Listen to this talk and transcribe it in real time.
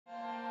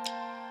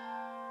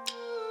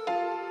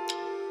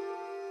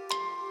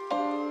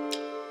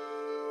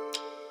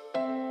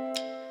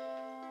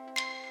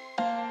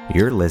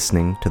You're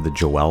listening to the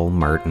Joel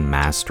Martin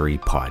Mastery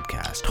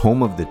Podcast,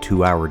 home of the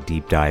 2-hour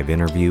deep dive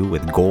interview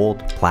with gold,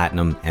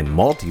 platinum, and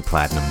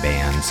multi-platinum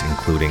bands,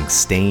 including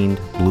Stained,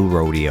 Blue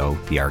Rodeo,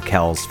 The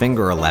Arkells,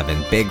 Finger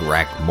Eleven, Big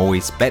Wreck,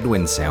 Moist,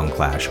 Bedouin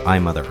Soundclash, I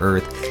Mother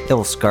Earth,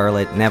 Ill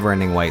Scarlet,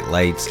 Neverending White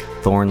Lights,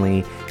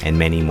 Thornley, and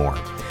many more.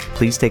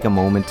 Please take a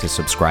moment to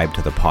subscribe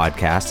to the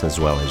podcast, as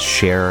well as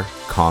share,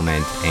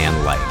 comment,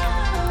 and like.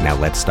 Now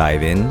let's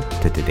dive in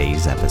to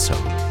today's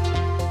episode.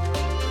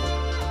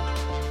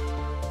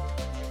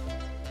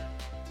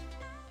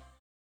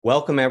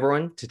 Welcome,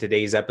 everyone, to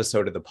today's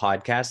episode of the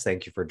podcast.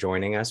 Thank you for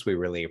joining us. We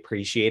really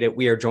appreciate it.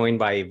 We are joined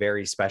by a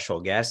very special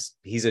guest.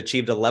 He's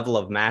achieved a level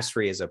of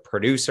mastery as a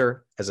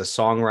producer, as a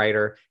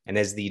songwriter, and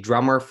as the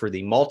drummer for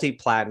the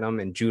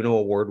multi-platinum and Juno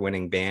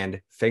award-winning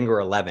band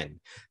Finger Eleven.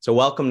 So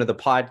welcome to the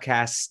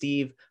podcast,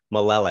 Steve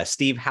Malella.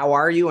 Steve, how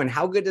are you, and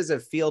how good does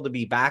it feel to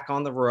be back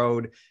on the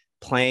road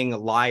playing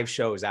live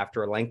shows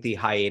after a lengthy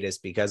hiatus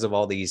because of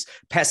all these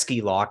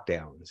pesky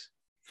lockdowns?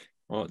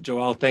 Well,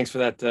 Joel, thanks for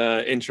that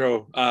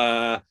intro.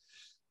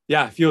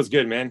 Yeah, it feels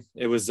good, man.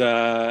 It was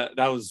that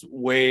was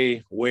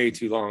way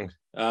too long.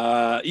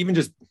 Even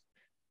just,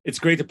 it's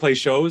great to play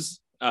shows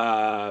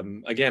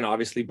again,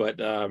 obviously, but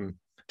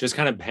just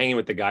kind of hanging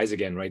with the guys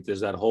again, right? There's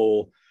that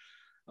whole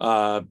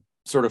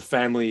sort of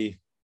family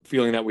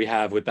feeling that we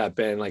have with that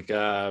band, like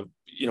when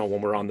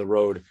we're on the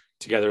road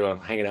together,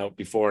 hanging out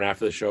before and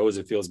after the shows.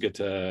 It feels good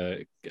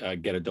to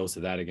get a dose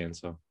of that again.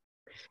 So,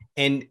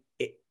 and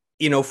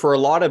for a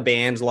lot of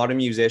bands, a lot of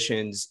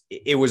musicians,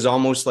 it was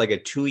almost like a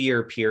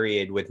 2-year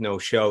period with no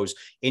shows.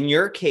 In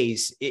your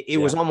case, it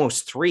was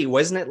almost 3.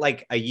 Wasn't it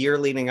like a year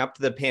leading up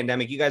to the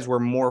pandemic? You guys were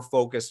more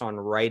focused on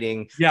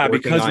writing,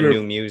 working on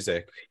new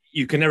music.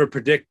 You can never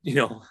predict,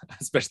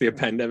 especially a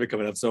pandemic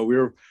coming up. So we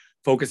were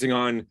focusing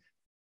on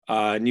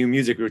new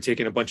music. We were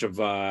taking a bunch of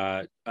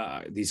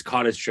these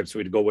cottage trips.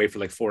 We'd go away for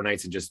like 4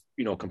 nights and just,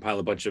 compile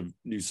a bunch of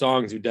new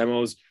songs, new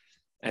demos,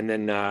 and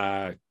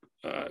then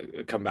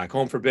come back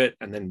home for a bit,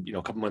 and then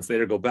a couple months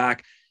later go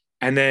back,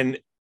 and then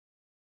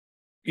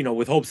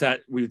with hopes that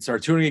we would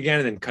start touring again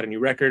and then cut a new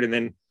record, and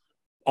then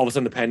all of a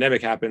sudden the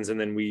pandemic happens, and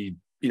then we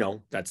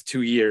that's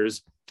 2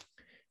 years,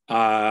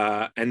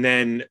 and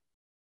then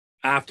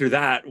after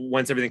that,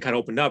 once everything kind of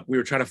opened up, we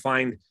were trying to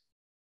find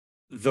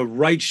the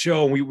right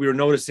show. We were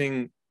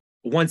noticing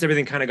once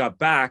everything kind of got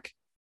back,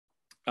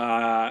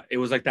 it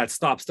was like that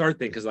stop start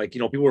thing, because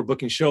people were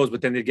booking shows but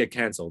then they'd get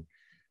canceled,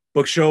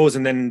 book shows,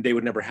 and then they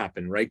would never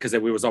happen, right? Because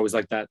it was always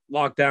like that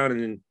lockdown,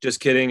 and then just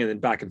kidding, and then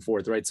back and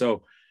forth, right?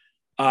 So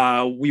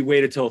we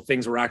waited till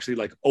things were actually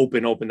like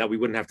open, that we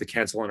wouldn't have to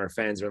cancel on our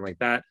fans or anything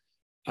like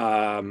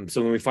that.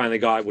 So when we finally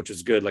got, which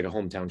was good, like a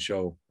hometown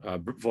show,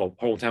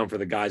 hometown for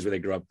the guys where they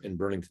grew up in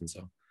Burlington.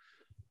 So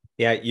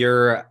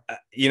yeah,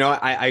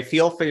 I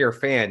feel for your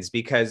fans,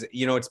 because,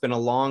 it's been a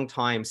long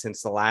time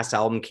since the last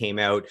album came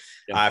out.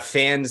 Yeah.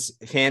 Fans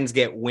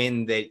get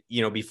wind that,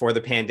 before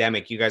the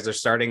pandemic, you guys are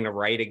starting to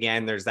write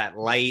again. There's that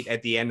light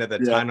at the end of the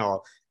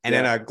tunnel, and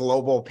then a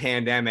global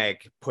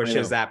pandemic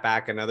pushes that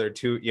back another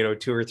 2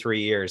 or 3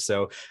 years.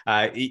 So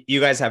you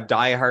guys have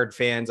diehard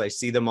fans. I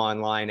see them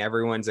online.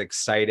 Everyone's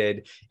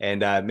excited.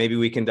 And maybe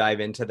we can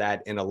dive into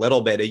that in a little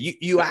bit.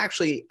 You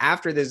actually,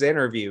 after this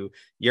interview,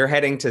 you're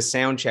heading to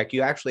Soundcheck.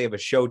 You actually have a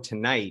show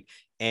tonight.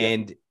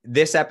 And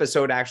this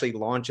episode actually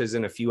launches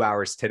in a few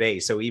hours today.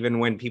 So even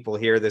when people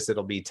hear this,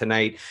 it'll be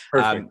tonight.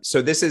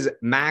 So this is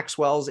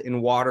Maxwell's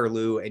in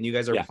Waterloo, and you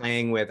guys are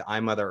playing with I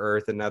Mother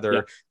Earth,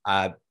 another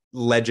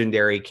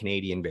legendary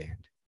Canadian band.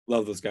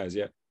 Love those guys.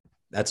 Yeah,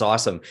 that's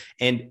awesome.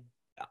 And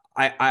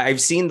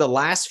I've seen the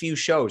last few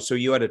shows. So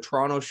you had a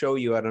Toronto show,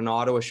 you had an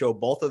Ottawa show,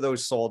 both of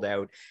those sold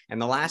out. And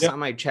the last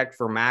time I checked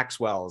for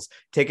Maxwell's,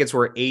 tickets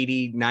were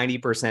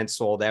 80-90%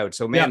 sold out.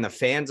 So man, the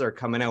fans are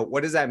coming out.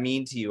 What does that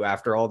mean to you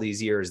after all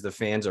these years? The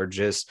fans are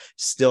just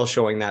still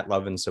showing that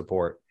love and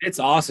support. It's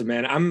awesome,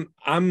 man.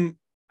 I'm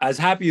as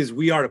happy as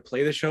we are to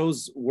play the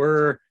shows.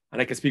 And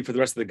I can speak for the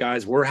rest of the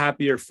guys, we're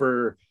happier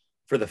for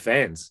the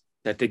fans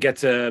that they get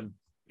to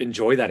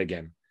enjoy that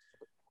again.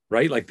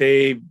 Right? Like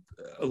a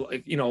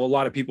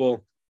lot of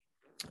people,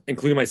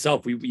 including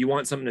myself, you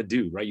want something to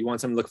do, right? You want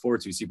something to look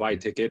forward to. So you buy a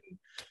ticket,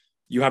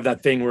 you have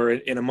that thing where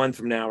in a month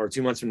from now or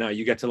 2 months from now,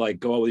 you get to like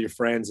go out with your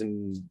friends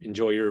and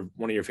enjoy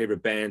one of your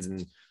favorite bands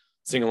and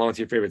sing along to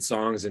your favorite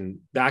songs. And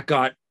that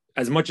got,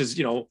 as much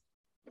as,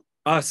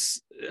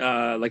 us,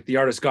 like the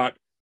artist got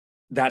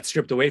that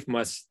stripped away from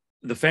us,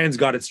 the fans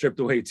got it stripped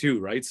away too.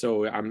 Right?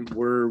 So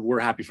we're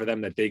happy for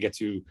them that they get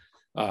to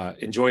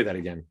enjoy that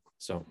again.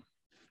 So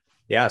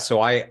yeah,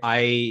 so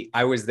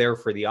I was there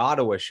for the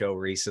Ottawa show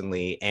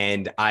recently,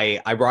 and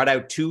I brought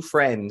out 2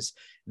 friends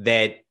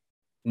that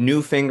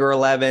knew Finger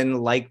Eleven,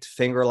 liked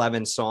Finger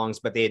Eleven songs,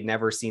 but they had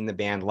never seen the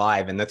band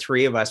live, and the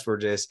 3 of us were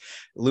just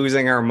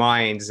losing our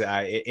minds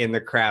in the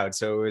crowd.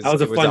 So that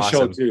was a fun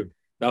show too.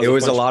 It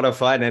was a lot of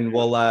fun, and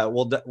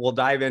we'll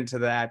dive into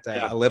that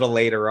a little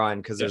later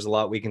on, because there's a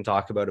lot we can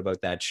talk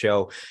about that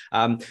show.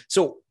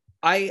 So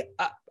I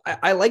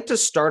I like to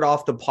start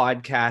off the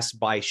podcast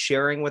by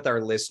sharing with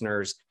our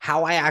listeners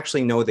how I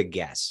actually know the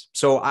guests.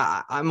 So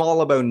I'm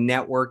all about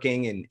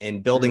networking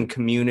and building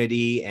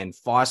community and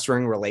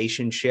fostering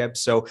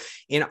relationships. So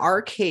in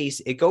our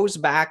case, it goes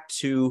back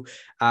to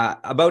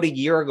about a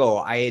year ago.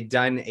 I had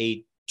done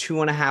a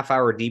 2.5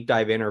 hour deep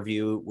dive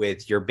interview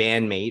with your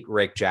bandmate,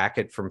 Rick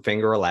Jackett from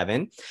Finger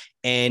 11.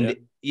 And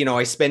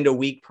I spend a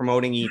week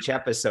promoting each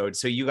episode.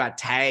 So you got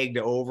tagged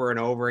over and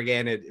over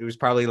again. It was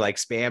probably like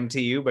spam to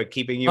you, but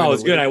keeping you. Oh,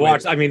 it's good. I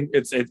watched. I mean,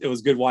 it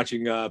was good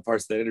watching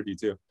parts of that interview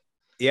too.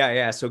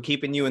 Yeah. So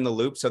keeping you in the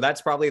loop. So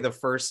that's probably the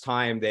first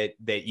time that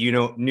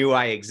knew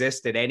I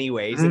existed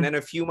anyways. And then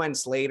a few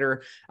months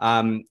later,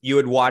 you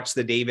had watched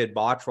the David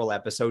Bottrell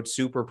episode,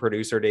 super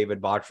producer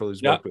David Bottrell,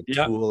 who's worked with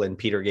Tool and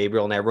Peter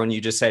Gabriel and everyone. You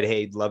just said,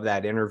 hey, love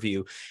that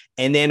interview.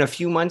 And then a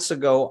few months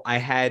ago, I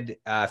had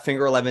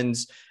Finger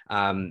 11's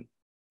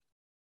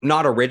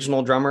not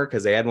original drummer,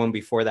 because they had one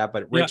before that,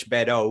 but Rich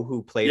Bedeau,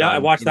 who played. I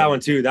watched that one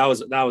too. That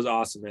was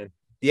awesome, man.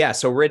 Yeah.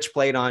 So Rich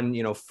played on,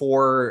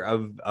 4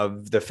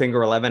 of the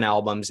Finger 11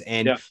 albums.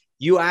 And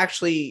you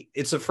actually,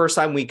 it's the first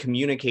time we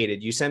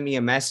communicated. You sent me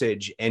a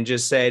message and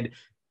just said,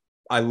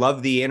 I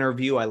love the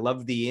interview. I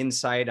love the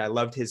insight. I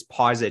loved his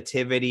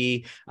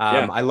positivity.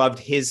 I loved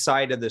his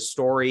side of the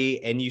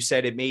story. And you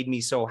said it made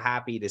me so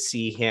happy to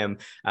see him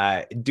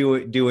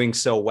doing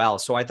so well.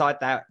 So I thought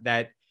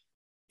that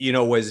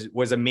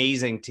was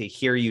amazing to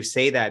hear you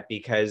say that,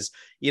 because,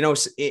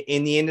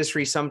 in the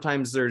industry,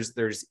 sometimes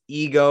there's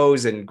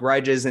egos and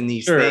grudges and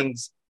these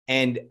things.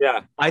 And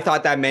I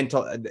thought that meant,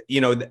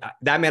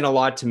 that meant a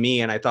lot to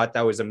me. And I thought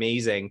that was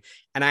amazing.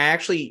 And I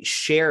actually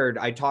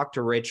I talked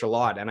to Rich a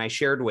lot, and I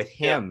shared with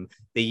him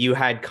that you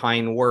had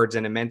kind words,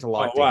 and it meant a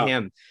lot to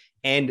him.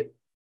 And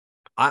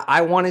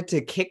I wanted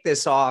to kick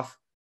this off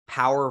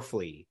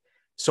powerfully.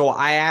 So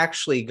I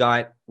actually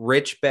got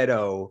Rich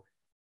Bedeau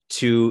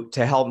to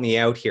help me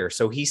out here.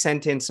 So he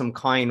sent in some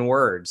kind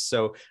words.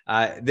 So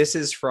this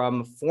is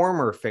from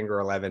former Finger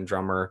 11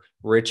 drummer,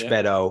 Rich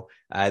Bedeau.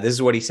 This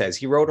is what he says.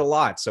 He wrote a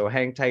lot, so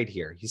hang tight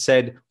here. He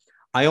said,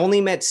 I only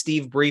met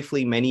Steve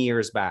briefly many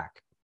years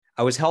back.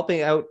 I was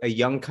helping out a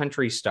young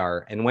country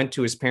star and went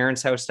to his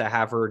parents' house to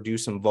have her do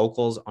some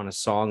vocals on a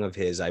song of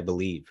his, I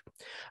believe.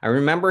 I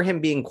remember him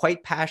being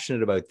quite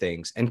passionate about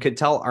things and could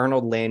tell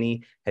Arnold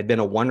Lanni had been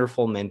a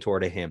wonderful mentor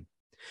to him.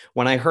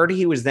 When I heard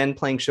he was then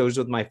playing shows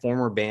with my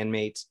former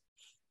bandmates,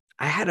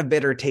 I had a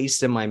bitter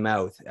taste in my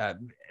mouth.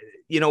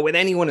 With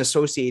anyone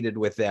associated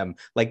with them,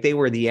 like they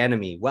were the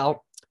enemy.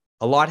 Well,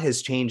 a lot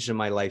has changed in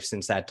my life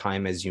since that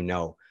time, as you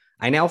know.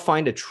 I now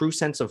find a true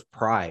sense of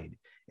pride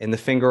in the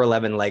Finger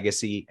 11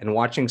 legacy and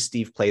watching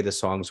Steve play the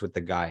songs with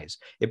the guys.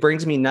 It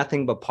brings me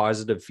nothing but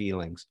positive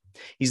feelings.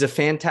 He's a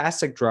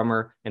fantastic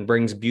drummer and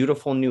brings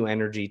beautiful new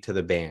energy to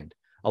the band.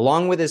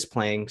 Along with his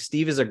playing,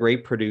 Steve is a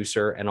great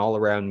producer and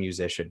all-around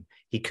musician.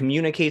 He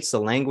communicates the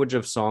language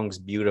of songs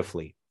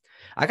beautifully.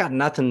 I got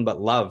nothing but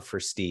love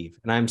for Steve,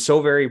 and I'm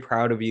so very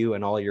proud of you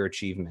and all your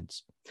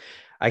achievements.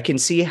 I can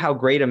see how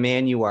great a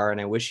man you are, and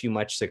I wish you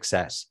much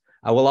success.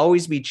 I will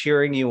always be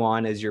cheering you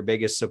on as your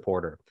biggest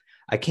supporter.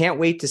 I can't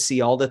wait to see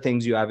all the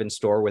things you have in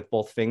store with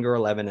both Finger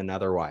 11 and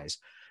otherwise.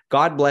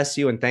 God bless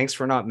you, and thanks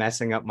for not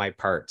messing up my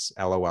parts.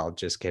 LOL,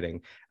 just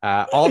kidding.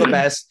 All the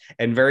best,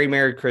 and very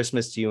Merry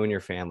Christmas to you and your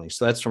family.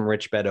 So that's from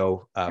Rich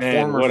Bedeau,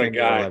 former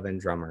Finger 11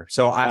 drummer.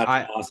 So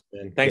I awesome,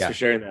 man. Thanks for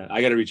sharing that.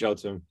 I got to reach out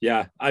to him.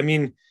 Yeah, I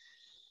mean,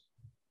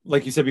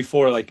 like you said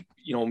before,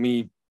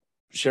 me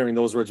sharing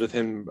those words with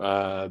him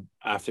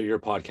after your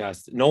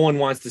podcast. No one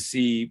wants to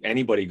see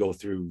anybody go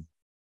through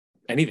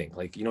anything.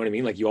 You know what I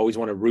mean? You always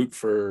want to root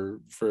for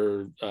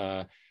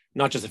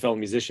not just a fellow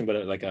musician, but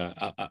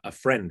a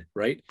friend,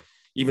 right?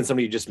 Even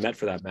somebody you just met,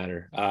 for that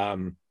matter.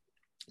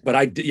 But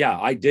I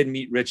did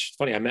meet Rich. It's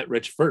funny, I met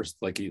Rich first,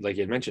 like you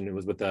had mentioned. It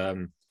was with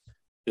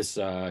this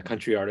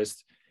country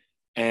artist,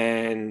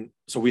 and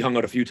so we hung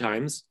out a few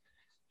times.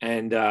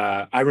 And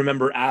I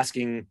remember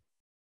asking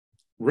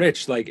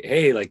Rich,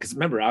 hey, because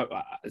remember,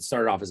 I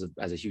started off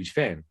as a huge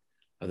fan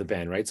of the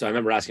band, right? So I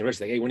remember asking Rich,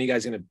 hey, when are you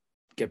guys gonna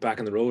get back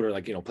on the road,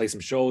 or play some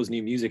shows,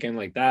 new music, and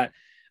like that?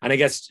 And I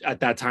guess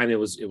at that time it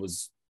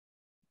was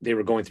they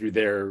were going through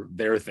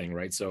their thing,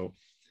 right? So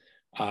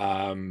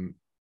and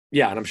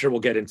I'm sure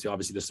we'll get into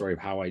obviously the story of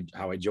how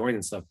I joined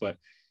and stuff, but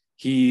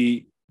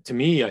he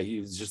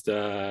was just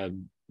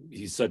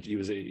he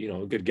was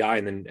a good guy.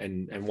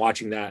 And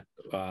watching that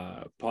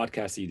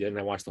podcast he did, and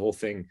I watched the whole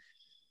thing,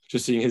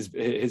 just seeing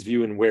his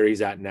view and where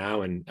he's at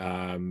now, and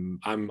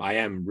I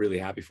am really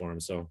happy for him.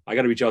 So I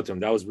got to reach out to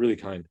him. That was really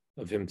kind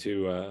of him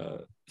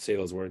to say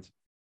those words.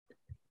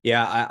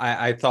 Yeah,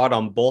 I thought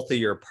on both of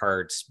your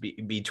parts,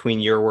 between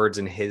your words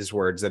and his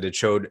words, that it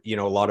showed, a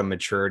lot of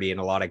maturity and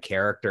a lot of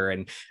character.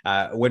 And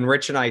when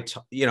Rich and I,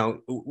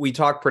 we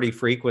talk pretty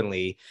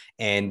frequently,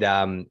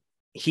 and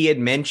he had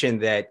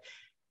mentioned that,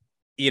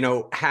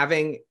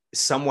 having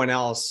someone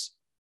else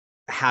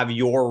have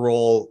your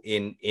role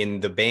in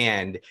the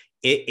band,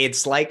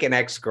 it's like an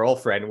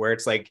ex-girlfriend, where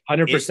it's 100%.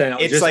 It's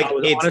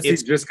honestly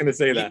just going to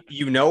say that,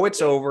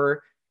 it's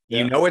over,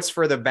 it's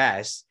for the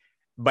best.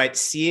 but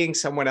seeing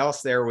someone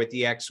else there with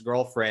the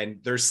ex-girlfriend,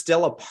 there's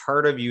still a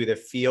part of you that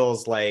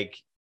feels like,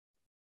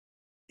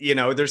 you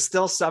know, there's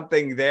still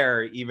something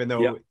there, even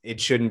though it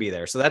shouldn't be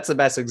there. So that's the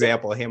best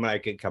example him and I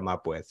could come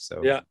up with.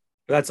 So yeah,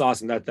 that's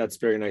awesome. That's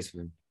very nice of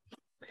him.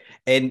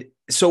 And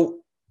so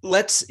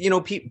let's, you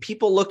know,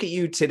 people look at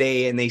you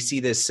today and they see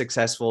this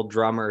successful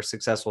drummer,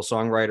 successful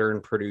songwriter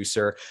and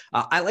producer.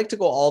 I like to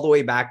go all the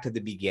way back to the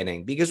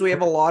beginning, because we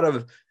have a lot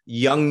of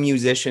young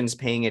musicians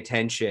paying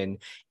attention,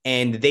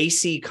 and they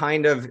see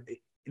kind of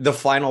the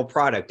final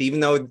product. Even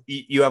though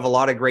you have a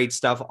lot of great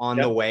stuff on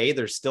the way,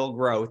 there's still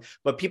growth,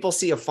 but people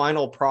see a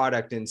final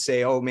product and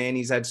say, oh man,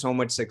 he's had so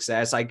much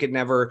success, I could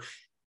never,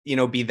 you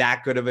know, be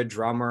that good of a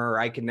drummer, or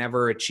I could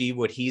never achieve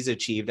what he's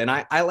achieved. And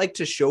I like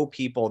to show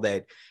people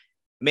that,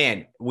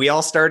 man, we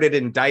all started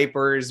in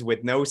diapers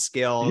with no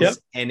skills,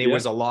 and it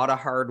was a lot of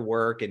hard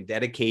work and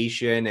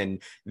dedication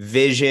and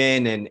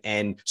vision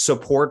and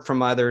support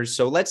from others.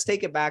 So let's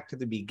take it back to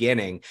the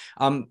beginning.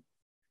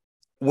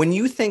 When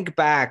you think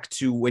back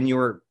to when you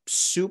were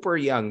super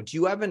young, do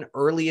you have an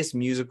earliest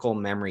musical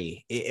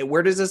memory?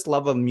 Where does this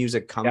love of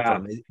music come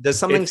from? Does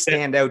something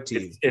stand out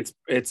to you?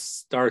 It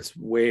starts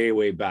way,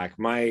 way back.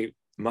 My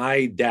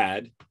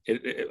dad,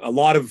 a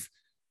lot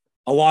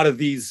of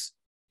these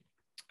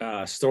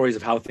stories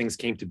of how things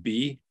came to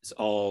be is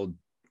all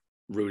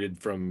rooted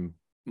from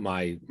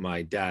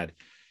my dad.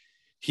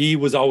 He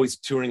was always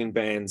touring in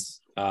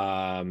bands,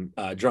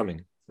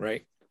 drumming,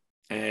 right?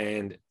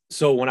 And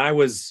so when I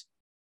was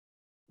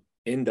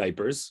in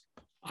diapers,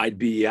 I'd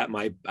be at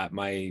my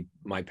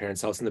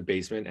parents' house in the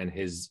basement, and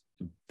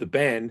the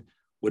band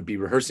would be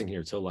rehearsing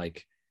here till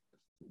like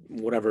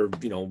whatever,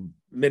 you know,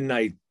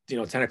 midnight, you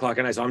know, 10 o'clock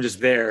at night. So I'm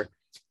just there,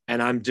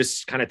 and I'm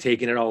just kind of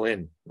taking it all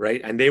in, right?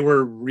 And they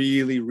were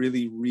really,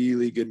 really,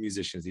 really good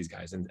musicians, these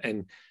guys.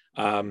 And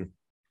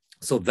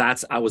so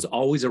I was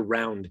always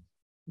around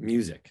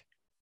music,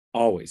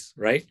 always,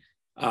 right?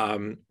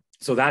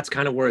 So that's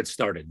kind of where it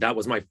started. That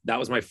was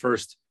my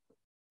first,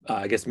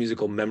 I guess,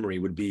 musical memory,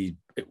 would be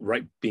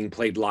being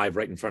played live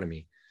right in front of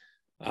me.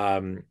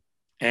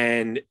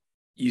 And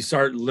you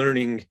start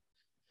learning,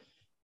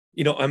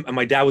 you know, and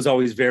my dad was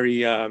always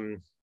very,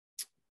 you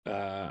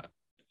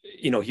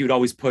know, he would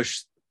always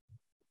push,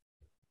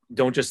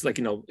 don't just, like,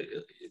 you know,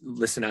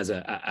 listen as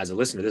a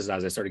listener. This is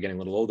as I started getting a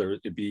little older.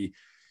 It'd be,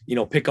 you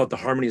know, pick out the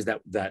harmonies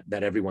that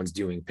everyone's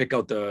doing, pick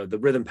out the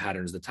rhythm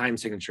patterns, the time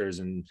signatures,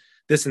 and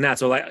this and that.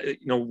 So, like,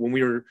 you know, when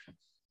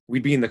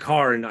we'd be in the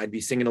car, and I'd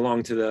be singing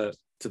along to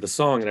the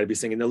song, and I'd be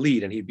singing the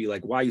lead, and he'd be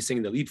like, why are you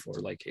singing the lead for?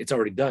 Like, it's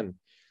already done.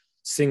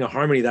 Sing a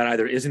harmony that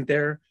either isn't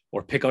there,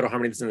 or pick out a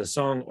harmony that's in the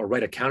song, or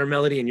write a counter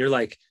melody. And you're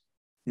like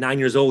 9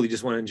 years old, you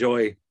just want to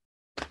enjoy,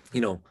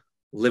 you know,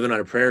 living on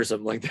a prayer or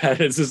something like that.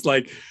 It's just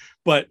like,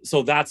 but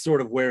so that's sort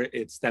of where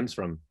it stems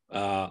from.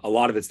 A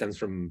lot of it stems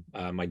from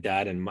my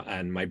dad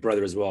and my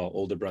brother as well,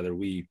 older brother.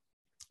 We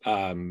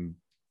toured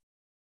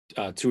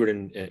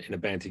in a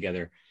band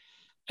together,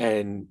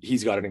 and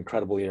he's got an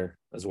incredible ear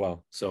as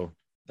well. So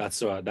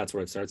that's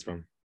where it starts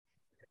from.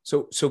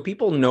 So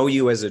people know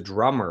you as a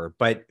drummer,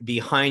 but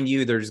behind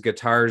you, there's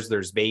guitars,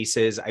 there's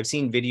basses. I've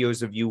seen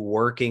videos of you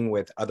working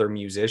with other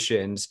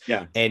musicians,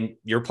 and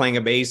you're playing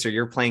a bass or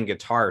you're playing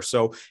guitar.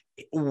 So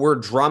were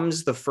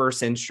drums the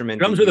first instrument?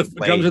 Drums are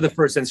the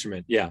first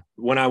instrument. Yeah.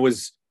 When I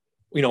was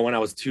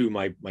 2,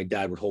 my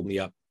dad would hold me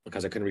up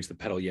because I couldn't reach the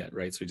pedal yet.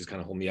 Right. So he just kind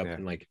of hold me up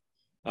and like,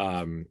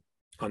 on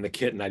the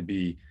kit, and I'd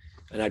be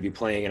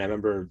playing. And I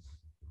remember,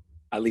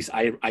 at least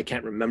I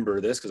can't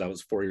remember this because I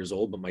was 4 years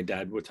old, but my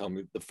dad would tell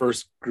me the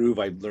first groove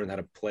I learned how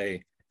to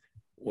play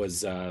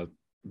was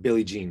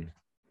Billie Jean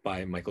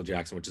by Michael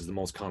Jackson, which is the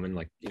most common,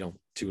 like, you know,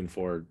 2 and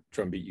 4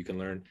 drum beat you can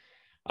learn.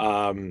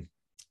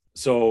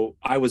 So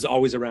I was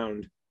always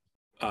around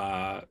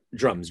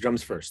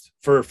drums first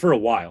for a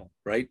while,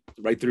 right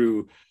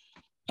through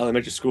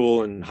elementary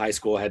school and high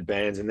school. I had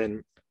bands, and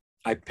then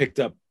I picked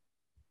up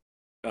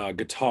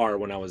guitar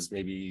when I was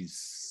maybe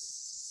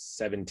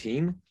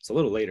 17. It's a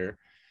little later.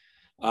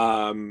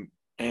 And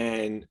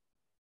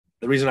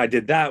the reason I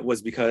did that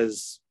was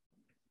because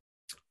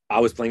I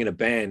was playing in a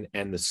band,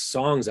 and the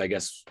songs, I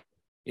guess,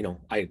 you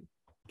know, I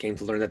came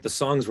to learn that the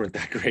songs weren't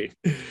that great.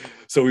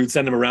 So we would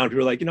send them around.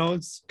 People were like, you know,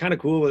 it's kind of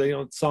cool, but, you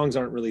know, songs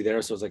aren't really there.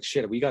 So I was like,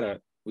 shit, we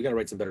gotta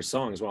write some better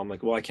songs. Well, I'm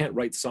like, well, I can't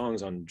write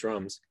songs on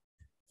drums.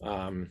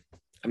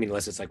 I mean,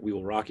 unless it's like We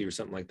Will Rock You or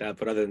something like that.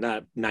 But other than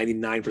that,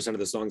 99% of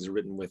the songs are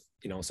written with,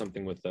 you know,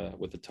 something with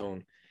the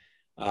tone.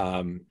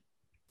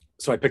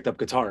 So I picked up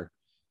guitar,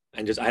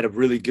 and I had a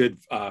really good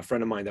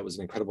friend of mine that was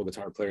an incredible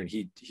guitar player, and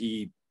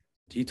he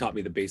taught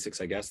me the basics,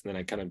 I guess, and then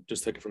I kind of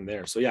just took it from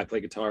there. So yeah, I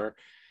play guitar,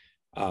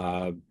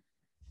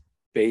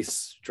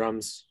 bass,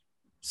 drums,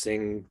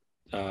 sing.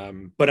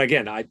 But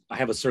again, I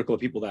have a circle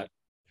of people that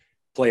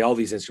play all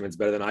these instruments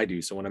better than I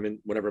do. So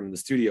whenever I'm in the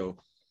studio,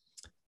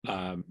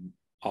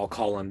 I'll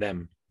call on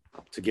them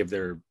to give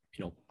their,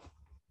 you know,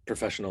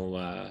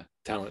 professional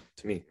talent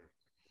to me.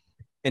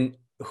 And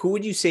who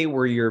would you say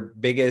were your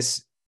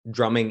biggest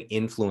drumming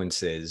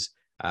influences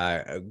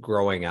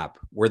growing up?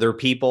 Were there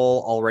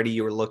people already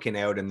you were looking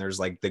out, and there's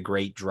like the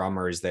great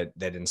drummers that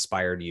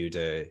inspired you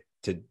to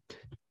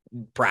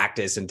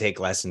practice and take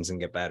lessons and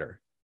get better?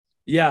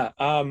 Yeah.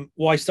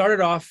 Well, I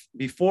started off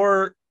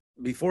before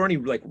any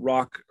like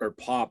rock or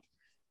pop.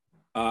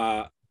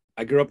 I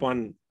grew up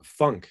on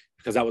funk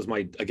because that was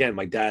my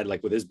dad,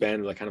 like with his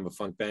band, like kind of a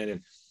funk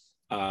band.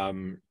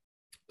 And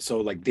so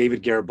like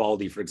David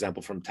Garibaldi, for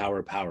example, from Tower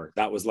of Power,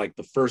 that was like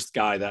the first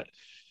guy that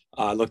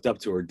looked up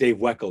to. Or Dave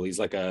Weckl, he's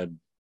like he's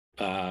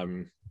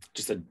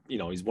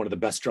one of the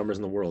best drummers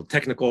in the world,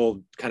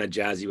 technical, kind of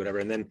jazzy, whatever.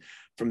 And then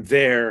from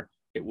there,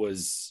 it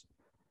was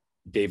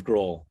Dave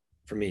Grohl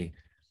for me.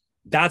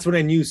 That's when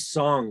I knew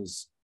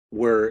songs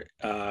were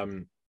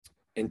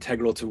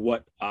integral to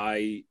what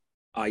I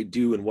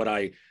do and what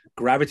I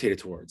gravitated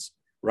towards,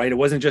 right? It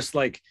wasn't just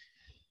like,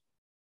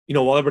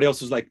 while everybody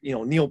else was like,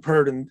 Neil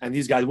Peart and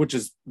these guys, which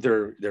is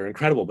they're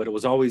incredible, but it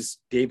was always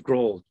Dave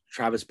Grohl,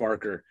 Travis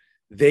Barker.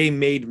 They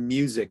made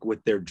music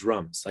with their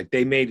drums. Like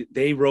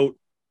they wrote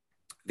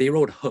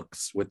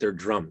hooks with their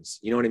drums.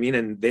 You know what I mean?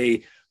 And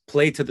they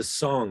played to the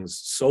songs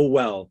so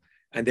well,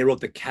 and they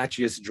wrote the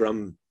catchiest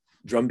drum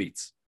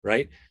beats,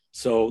 right?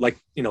 So like,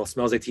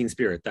 Smells Like Teen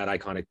Spirit, that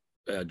iconic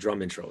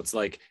drum intro. It's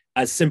like,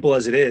 as simple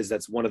as it is,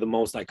 that's one of the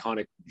most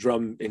iconic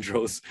drum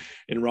intros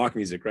in rock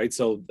music, right?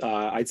 So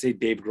I'd say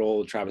Dave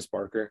Grohl, Travis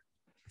Barker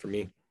for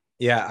me.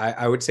 Yeah,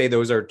 I would say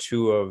those are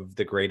two of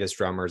the greatest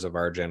drummers of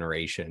our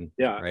generation.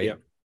 Yeah, right. Yeah.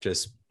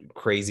 Just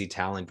crazy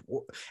talent.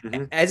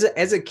 Mm-hmm.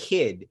 As a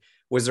kid,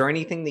 was there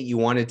anything that you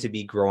wanted to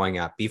be growing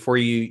up before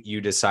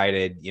you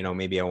decided,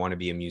 maybe I want to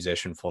be a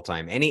musician full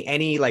time?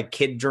 Any like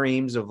kid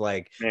dreams of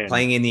like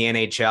playing in the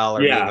NHL or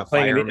being a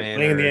fireman?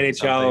 Playing in the NHL.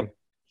 Something?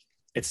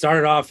 It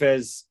started off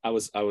as I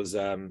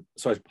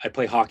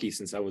play hockey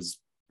since I was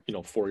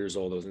 4 years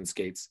old. I was in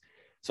skates,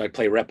 so I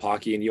play rep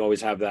hockey, and you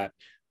always have that.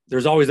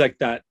 There's always like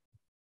that,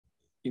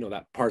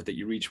 that part that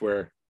you reach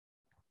where,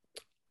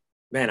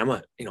 man, I'm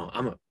a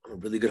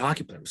really good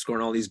hockey player. I'm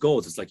scoring all these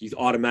goals. It's like you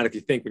automatically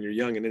think when you're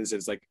young and innocent,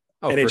 it's like,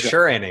 oh, NHL. For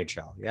sure,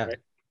 NHL, yeah. Right?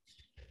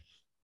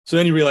 So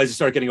then you realize you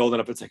start getting old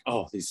enough. It's like,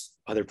 oh, these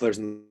other players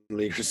in the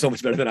league are so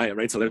much better than I am,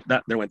 right? So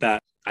there went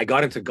that. I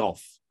got into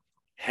golf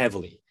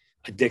heavily.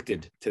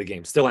 Addicted to the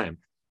game, still am.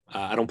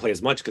 I don't play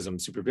as much because I'm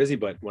super busy,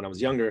 but when I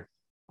was younger,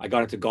 I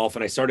got into golf,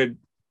 and I started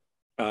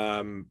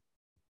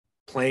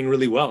playing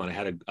really well, and I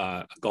had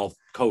a golf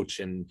coach,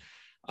 and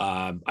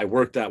I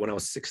worked when I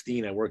was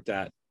 16, I worked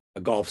at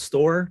a golf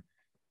store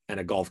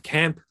and a golf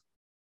camp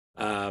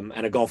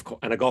and a golf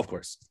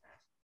course,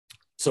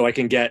 so I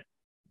can get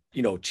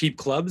cheap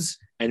clubs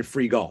and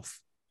free golf,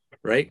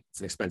 right? It's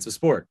an expensive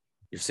sport.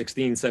 You're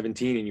 16,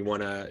 17, and you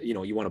want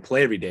to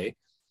play every day.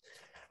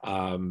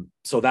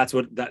 So that's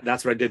what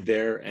I did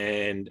there.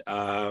 And,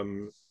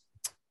 so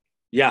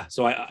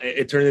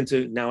it turned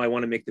into, now I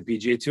want to make the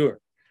PGA Tour.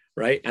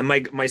 Right. And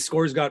my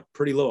scores got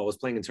pretty low. I was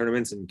playing in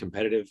tournaments and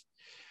competitive.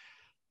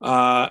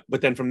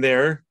 But then from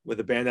there, with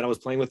the band that I was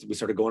playing with, we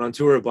started going on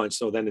tour a bunch.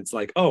 So then it's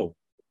like, oh,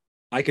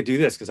 I could do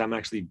this because I'm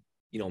actually,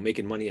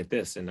 making money at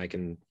this, and I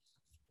can,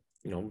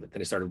 then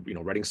I started,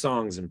 writing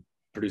songs and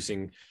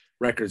producing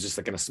records just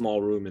like in a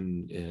small room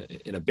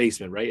in a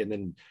basement, right? And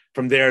then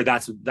from there,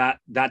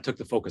 that took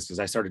the focus, because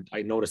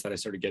I noticed that I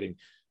started getting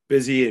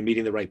busy and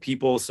meeting the right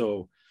people.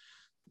 So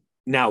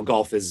now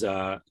golf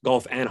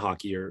and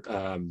hockey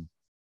are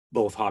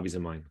both hobbies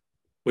of mine,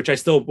 which I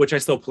still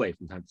play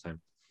from time to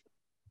time.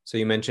 So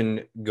you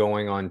mentioned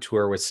going on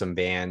tour with some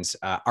bands.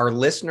 Our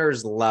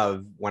listeners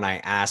love when I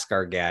ask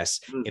our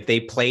guests if they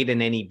played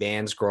in any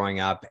bands growing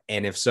up,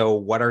 and if so,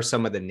 what are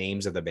some of the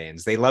names of the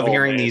bands? They love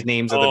hearing these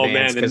names of the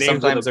bands, because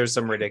sometimes there's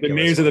some ridiculous.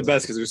 The names are the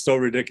best because they're so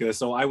ridiculous.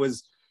 So I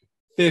was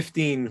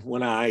 15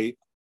 when I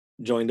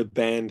joined a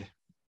band.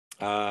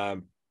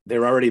 They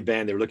were already a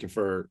band. They were looking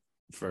for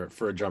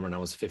a drummer, and I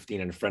was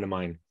 15. And a friend of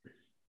mine,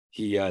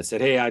 he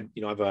said, "Hey, I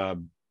have a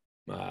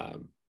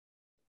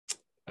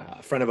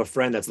friend of a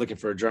friend that's looking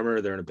for a drummer.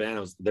 They're in a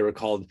band." They were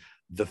called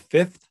The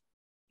Fifth.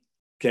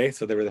 Okay,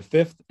 so they were The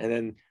Fifth, and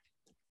then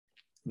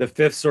The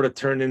Fifth sort of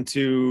turned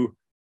into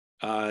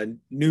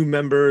new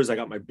members. I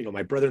got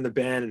my brother in the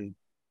band, and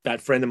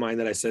that friend of mine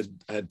that I said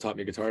had taught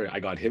me guitar, I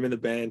got him in the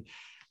band.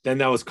 Then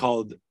that was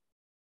called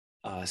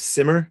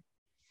Simmer.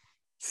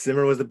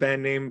 Simmer was the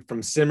band name.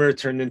 From Simmer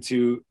turned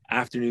into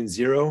Afternoon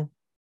Zero,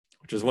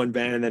 which was one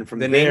band, and then from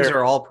the names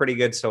are all pretty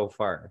good so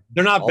far.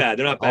 They're not bad.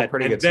 They're not bad. All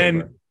pretty and good.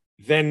 So far.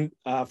 Then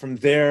from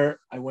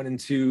there, I went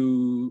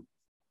into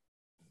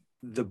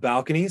the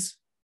Balconies,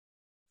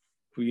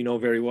 who you know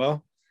very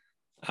well.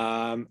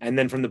 And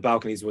then from the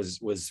Balconies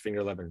was Finger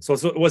Eleven. So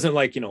it wasn't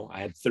like, I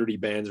had 30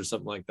 bands or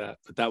something like that,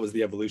 but that was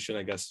the evolution,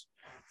 I guess,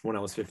 when I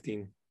was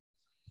 15.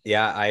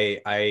 Yeah,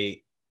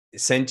 I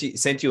sent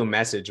you a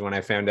message when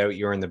I found out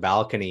you were in the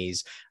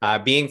Balconies.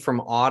 Being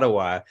from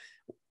Ottawa,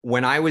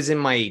 when I was in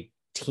my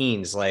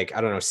teens, like,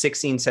 I don't know,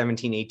 16,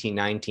 17, 18,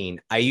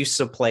 19, I used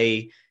to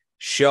play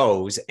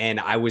shows, and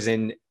I was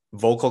in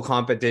vocal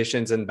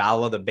competitions and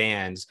Battle of the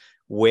Bands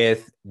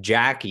with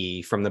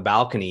Jackie from the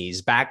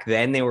Balconies. Back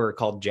then they were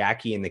called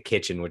Jackie in the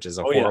Kitchen, which is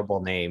a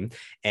horrible name.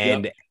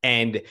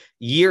 And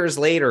years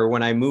later,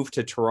 when I moved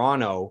to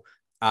Toronto,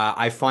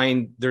 I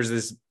find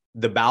there's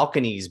the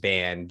Balconies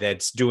band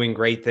that's doing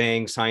great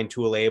things, signed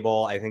to a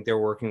label. I think they're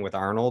working with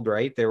Arnold,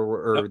 right? They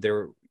were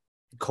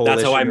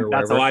Coalition.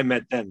 That's how I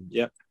met them.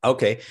 Yep.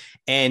 Okay.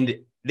 And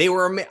they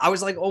were, I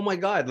was like, oh my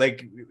God,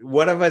 like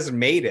one of us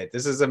made it.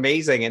 This is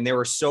amazing. And they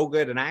were so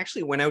good. And I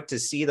actually went out to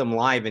see them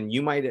live, and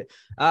you might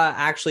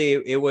actually,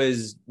 they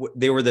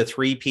were the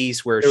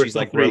 3-piece where she's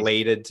like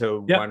related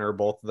to one or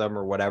both of them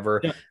or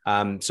whatever.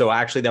 So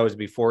actually that was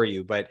before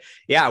you, but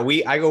yeah,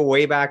 I go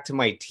way back to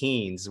my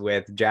teens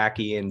with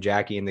Jackie in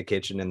the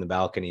Kitchen and the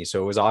Balcony.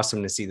 So it was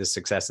awesome to see the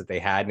success that they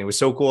had. And it was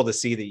so cool to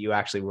see that you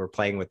actually were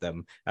playing with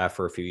them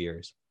for a few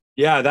years.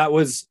 Yeah,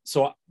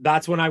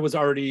 that's when I was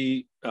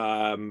already,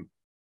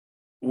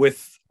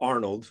 with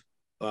Arnold,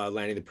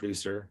 Lanny, the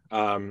producer.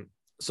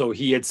 So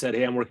he had said,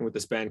 hey, I'm working with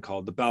this band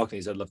called The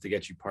Balconies. I'd love to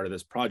get you part of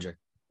this project.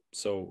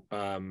 So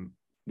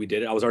we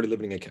did it. I was already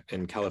living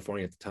in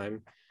California at the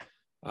time.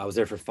 I was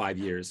there for 5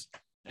 years,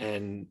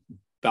 and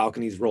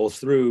Balconies rolls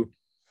through.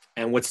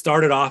 And what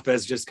started off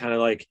as just kind of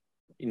like,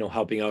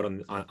 helping out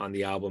on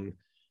the album,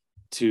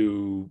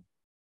 to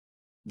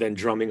then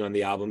drumming on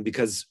the album,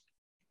 because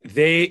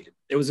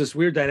it was this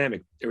weird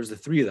dynamic. There was the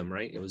three of them,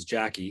 right? It was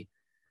Jackie,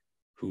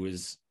 who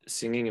was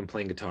singing and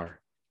playing guitar.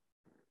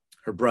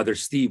 Her brother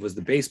Steve was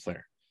the bass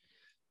player,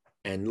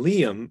 and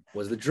Liam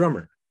was the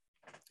drummer.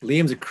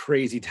 Liam's a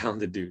crazy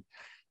talented dude.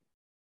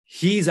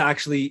 He's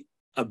actually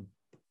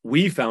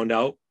we found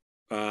out,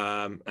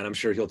 and I'm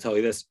sure he'll tell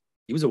you this,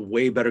 he was a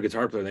way better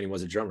guitar player than he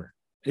was a drummer.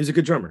 He was a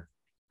good drummer,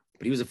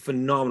 but he was a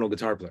phenomenal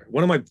guitar player.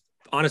 One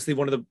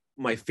of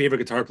my favorite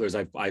guitar players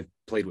I've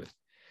played with.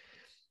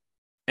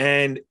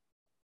 And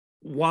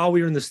while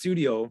we were in the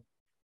studio,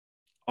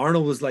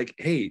 Arnold was like,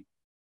 hey,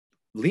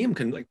 Liam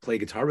can like play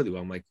guitar really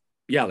well. I'm like,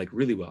 yeah, like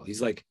really well.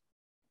 He's like,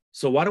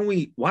 so why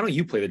don't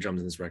you play the drums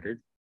in this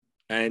record?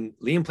 And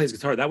Liam plays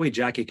guitar. That way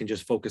Jackie can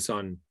just focus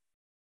on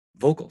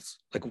vocals.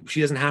 Like,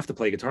 she doesn't have to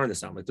play guitar in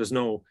this album. Like,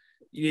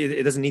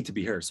 it doesn't need to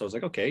be her. So I was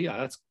like, okay,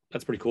 yeah,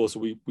 that's pretty cool. So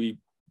we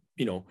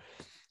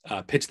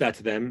pitched that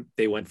to them.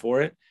 They went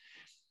for it.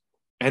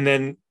 And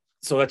then,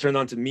 so that turned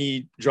on to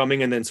me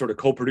drumming and then sort of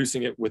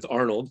co-producing it with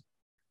Arnold.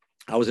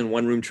 I was in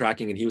one room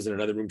tracking and he was in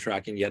another room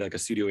tracking. He had like a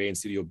studio A and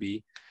studio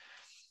B.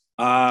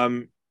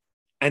 And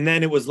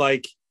then it was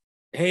like,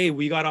 hey,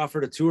 we got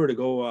offered a tour to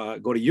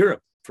go to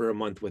Europe for a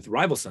month with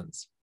Rival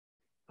Sons.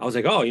 I was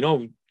like,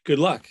 oh, good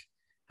luck.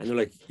 And they're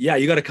like, yeah,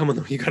 you got to come on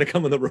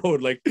the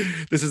road. Like,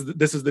 this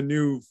is the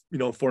new,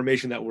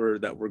 formation that we're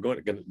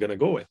going to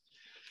go with.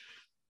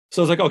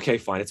 So I was like, okay,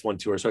 fine. It's one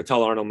tour. So I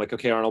tell Arnold, I'm like,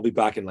 okay, Arnold, I'll be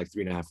back in like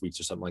 3.5 weeks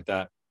or something like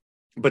that.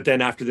 But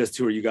then after this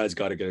tour, you guys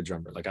got to get a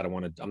drummer. Like, I don't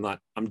want to,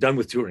 I'm done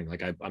with touring.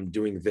 Like, I'm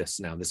doing this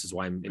now. This is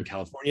why I'm in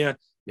California,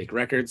 make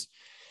records.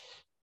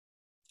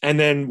 And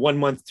then 1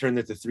 month turned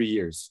into 3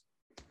 years.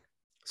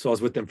 So I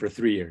was with them for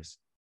 3 years,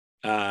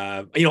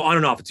 on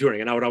and off of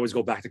touring. And I would always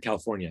go back to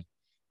California.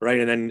 Right.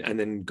 And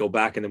then go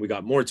back. And then we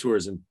got more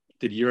tours and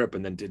did Europe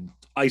and then did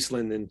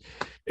Iceland. And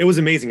it was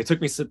amazing. It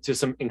took me to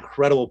some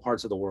incredible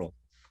parts of the world.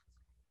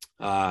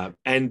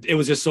 And it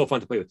was just so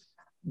fun to play with.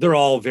 They're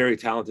all very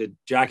talented.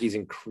 Jackie's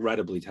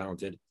incredibly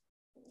talented.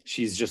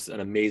 She's just an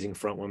amazing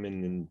front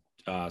woman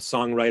and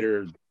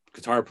songwriter,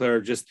 guitar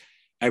player, just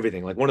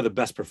everything, like one of the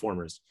best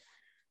performers.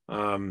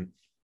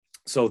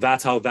 So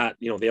that's how the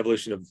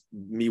evolution of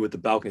me with the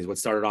Balconies, what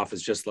started off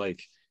as just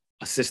like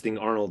assisting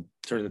Arnold,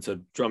 turned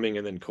into drumming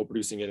and then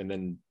co-producing it. And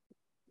then,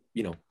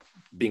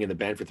 being in the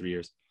band for 3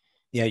 years.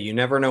 Yeah, you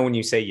never know when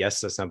you say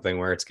yes to something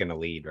where it's going to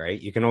lead, right?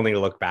 You can only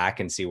look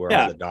back and see where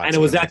all the dots. And it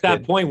was at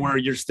that point where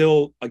you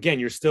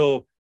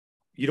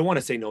don't want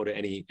to say no to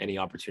any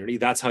opportunity.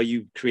 That's how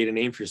you create a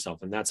name for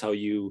yourself, and that's how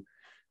you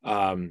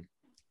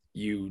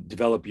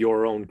develop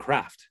your own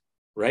craft,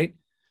 right?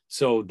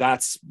 So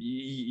that's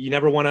you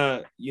never want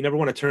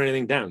to turn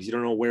anything down because you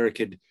don't know where it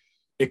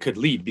could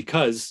lead.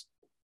 Because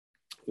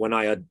when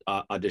I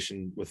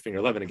auditioned with Finger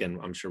Eleven, again,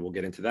 I'm sure we'll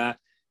get into that,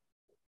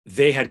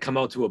 they had come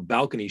out to a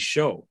balcony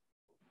show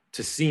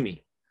to see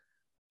me,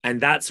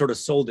 and that sort of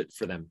sold it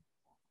for them,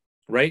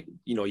 right?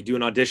 You do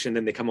an audition,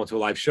 then they come out to a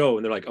live show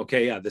and they're like,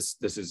 okay, yeah, this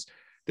is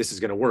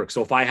going to work.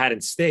 So if I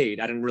hadn't stayed,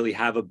 I didn't really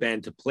have a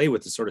band to play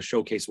with to sort of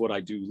showcase what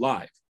I do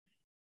live.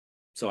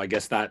 So I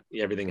guess that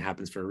everything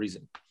happens for a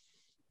reason.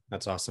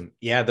 That's awesome.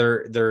 Yeah,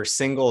 their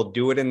single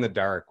 "Do It in the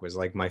Dark" was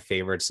like my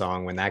favorite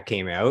song when that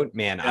came out.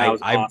 Man,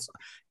 awesome.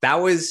 That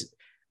was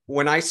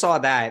when I saw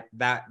that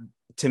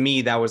to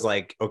me, that was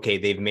like, okay,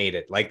 they've made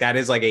it. Like, that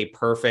is like a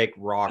perfect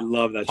rock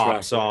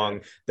pop song.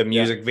 The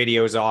music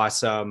video is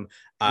awesome.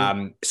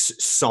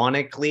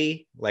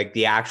 Sonically, like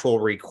the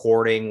actual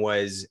recording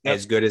was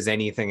as good as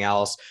anything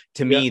else.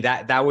 To me,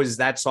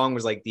 that song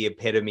was like the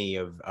epitome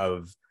of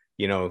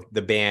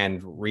the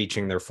band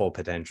reaching their full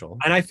potential.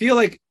 And I feel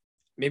like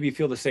maybe you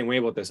feel the same way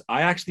about this.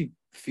 I actually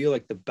feel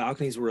like the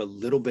Balconies were a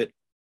little bit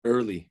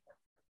early,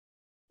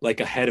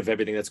 like ahead of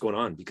everything that's going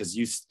on, because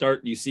you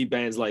see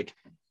bands like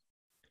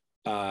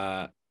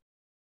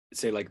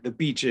say like the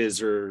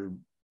Beaches or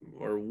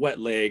Wet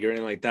Leg or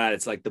anything like that.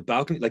 It's like the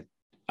balcony. Like,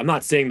 I'm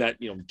not saying that,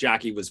 you know,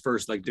 Jackie was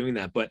first like doing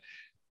that, but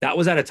that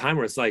was at a time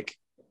where it's like,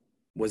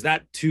 was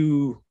that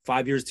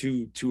 5 years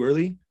too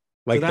early?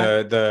 Like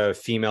the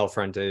female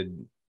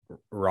fronted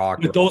rock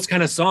with those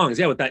kind of songs,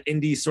 yeah, with that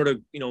indie sort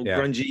of, you know, Yeah.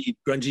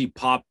 grungy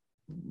pop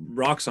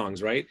rock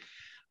songs, right?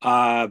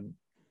 And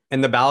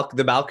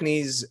the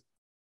balconies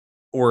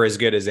were as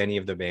good as any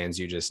of the bands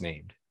you just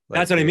named.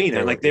 Like, that's what I mean.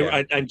 And like they were,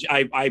 yeah. and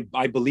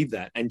I believe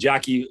that. And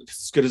Jackie,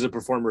 as good as a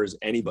performer as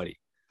anybody,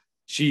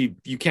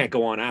 you can't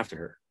go on after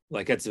her.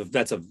 Like that's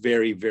a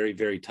very, very,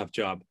 very tough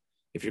job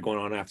if you're going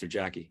on after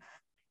Jackie.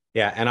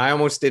 Yeah, and I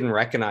almost didn't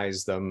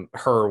recognize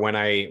her when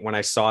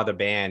I saw the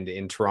band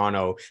in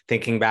Toronto,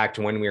 thinking back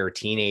to when we were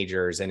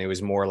teenagers, and it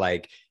was more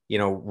like, you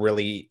know,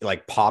 really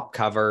like pop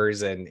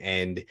covers,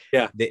 and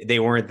yeah, they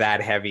weren't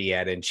that heavy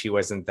yet, and she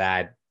wasn't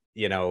that,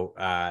 you know,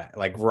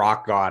 like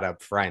rock god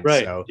up front.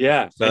 Right. So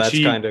yeah, so that's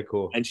kind of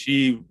cool. And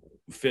she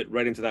fit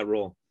right into that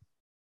role.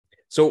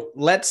 So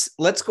let's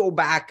go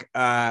back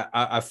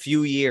a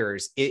few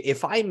years.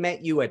 If I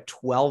met you at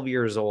 12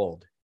 years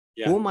old,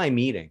 who am I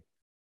meeting?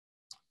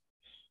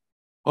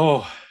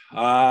 Oh,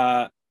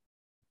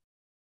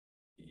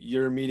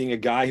 you're meeting a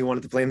guy who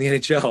wanted to play in the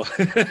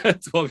NHL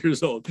at 12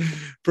 years old.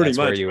 Pretty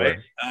much, right?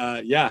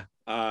 Yeah.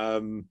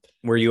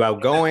 Were you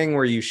outgoing?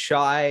 Were you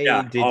shy?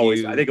 Yeah,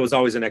 always. I think it was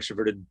always an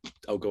extroverted,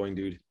 outgoing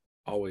dude.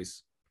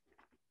 Always.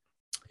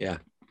 Yeah.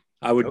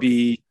 I would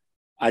be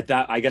at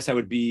that. I guess I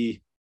would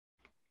be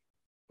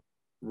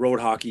road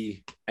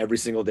hockey every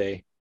single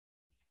day,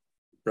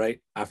 right?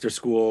 After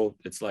school,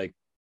 it's like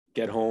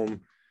get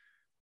home,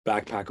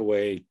 backpack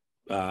away,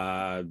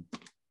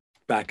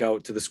 back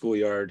out to the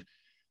schoolyard,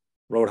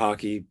 road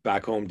hockey,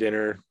 back home,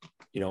 dinner,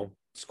 you know,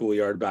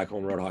 schoolyard, back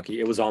home, road hockey.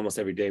 It was almost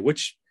every day,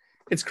 which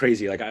it's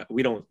crazy. Like I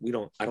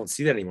don't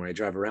see that anymore. I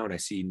drive around, I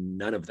see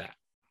none of that.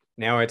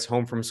 Now it's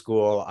home from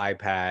school,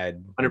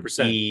 iPad,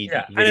 100%.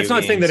 Yeah, and it's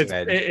not saying that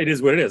it is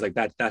what it is. Like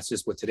that's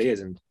just what today is,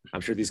 and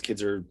I'm sure these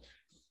kids are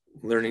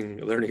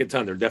learning a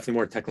ton. They're definitely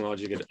more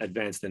technologically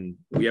advanced than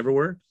we ever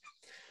were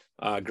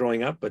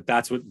growing up. But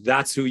that's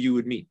who you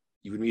would meet.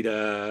 You would meet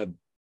a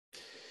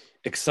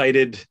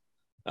excited,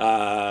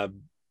 you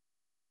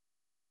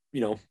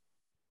know,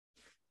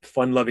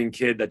 fun-loving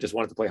kid that just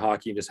wanted to play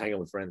hockey and just hang out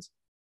with friends.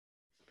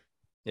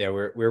 Yeah,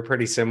 we're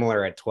pretty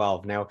similar at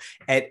 12. Now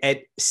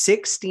at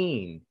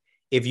 16,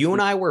 if you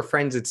and I were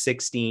friends at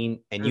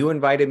 16 and you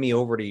invited me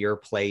over to your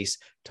place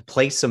to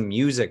play some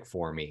music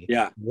for me,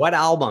 yeah, what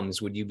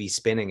albums would you be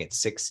spinning at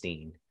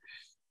 16?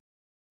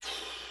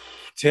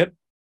 Tip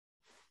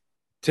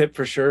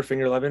for sure,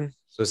 Finger 11.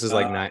 So this is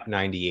like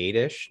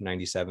 98-ish,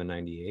 97,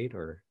 98,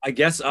 or I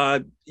guess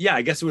yeah,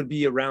 I guess it would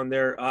be around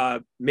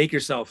there. Make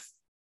Yourself.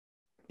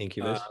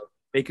 Incubus.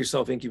 Make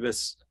Yourself,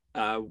 Incubus.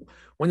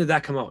 When did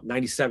that come out?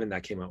 97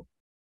 that came out,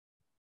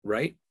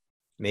 right?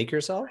 Make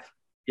Yourself?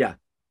 Yeah.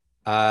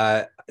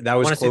 That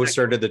was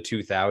closer to the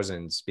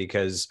 2000s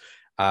because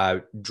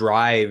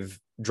Drive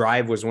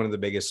was one of the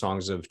biggest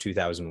songs of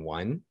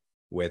 2001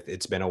 with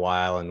It's Been a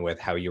While and with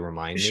How You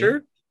Remind Me.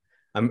 Sure.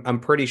 I'm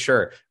pretty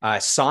sure.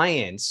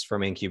 Science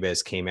from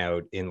Incubus came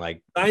out in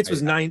like Science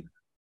was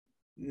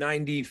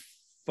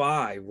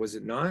 95, was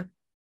it not?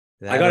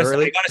 I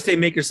gotta say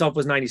Make Yourself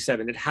was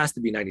 97. It has to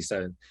be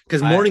 97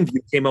 because Morning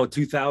View came out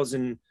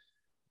 2000.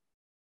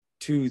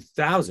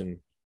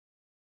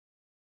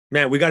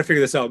 Man, we got to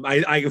figure this out.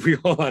 We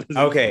hold on.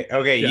 Okay.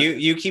 Yeah.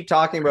 You keep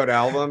talking about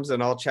albums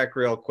and I'll check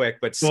real quick.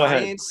 But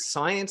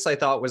Science I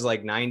thought was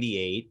like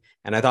 98,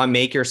 and I thought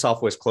Make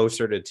Yourself was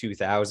closer to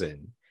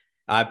 2000.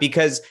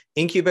 Because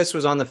Incubus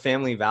was on the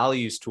Family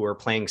Values tour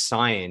playing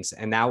Science,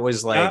 and that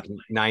was like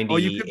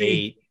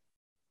 98.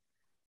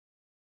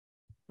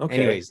 Okay.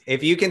 Anyways,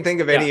 if you can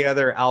think of any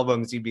other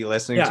albums you'd be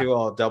listening to,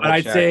 I'll double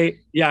check.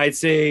 I'd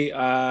say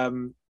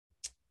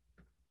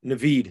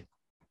Naveed,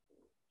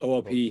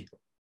 OLP.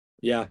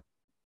 Yeah.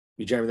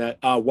 You jamming that?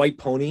 White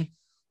Pony,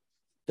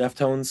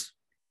 Deftones.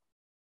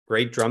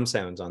 Great drum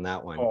sounds on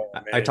that one. Oh,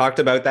 I talked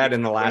about that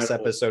in the last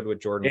episode with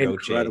Jordan Gauthier.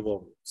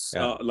 Incredible.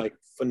 Like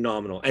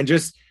phenomenal. And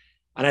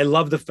I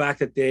love the fact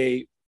that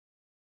the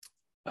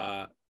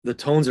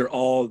tones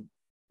are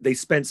they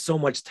spent so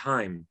much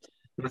time.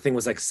 Nothing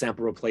was like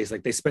sample replace.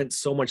 Like they spent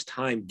so much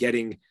time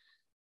getting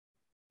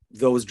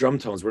those drum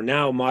tones, where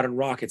now modern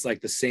rock, it's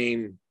like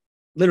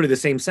literally the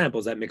same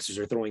samples that mixers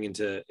are throwing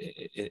into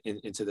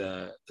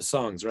the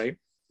songs, right?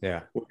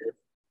 Yeah.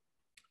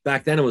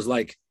 Back then it was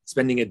like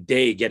spending a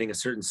day getting a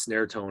certain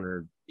snare tone,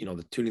 or, you know,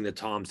 tuning the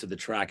toms to the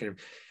track, and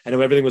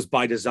everything was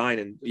by design.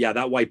 And yeah,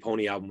 that White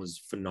Pony album was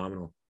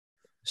phenomenal.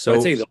 So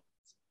I'd say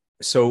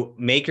so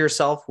Make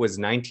Yourself was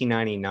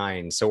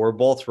 1999. So we're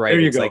both right.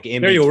 There you it's go. Like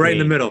in there you go, right in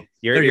the middle.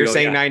 You're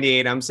saying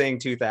 98. I'm saying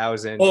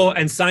 2000. Oh,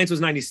 and Science was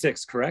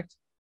 96, correct?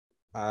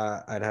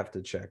 I'd have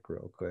to check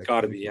real quick.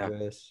 Gotta be, yeah.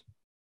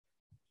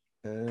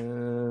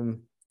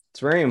 It's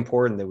very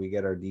important that we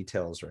get our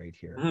details right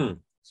here.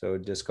 So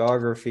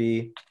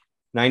discography,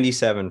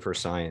 97 for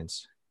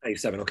Science.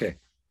 97, okay.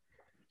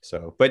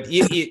 So, but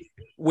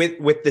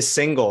with the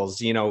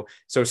singles, you know,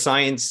 so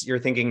Science, you're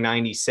thinking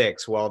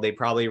 96. Well, they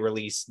probably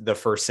released the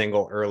first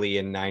single early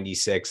in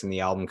 96 and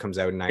the album comes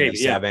out in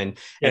 97. Maybe, yeah.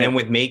 And then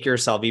with Make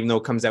Yourself, even though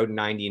it comes out in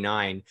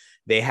 99,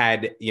 they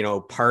had, you know,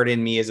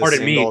 Pardon Me as a Pardon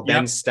single, Me.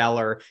 then Yep.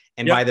 Stellar.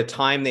 And by the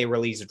time they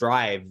release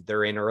Drive,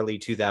 they're in early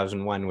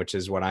 2001, which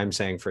is what I'm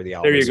saying for the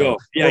album. There you go.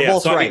 Yeah, we're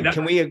both so, right. I mean,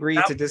 Can we agree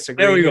to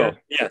disagree? There we here? go.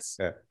 Yes.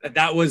 Yeah.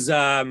 That was,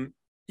 I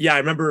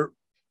remember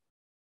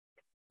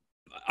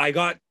I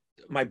got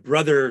my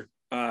brother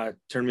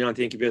turned me on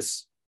to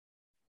Incubus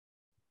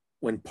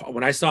when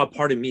I saw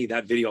Pardon Me,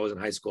 that video. I was in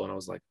high school and I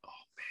was like,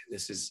 oh man,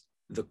 this is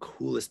the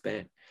coolest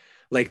band.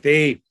 Like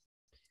they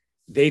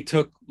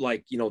took,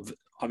 like, you know,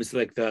 obviously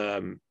like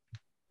the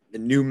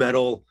new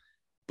metal,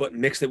 but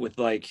mixed it with,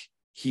 like,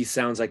 he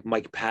sounds like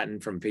Mike Patton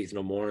from Faith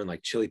No More and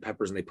like Chili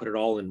Peppers, and they put it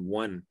all in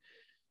one.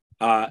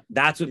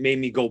 That's what made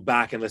me go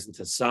back and listen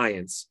to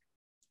Science.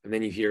 And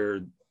then you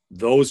hear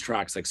those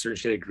tracks like Certain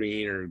Shade of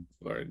Green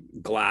or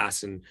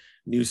Glass and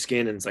New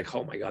Skin, and it's like,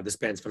 oh my God, this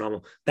band's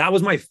phenomenal. That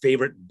was my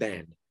favorite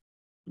band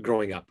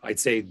growing up. I'd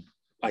say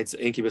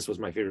Incubus was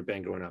my favorite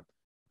band growing up.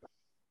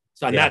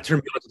 So and that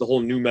turned me on to the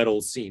whole new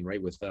metal scene,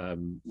 right? With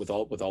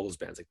all those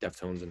bands like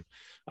Deftones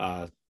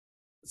and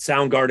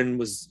Soundgarden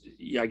was,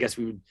 I guess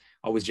we would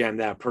always jam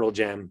that. Pearl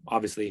Jam,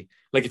 obviously.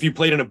 Like if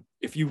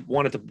you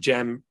wanted to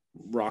jam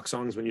rock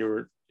songs when you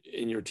were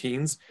in your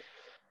teens,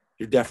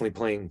 you're definitely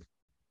playing,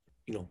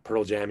 you know,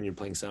 Pearl Jam, and you're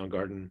playing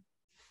Soundgarden.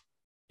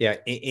 Yeah,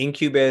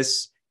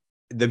 Incubus,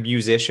 the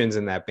musicians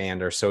in that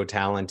band are so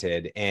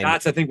talented, and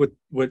that's, I think,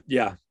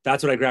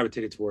 that's what I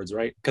gravitated towards,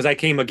 right? Because I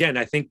came, again,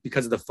 I think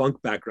because of the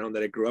funk background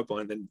that I grew up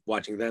on, and then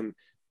watching them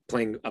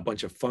playing a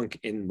bunch of funk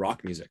in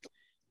rock music.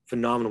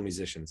 Phenomenal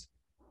musicians.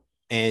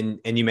 And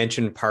you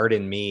mentioned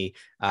Pardon Me.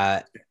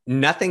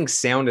 Nothing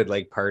sounded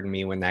like Pardon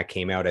Me when that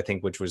came out, I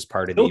think, which was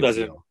part of the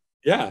appeal.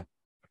 Yeah,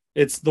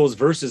 it's those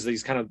verses that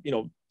he's kind of, you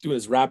know, doing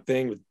his rap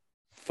thing with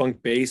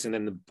funk bass, and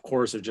then the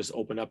chorus are just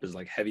open up as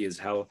like heavy as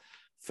hell.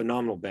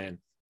 Phenomenal band.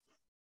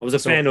 I was a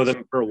fan of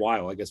them for a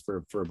while, I guess,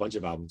 for a bunch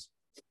of albums.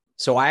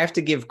 So I have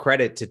to give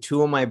credit to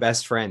two of my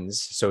best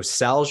friends, so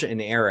Selge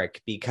and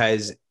Eric,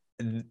 because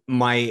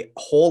my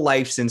whole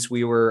life since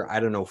we were, I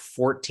don't know,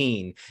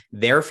 14,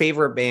 their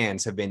favorite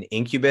bands have been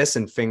Incubus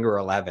and Finger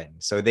Eleven.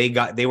 So they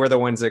were the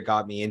ones that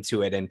got me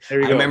into it. And I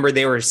remember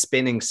they were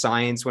spinning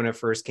Science when it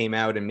first came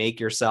out and Make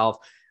Yourself.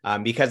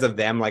 Because of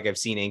them, like I've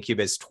seen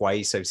Incubus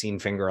twice, I've seen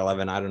Finger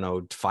Eleven, I don't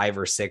know, 5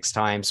 or 6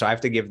 times. So I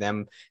have to give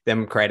them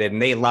credit,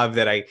 and they love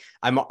that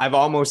I've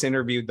almost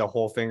interviewed the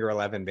whole Finger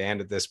Eleven band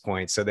at this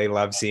point. So they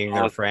love seeing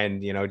their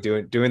friend, you know,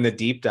 doing the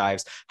deep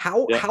dives.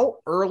 How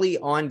early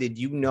on did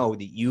you know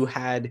that you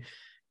had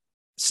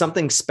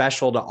something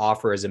special to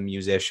offer as a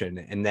musician,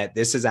 and that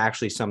this is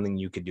actually something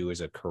you could do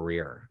as a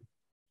career?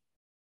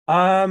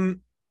 I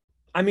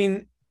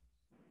mean,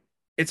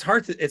 it's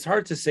hard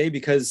to say,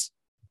 because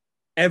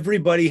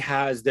everybody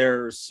has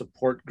their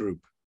support group,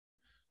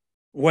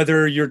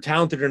 whether you're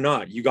talented or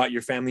not. You got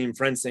your family and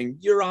friends saying,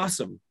 you're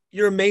awesome,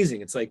 you're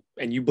amazing. It's like,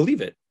 and you believe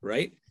it,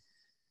 right?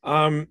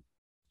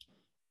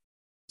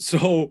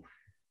 So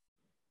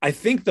I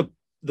think the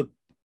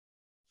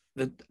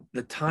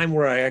time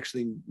where I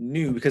actually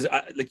knew, because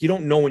like, you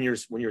don't know when you're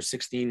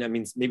 16. I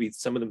mean, maybe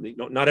some of them, you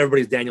know, not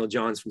everybody's Daniel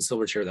Johns from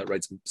Silverchair that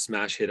writes a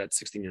smash hit at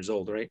 16 years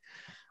old, right?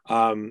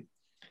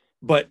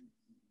 But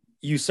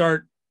you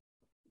start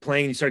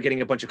playing, you start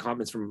getting a bunch of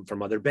comments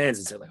from other bands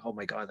and say like, oh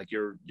my God, like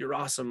you're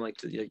awesome, like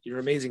you're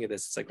amazing at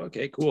this. It's like,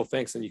 okay, cool,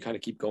 thanks. And you kind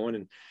of keep going,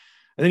 and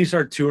then you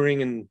start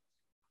touring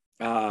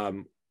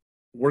and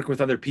working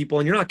with other people,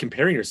 and you're not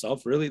comparing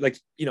yourself really. Like,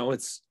 you know,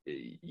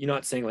 you're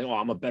not saying like, oh,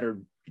 I'm a better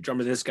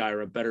drummer than this guy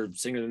or a better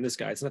singer than this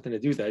guy. It's nothing to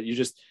do with that. You're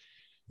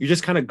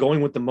just kind of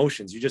going with the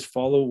motions. You just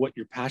follow what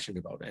you're passionate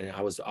about. And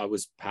I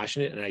was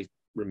passionate, and I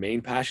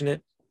remain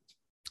passionate.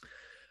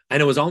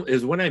 And it was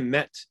when I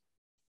met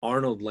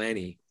Arnold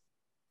Lanni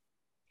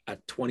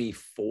at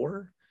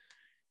 24.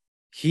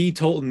 He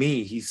told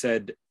me, he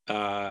said,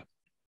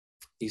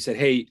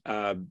 hey,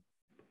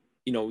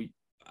 you know,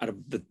 out of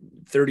the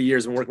 30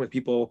 years of working with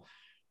people,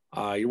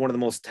 you're one of the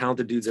most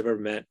talented dudes I've ever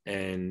met.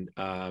 And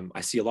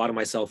I see a lot of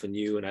myself in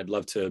you, and I'd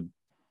love to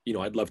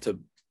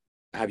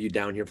have you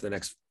down here for the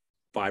next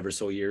 5 or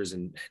so years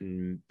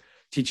and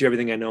teach you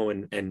everything I know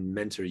and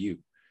mentor you.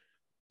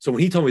 So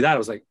when he told me that, I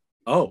was like,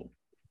 oh,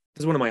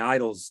 this is one of my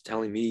idols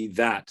telling me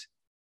that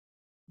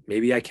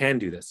maybe I can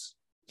do this.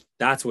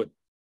 That's what,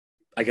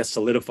 I guess,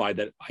 solidified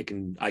that I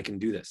can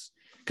do this.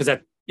 Because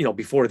that, you know,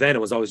 before then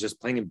it was always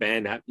just playing in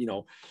band, you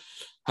know,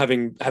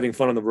 having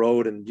fun on the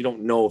road, and you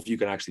don't know if you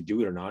can actually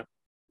do it or not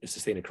to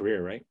sustain a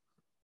career, right?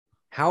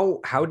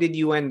 How did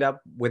you end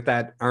up with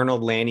that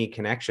Arnold Lanni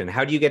connection?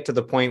 How do you get to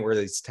the point where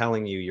it's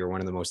telling you you're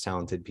one of the most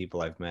talented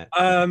people I've met?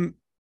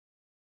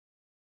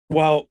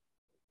 Well,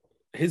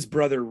 his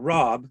brother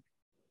Rob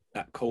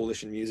at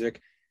Coalition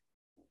Music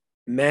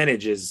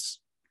manages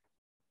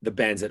the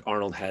bands that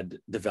Arnold had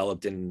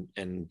developed and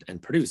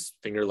produced.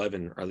 Finger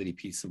Eleven, Our Lady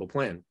Peace, Simple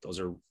Plan. Those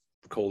are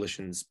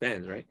Coalition's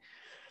bands, right?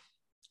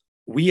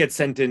 We had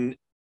sent in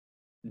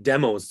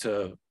demos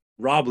to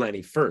Rob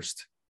Lanny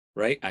first,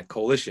 right? At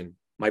Coalition.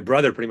 My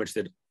brother pretty much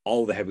did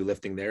all the heavy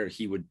lifting there.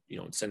 He would,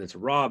 send it to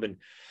Rob, and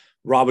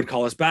Rob would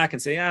call us back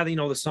and say,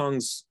 the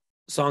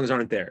songs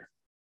aren't there.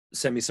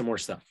 Send me some more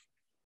stuff.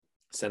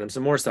 Send him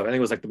some more stuff. I think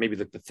it was like maybe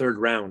the third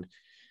round.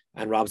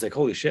 And Rob's like,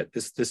 holy shit,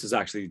 this is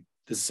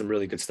some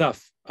really good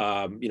stuff.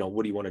 What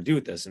do you want to do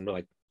with this? And we're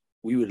like,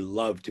 we would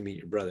love to meet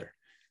your brother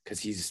because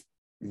he's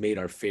made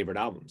our favorite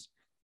albums.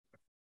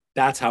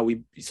 That's how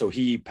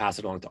he passed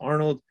it on to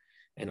Arnold,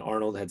 and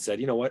Arnold had said,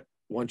 you know what,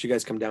 why don't you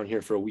guys come down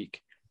here for a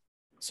week?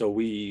 So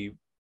we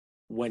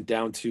went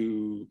down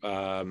to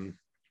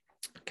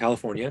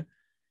California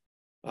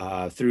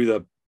through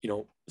the,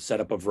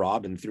 setup of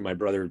Rob and through my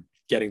brother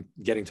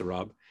getting to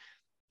Rob.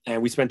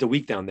 And we spent a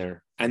week down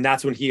there. And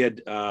that's when he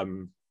had,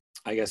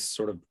 I guess,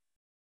 sort of,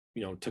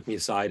 took me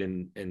aside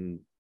and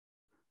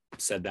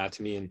said that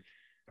to me. And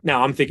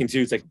now I'm thinking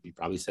too, it's like, he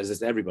probably says this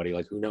to everybody,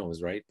 like, who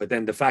knows, right? But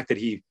then the fact that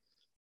he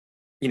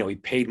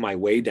paid my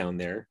way down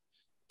there,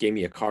 gave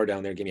me a car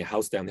down there, gave me a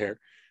house down there,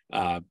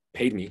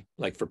 paid me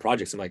like for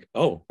projects. I'm like,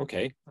 oh,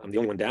 okay, I'm the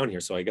only one down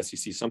here. So I guess you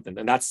see something.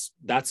 And that's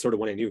sort of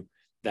when I knew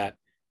that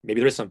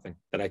maybe there is something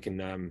that I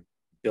can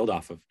build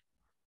off of.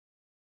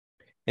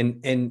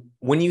 And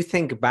when you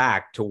think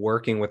back to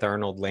working with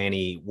Arnold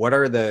Lanny, what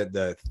are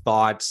the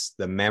thoughts,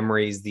 the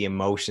memories, the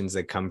emotions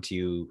that come to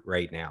you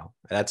right now?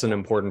 That's an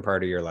important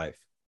part of your life.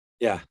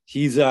 Yeah,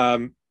 he's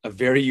a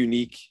very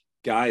unique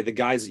guy.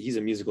 He's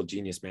a musical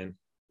genius, man.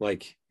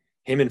 Like,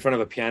 him in front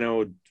of a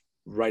piano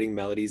writing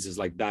melodies is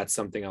like, that's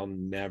something I'll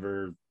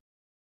never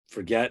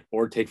forget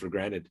or take for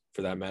granted,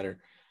 for that matter.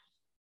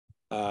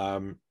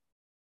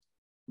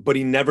 But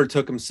he never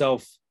took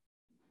himself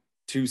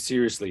too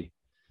seriously.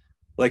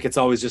 Like, it's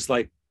always just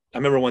like, I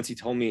remember once he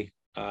told me,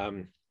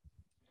 I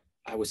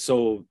was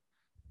so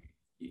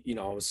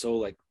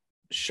like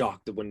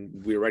shocked that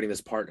when we were writing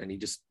this part, and he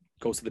just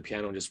goes to the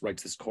piano and just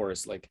writes this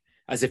chorus, like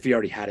as if he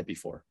already had it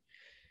before.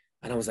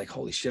 And I was like,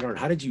 holy shit, Arn,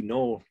 how did you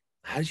know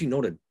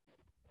to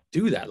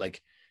do that?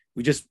 Like,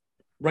 we just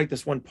write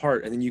this one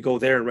part and then you go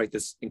there and write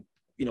this,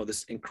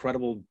 this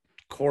incredible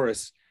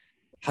chorus.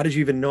 How did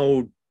you even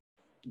know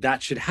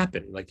that should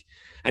happen? Like,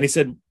 and he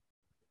said,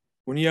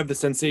 when you have the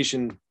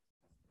sensation,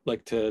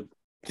 like I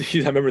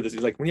remember this,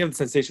 he's like, when you have the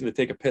sensation to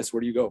take a piss,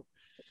 where do you go?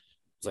 I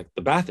was like,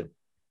 the bathroom.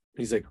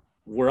 And he's like,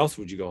 where else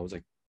would you go? I was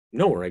like,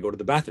 nowhere, I go to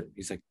the bathroom.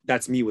 He's like,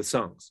 that's me with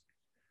songs.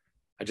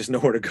 I just know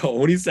where to go.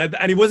 When he said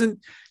that, and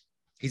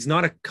he's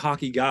not a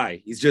cocky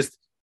guy. He's just,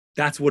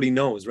 that's what he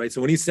knows, right?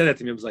 So when he said that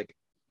to me, I was like,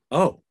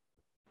 oh,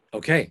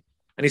 okay.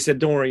 And he said,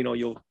 don't worry,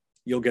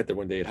 you'll get there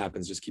one day. It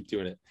happens. Just keep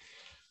doing it.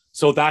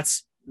 So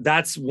that's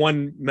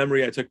one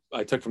memory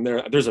I took from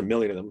there. There's a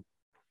million of them.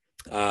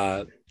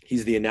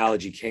 He's the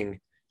analogy king.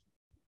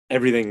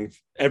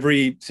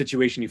 Every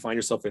situation you find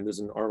yourself in, there's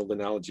an Arnold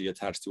analogy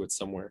attached to it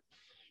somewhere.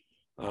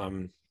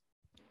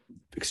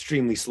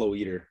 Extremely slow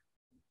eater,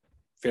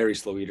 very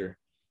slow eater.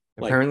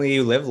 Apparently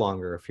you live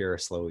longer if you're a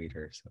slow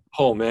eater. So.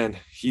 Oh man,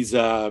 he's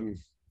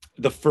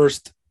the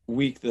first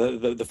week,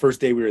 the first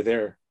day we were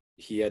there,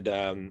 he's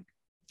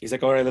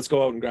like, all right, let's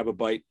go out and grab a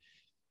bite.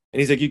 And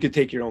he's like, you could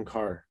take your own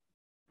car.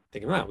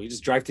 Thinking, wow, we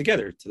just drive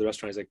together to the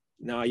restaurant. He's like,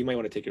 no, you might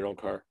want to take your own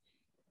car.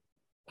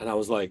 And I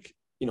was like,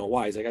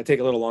 why? He's like, I take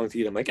a little long to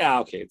eat. I'm like,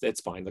 okay,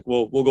 it's fine. Like,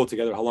 we'll go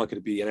together. How long could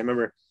it be? And I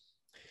remember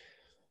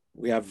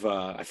we have,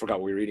 I forgot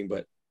what we were eating,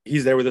 but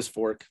he's there with his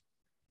fork.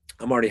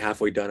 I'm already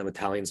halfway done. I'm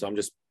Italian, so I'm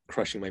just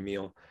crushing my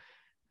meal.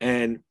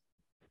 And,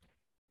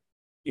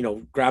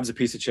 grabs a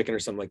piece of chicken or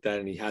something like that,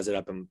 and he has it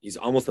up, and he's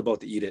almost about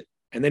to eat it.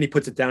 And then he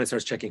puts it down and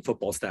starts checking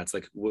football stats,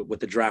 like what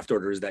the draft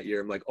order is that year.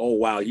 I'm like, oh,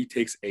 wow, he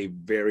takes a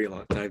very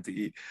long time to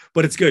eat.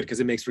 But it's good because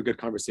it makes for good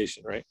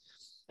conversation, right?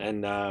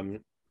 And a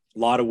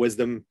lot of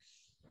wisdom.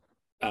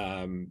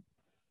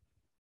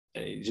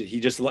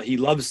 He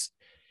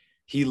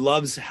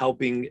loves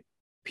helping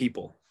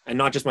people, and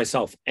not just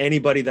myself.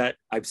 Anybody that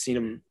I've seen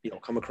him,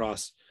 come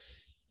across,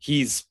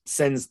 he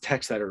sends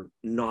texts that are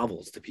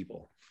novels to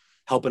people,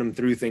 helping them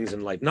through things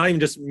in life, not even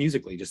just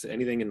musically, just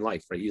anything in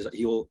life, right?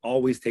 He will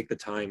always take the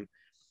time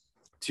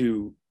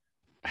to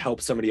help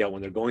somebody out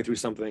when they're going through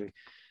something.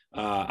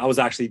 I was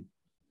actually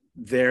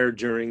there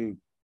during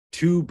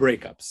 2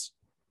 breakups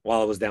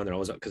while I was down there.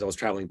 Because I was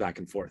traveling back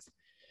and forth.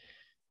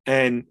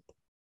 And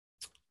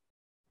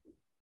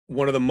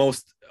one of the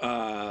most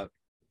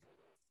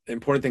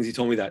important things he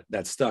told me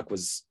that stuck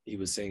was, he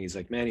was saying, he's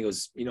like, man, he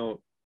goes,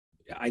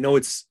 I know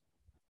it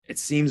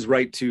seems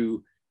right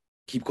to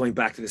keep going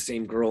back to the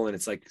same girl, and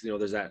it's like,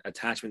 there's that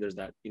attachment, there's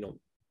that,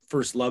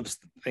 first love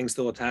thing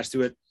still attached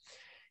to it.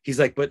 He's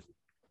like, but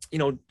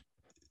how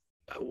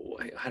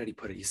did he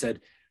put it? He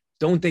said,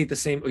 don't date the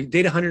same,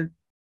 date 100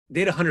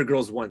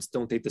 girls once,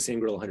 don't date the same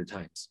girl 100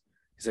 times.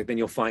 He's like, then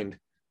you'll find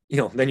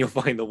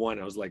the one.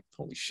 I was like,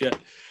 holy shit.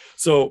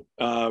 So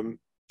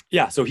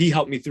so he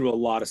helped me through a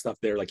lot of stuff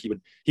there. Like,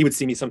 he would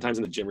see me sometimes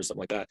in the gym or something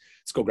like that.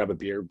 Let's go grab a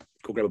beer,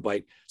 go grab a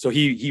bite. So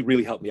he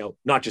really helped me out,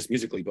 not just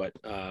musically, but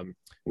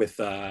with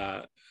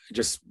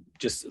just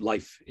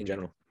life in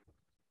general.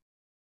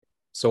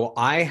 So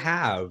I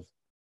have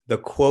the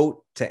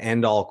quote to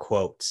end all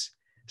quotes.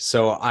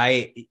 So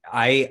I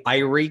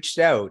reached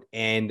out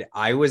and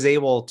I was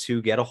able to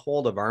get a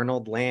hold of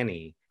Arnold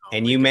Lanni.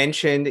 And you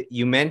mentioned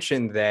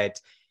that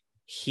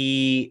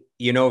he,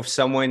 if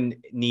someone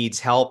needs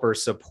help or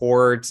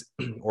support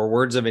or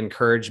words of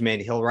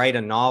encouragement, he'll write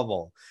a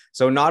novel.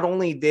 So not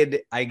only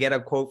did I get a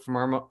quote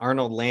from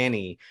Arnold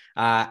Lanni,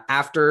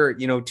 after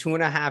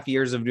 2.5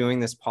 years of doing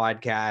this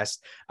podcast,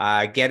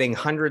 getting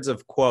hundreds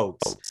of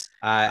quotes,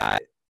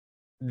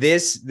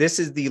 this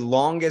is the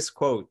longest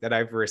quote that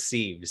I've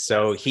received.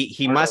 So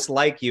he must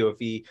like you if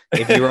he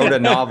wrote a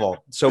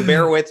novel. So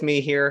bear with me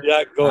here.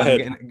 Yeah, go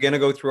ahead. I'm gonna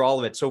go through all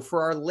of it. So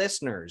for our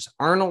listeners,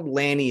 Arnold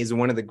Lanni is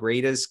one of the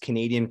greatest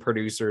Canadian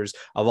producers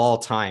of all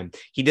time.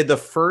 He did the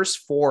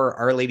first 4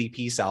 Our Lady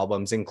Peace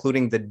albums,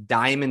 including the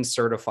diamond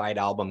certified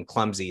album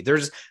Clumsy.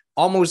 There's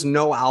almost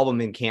no album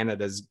in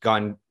Canada's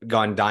gone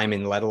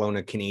diamond, let alone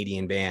a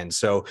Canadian band.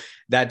 So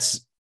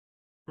that's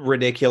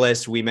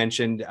ridiculous. We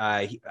mentioned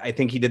I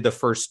think he did the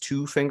first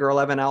 2 Finger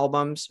 11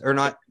 albums, or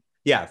not.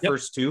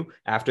 First 2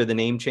 after the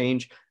name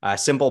change.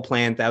 Simple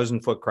Plan,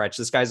 1,000 Foot Crutch.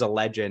 This guy's a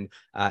legend.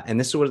 And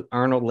this is what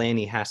Arnold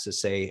Lanni has to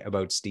say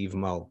about Steve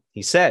Moe.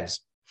 He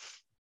says,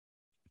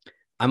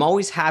 "I'm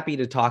always happy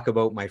to talk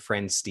about my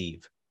friend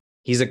Steve.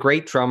 He's a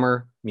great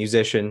drummer,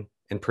 musician,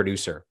 and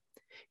producer.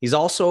 He's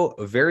also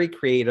very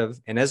creative,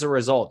 and as a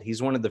result,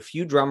 he's one of the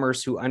few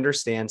drummers who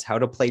understands how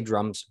to play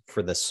drums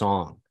for the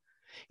song.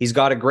 He's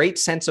got a great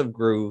sense of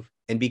groove,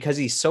 and because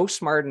he's so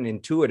smart and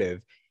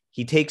intuitive,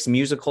 he takes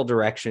musical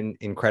direction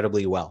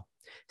incredibly well.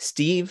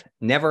 Steve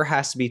never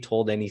has to be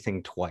told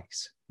anything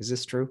twice." Is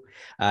this true?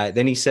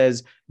 Then he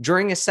says,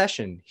 "During a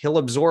session, he'll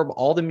absorb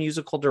all the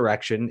musical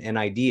direction and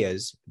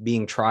ideas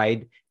being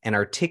tried and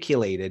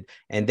articulated,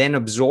 and then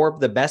absorb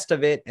the best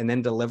of it and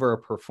then deliver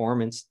a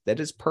performance that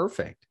is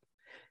perfect."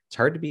 It's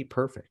hard to be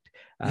perfect.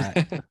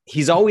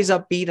 He's always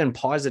upbeat and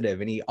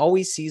positive, and he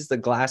always sees the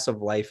glass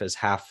of life as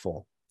half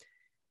full.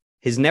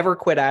 His never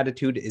quit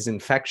attitude is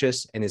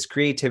infectious, and his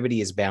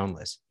creativity is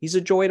boundless. He's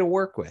a joy to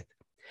work with.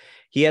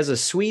 He has a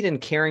sweet and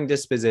caring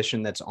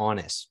disposition that's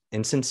honest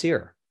and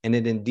sincere, and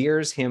it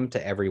endears him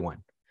to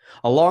everyone.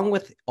 Along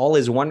with all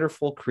his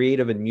wonderful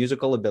creative and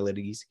musical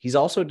abilities, he's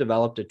also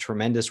developed a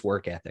tremendous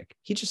work ethic.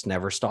 He just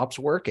never stops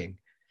working.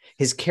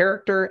 His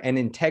character and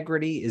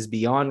integrity is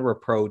beyond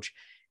reproach,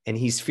 and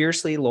he's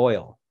fiercely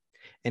loyal.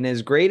 And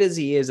as great as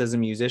he is as a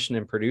musician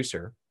and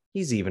producer,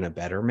 he's even a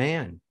better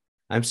man.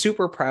 I'm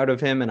super proud of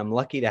him, and I'm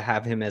lucky to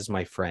have him as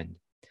my friend.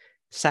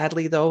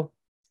 Sadly, though,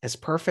 as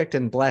perfect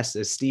and blessed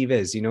as Steve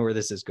is, you know where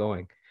this is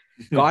going.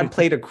 God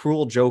played a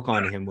cruel joke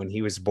on him when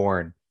he was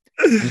born.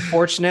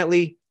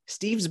 Unfortunately,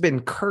 Steve's been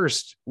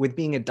cursed with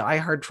being a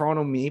diehard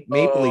Toronto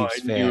Maple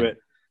Leafs fan.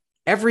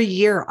 Every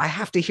year, I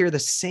have to hear the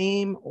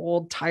same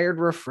old tired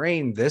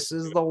refrain. This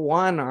is the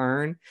one,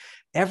 Arn.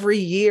 Every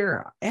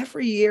year.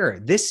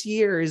 This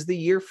year is the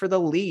year for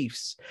the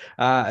Leafs.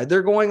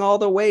 They're going all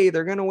the way.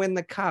 They're going to win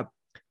the cup.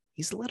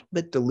 He's a little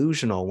bit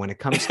delusional when it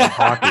comes to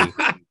hockey.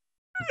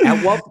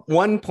 At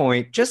one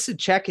point, just to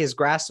check his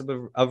grasp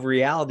of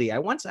reality, I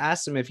once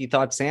asked him if he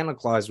thought Santa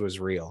Claus was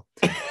real.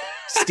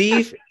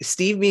 Steve,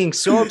 being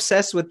so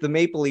obsessed with the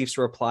Maple Leafs,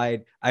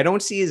 replied, "I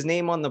don't see his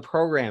name on the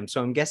program,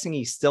 so I'm guessing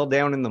he's still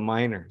down in the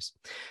minors."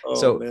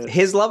 Man.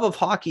 His love of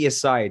hockey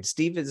aside,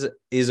 Steve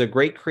is a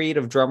great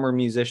creative drummer,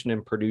 musician,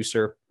 and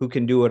producer who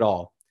can do it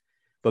all.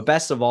 But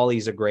best of all,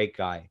 he's a great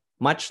guy.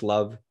 Much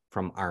love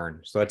from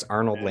Arn. So that's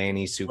Arnold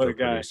Lanni, super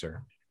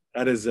producer.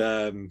 That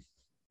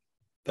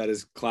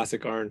is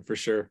classic Arn for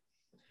sure.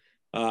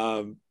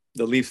 The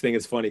Leafs thing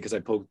is funny because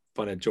I poke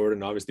fun at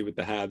Jordan, obviously, with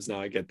the Habs.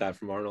 Now I get that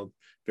from Arnold.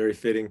 Very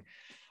fitting.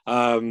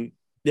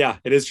 Yeah,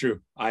 it is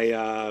true.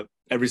 I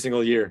every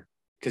single year,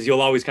 because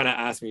you'll always kind of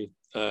ask me,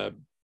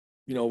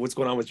 what's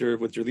going on with your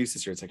Leafs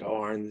this year? It's like, oh,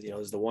 Arn,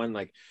 is the one,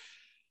 like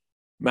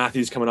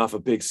Matthews coming off a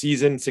big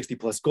season, 60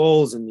 plus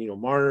goals, and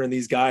Marner and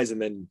these guys,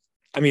 and then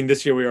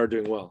this year we are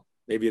doing well.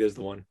 Maybe it is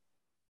the one.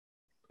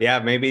 Yeah,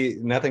 maybe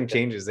nothing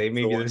changes.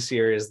 Maybe this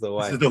year is the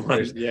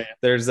one. Yeah.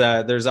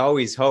 There's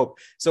always hope.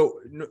 So,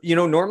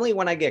 normally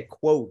when I get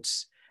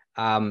quotes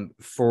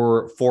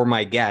for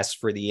my guests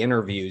for the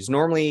interviews,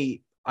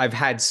 normally I've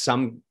had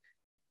some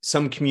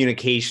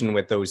communication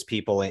with those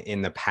people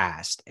in the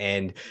past.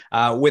 And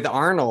with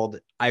Arnold,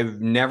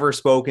 I've never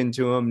spoken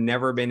to him,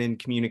 never been in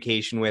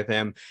communication with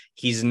him.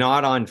 He's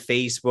not on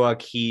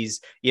Facebook.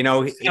 He's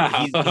one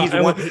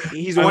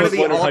of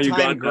the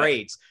all-time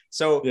greats.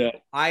 So yeah.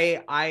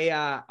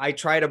 I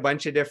tried a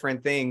bunch of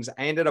different things.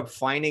 I ended up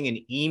finding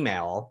an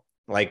email,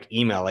 like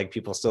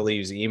people still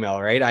use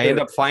email, right? I end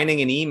up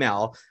finding an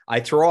email. I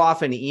throw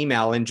off an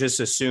email and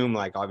just assume,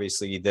 like,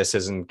 obviously this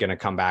isn't going to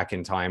come back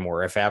in time,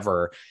 or if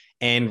ever.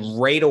 And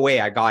right away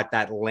I got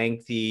that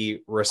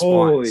lengthy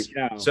response.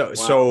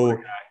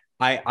 So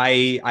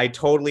I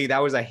totally,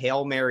 that was a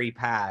Hail Mary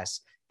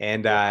pass.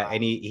 And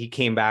he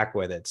came back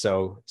with it.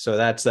 So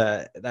that's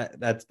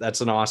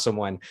an awesome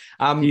one.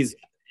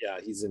 Yeah,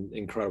 he's an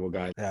incredible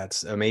guy.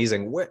 That's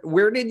amazing.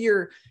 Where did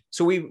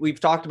so we've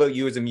talked about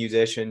you as a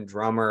musician,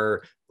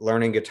 drummer,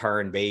 learning guitar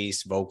and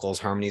bass, vocals,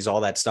 harmonies,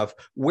 all that stuff.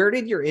 Where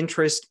did your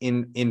interest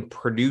in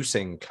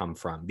producing come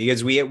from?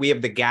 Because we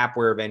have the gap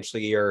where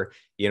eventually you're,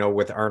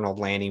 with Arnold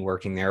Lanni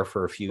working there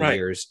for a few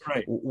years.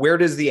 Right. Where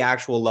does the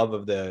actual love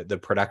of the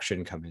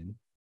production come in?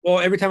 Well,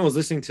 every time I was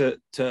listening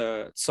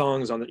to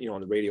songs on the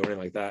on the radio or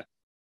anything like that,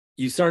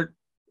 you start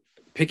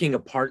picking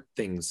apart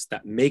things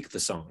that make the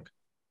song.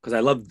 Because I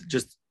love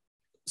just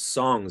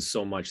songs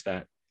so much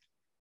that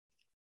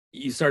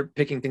you start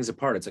picking things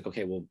apart. It's like,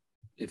 okay, well,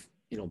 if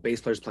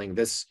bass player's playing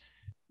this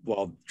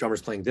while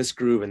drummer's playing this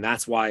groove, and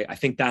that's why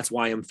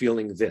I'm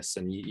feeling this,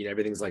 and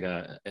everything's like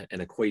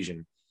an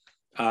equation.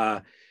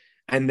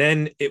 And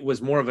then it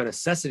was more of a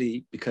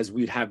necessity because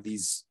we'd have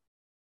these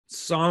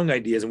song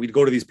ideas and we'd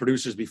go to these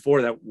producers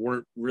before that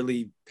weren't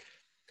really,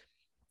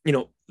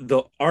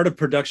 the art of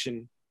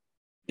production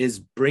is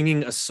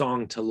bringing a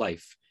song to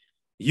life.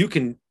 You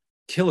can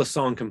kill a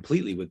song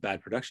completely with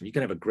bad production. You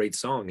can have a great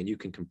song and you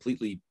can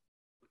completely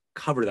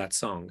cover that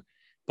song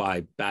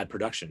by bad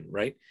production,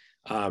 right?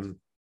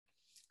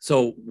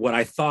 So what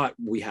I thought,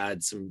 we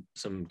had some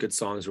good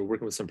songs. We're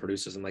working with some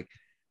producers and like,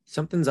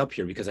 something's up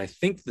here because I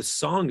think the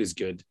song is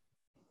good,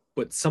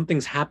 but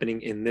something's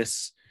happening in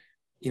this,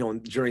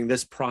 during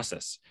this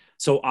process.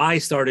 So I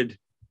started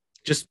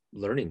just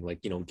learning,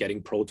 like,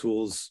 getting Pro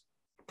Tools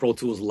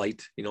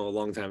Lite, a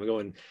long time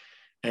ago,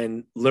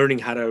 and learning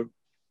how to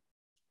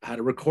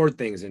record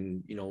things,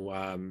 and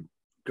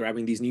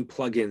grabbing these new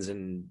plugins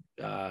and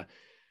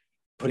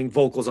putting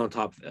vocals on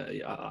top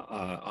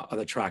of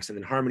the tracks, and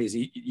then harmonies.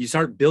 You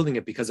start building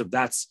it because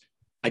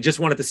I just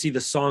wanted to see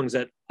the songs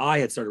that I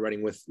had started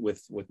writing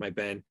with my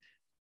band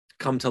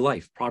come to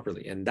life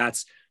properly. And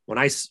that's when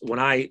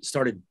I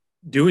started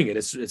doing it.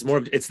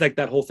 It's like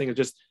that whole thing of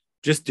just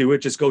do it,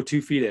 just go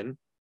 2 feet in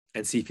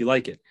and see if you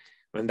like it.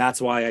 And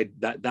that's why I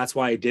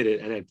did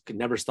it, and I could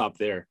never stop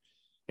there.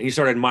 And you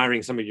start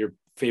admiring some of your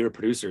favorite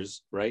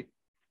producers, right?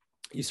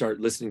 You start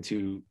listening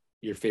to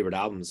your favorite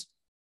albums,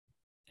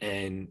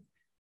 and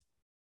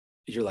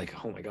you're like,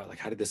 oh my God, like,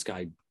 how did this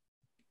guy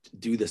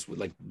do this with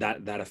like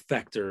that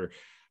effect, or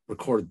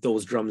record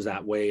those drums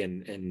that way?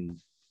 And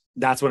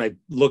that's when I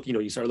look,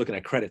 you start looking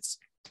at credits,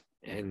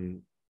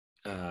 and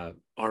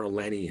Arnold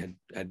Lanni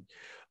had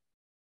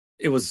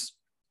it was,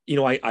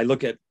 I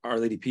look at Our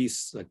Lady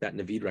Peace, like that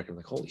Naveed record, I'm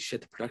like, holy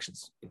shit, the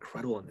production's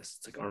incredible on this.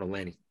 It's like Arnold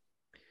Lanni.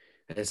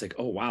 And it's like,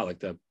 oh wow,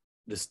 like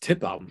this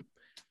Tip album,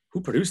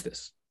 who produced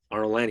this?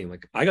 Arnold Lanni. I'm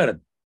like, I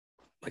gotta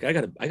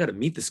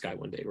meet this guy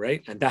one day,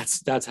 right? And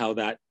that's how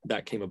that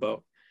came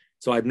about.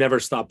 So I've never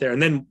stopped there.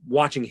 And then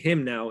watching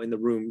him now in the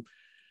room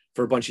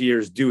for a bunch of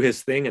years do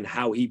his thing, and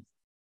how he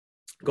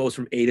goes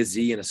from A to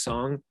Z in a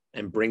song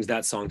and brings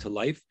that song to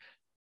life.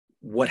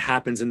 What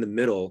happens in the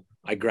middle,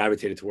 I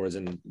gravitated towards,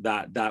 and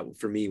that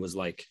for me was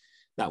like,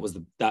 that was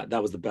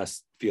the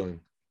best feeling,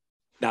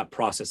 that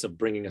process of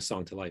bringing a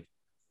song to life.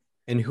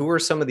 And who are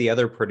some of the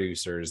other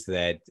producers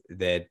that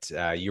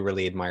you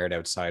really admired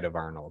outside of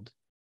Arnold?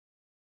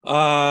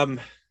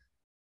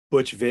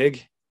 Butch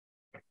Vig.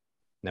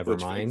 Never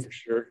mind. For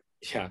sure.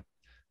 Yeah.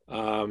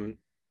 And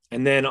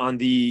then on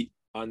the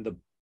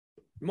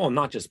well,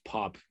 not just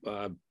pop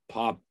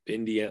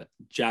India,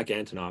 Jack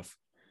Antonoff,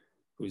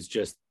 who's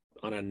just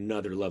on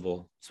another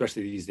level,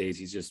 especially these days.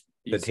 He's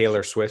the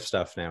Taylor Swift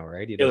stuff now,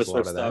 right? He does a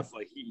lot of that.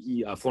 Like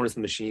he Florence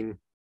and the Machine,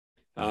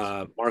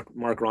 Mark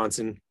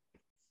Ronson,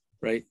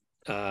 right?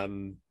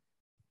 And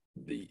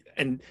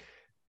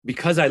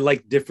because I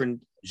like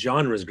different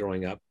genres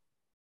growing up,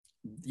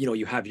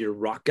 you have your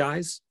rock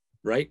guys,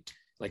 right?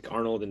 Like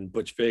Arnold and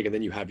Butch Vig, and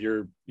then you have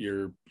your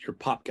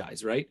pop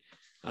guys, right?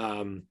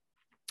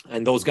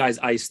 And those guys,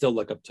 I still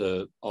look up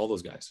to all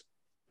those guys.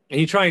 And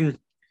you try and,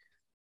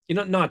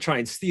 not try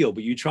and steal,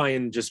 but you try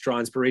and just draw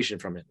inspiration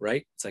from it,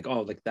 right? It's like,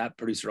 oh, like that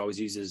producer always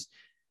uses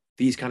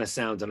these kind of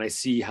sounds, and I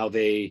see how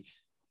they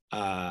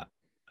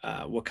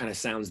what kind of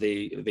sounds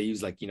they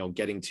use, like,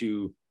 getting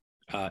to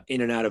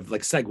in and out of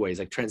like segues,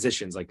 like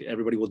transitions, like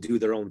everybody will do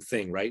their own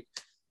thing, right?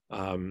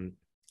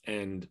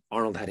 And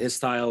Arnold had his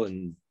style,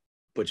 and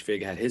Butch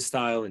Vig had his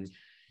style, and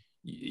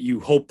you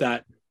hope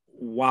that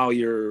while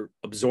you're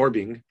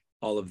absorbing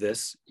all of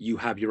this, you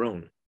have your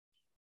own,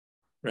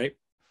 right?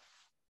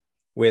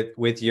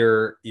 With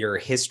your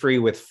history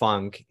with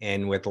funk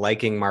and with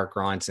liking Mark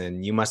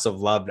Ronson, you must have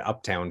loved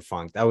Uptown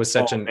Funk. That was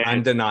such an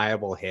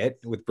undeniable hit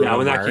with Bruno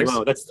when Mars. That came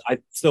out, that's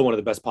still one of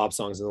the best pop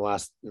songs in the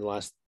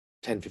last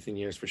 10, 15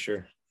 years for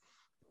sure.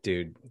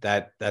 Dude,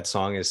 that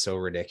song is so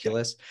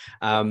ridiculous.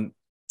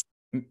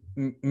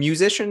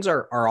 Musicians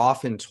are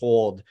often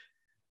told,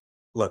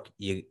 look,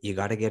 you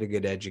got to get a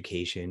good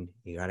education.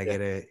 You got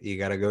to you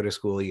got to go to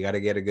school. You got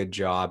to get a good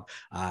job.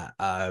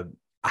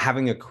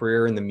 Having a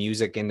career in the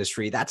music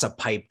industry, that's a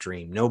pipe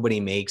dream. Nobody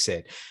makes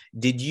it.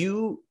 Did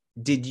you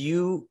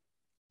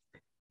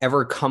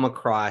ever come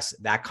across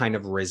that kind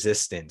of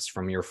resistance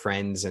from your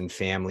friends and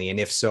family? And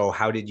if so,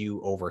 how did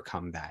you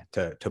overcome that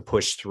to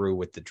push through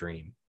with the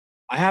dream?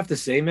 I have to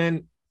say,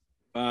 man,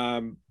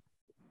 I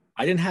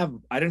I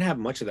didn't have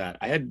much of that.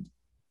 I had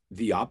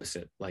the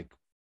opposite. Like,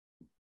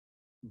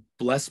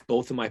 bless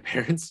both of my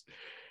parents.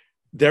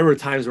 There were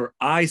times where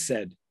I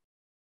said,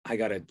 I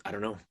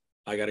don't know,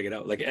 I gotta get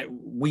out. Like,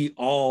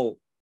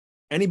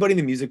 anybody in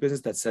the music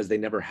business that says they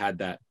never had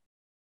that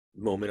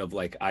moment of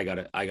like, I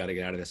gotta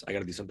get out of this, I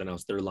gotta do something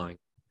else, they're lying.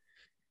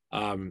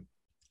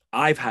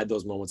 I've had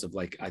those moments of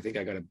like, I think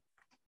I gotta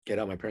get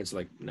out. My parents are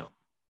like, no,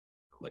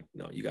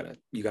 you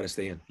gotta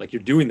stay in. Like,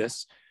 you're doing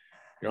this,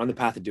 you're on the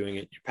path of doing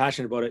it, you're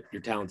passionate about it,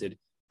 you're talented.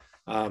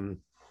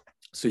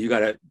 So you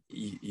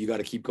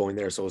gotta keep going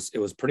there. So it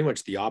was pretty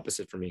much the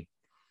opposite for me.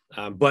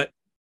 But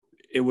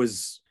it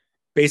was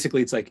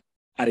basically, it's like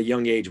at a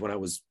young age when I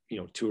was,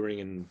 touring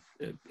and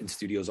in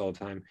studios all the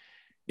time,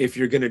 if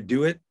you're going to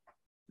do it,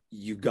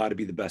 you got to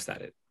be the best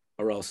at it,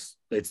 or else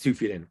it's 2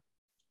 feet in.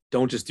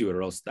 Don't just do it,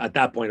 or else at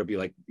that point, it'll be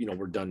like,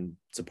 we're done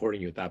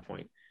supporting you at that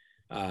point.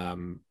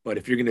 But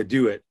if you're going to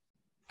do it,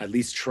 at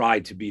least try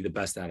to be the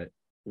best at it.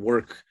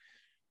 Work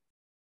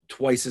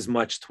twice as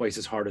much, twice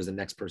as hard as the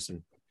next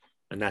person.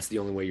 And that's the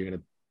only way you're going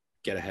to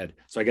get ahead.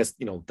 So I guess,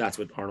 that's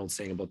what Arnold's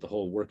saying about the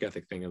whole work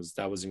ethic thing.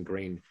 That was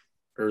ingrained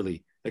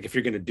early. Like, if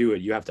you're going to do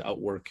it, you have to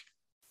outwork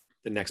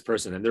the next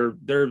person. And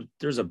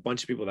there's a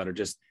bunch of people that are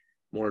just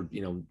more,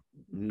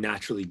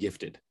 naturally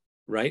gifted.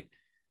 Right.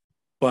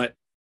 But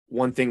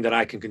one thing that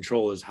I can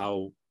control is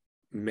how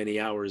many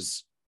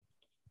hours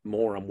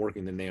more I'm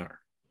working than they are.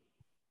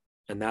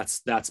 And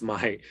that's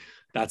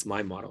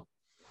my motto.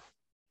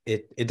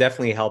 It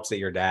definitely helps that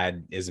your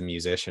dad is a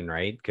musician,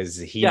 right? Because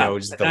he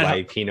knows the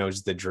life, he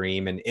knows the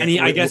dream, and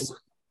I guess,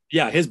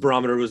 his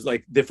barometer was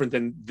like different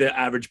than the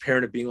average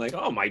parent of being like,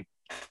 oh, my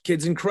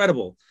kid's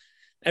incredible.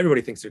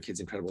 Everybody thinks their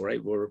kid's incredible, right?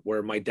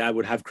 Where my dad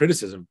would have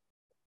criticism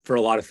for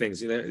a lot of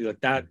things,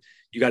 like that.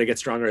 You got to get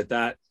stronger at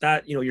that.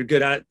 That you're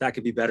good at. That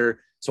could be better.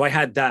 So I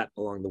had that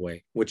along the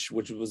way, which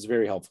was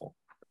very helpful.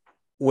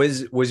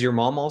 Was your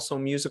mom also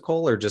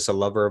musical, or just a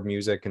lover of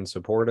music and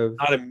supportive?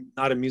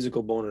 Not a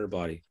musical bone in her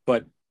body,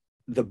 but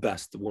the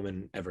best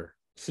woman ever.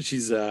 So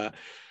she's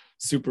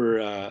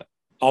super,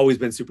 always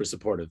been super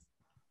supportive.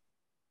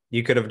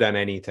 You could have done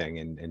anything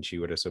and she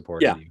would have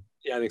supported you.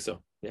 Yeah, I think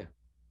so. Yeah.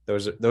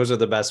 Those are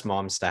the best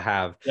moms to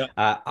have. Yeah.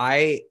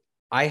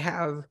 I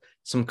have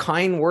some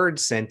kind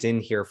words sent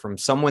in here from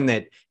someone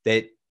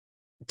that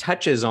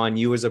touches on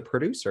you as a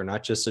producer,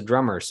 not just a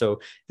drummer. So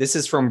this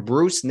is from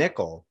Bruce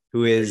Nickel,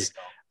 who is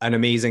an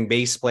amazing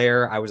bass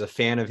player. I was a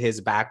fan of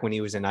his back when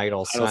he was in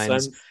Idle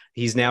Sons.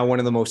 He's now one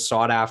of the most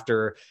sought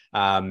after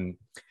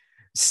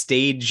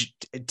stage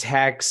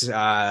techs,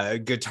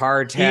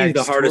 guitar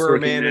techs, tour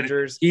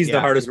managers. He's the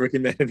hardest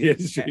working man in the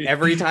industry.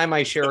 Every time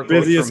I share a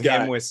quote from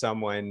him with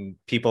someone,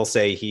 people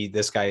say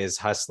this guy is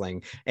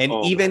hustling. And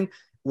even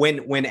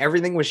when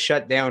everything was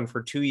shut down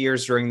for 2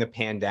 years during the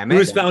pandemic,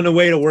 Bruce found a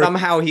way to work.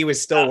 Somehow he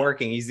was still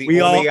working. He's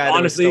the only guy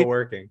that was still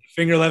working.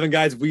 Finger 11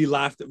 guys, we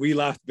laughed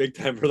big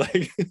time. For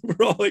like,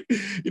 we're all like,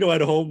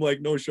 at home,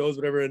 like no shows,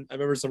 whatever. And I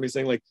remember somebody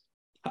saying like,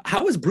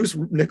 how is Bruce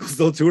Nickel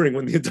still touring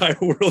when the entire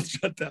world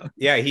shut down?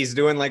 Yeah, he's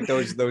doing like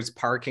those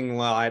parking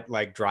lot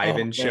like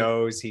drive-in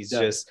shows. He's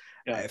just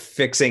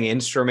fixing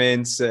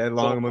instruments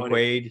along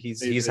McQuaid.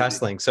 He's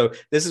hustling. So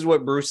this is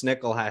what Bruce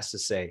Nickel has to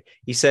say.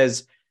 He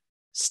says,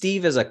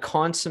 Steve is a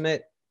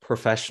consummate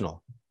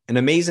professional, an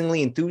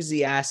amazingly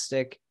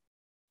enthusiastic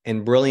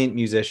and brilliant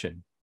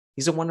musician.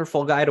 He's a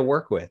wonderful guy to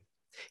work with.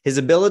 His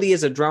ability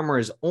as a drummer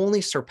is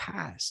only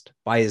surpassed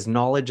by his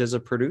knowledge as a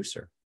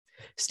producer.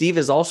 Steve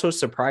is also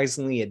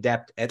surprisingly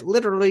adept at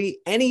literally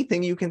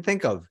anything you can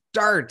think of.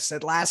 Darts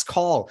at last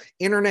call,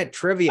 internet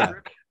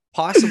trivia,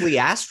 possibly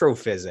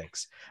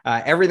astrophysics,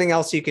 everything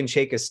else you can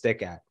shake a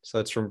stick at. So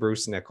it's from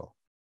Bruce Nickel.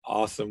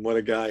 Awesome. What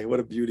a guy. What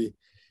a beauty.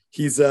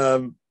 He's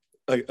a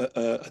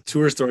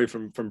tour story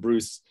from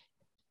Bruce.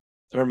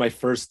 I remember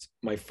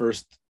my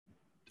first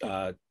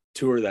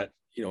tour that,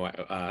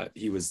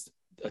 he was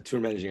tour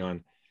managing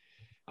on.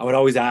 I would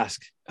always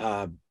ask,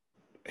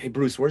 hey,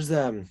 Bruce, where's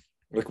the,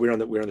 like we're on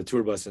the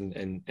tour bus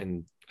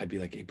and I'd be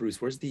like, hey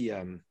Bruce, where's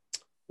the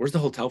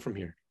hotel from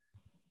here?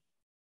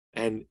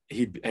 And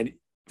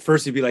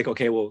first he'd be like,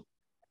 okay, well,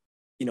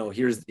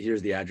 here's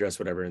the address,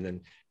 whatever. And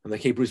then I'm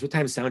like, hey Bruce, what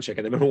time is sound check?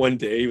 And I remember one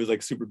day he was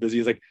like super busy.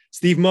 He's like,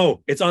 Steve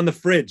Mo, it's on the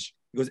fridge.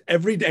 He goes,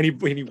 every day, and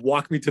he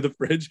walked me to the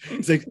fridge.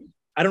 He's like,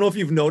 I don't know if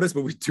you've noticed,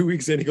 but we're 2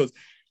 weeks in. He goes,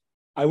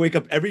 I wake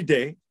up every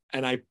day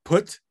and I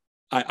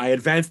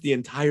advance the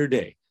entire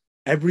day.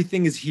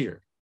 Everything is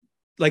here.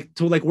 Like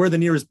to like where the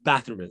nearest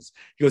bathroom is.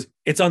 He goes,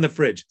 it's on the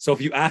fridge. So if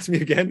you ask me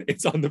again,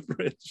 it's on the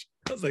fridge.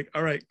 I was like,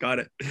 all right, got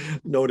it.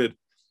 Noted.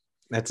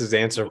 That's his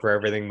answer for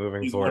everything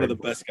moving forward. One of the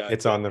best guys.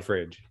 It's on the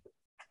fridge.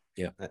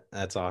 Yeah.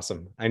 That's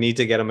awesome. I need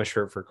to get him a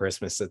shirt for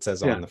Christmas that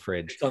says on the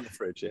fridge. It's on the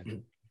fridge, yeah.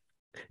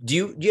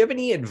 Do you have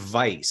any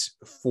advice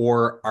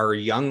for our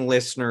young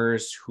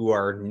listeners who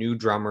are new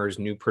drummers,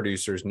 new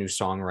producers, new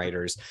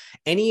songwriters?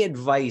 Any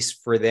advice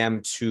for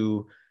them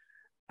to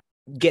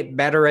get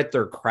better at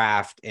their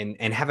craft and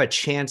have a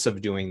chance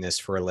of doing this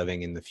for a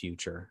living in the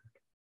future?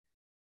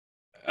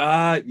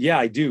 Yeah,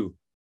 I do.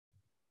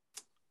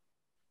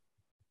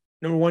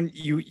 Number one,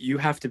 you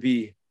have to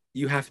be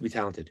you have to be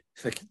talented.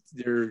 Like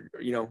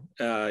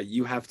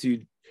you have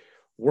to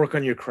work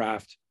on your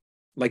craft.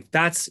 Like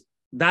that's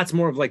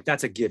more of like,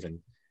 that's a given,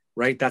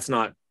 right? That's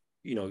not,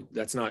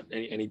 that's not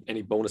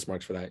any bonus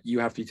marks for that. You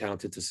have to be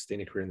talented to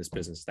sustain a career in this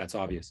business. That's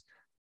obvious.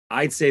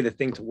 I'd say the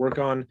thing to work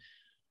on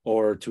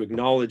or to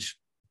acknowledge,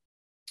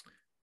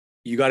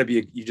 you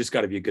just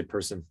got to be a good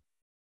person.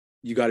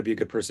 You got to be a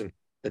good person.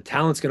 The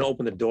talent's going to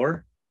open the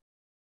door.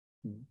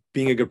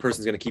 Being a good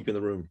person is going to keep you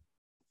in the room.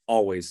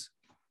 Always.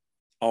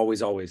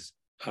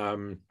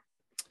 And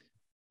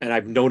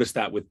I've noticed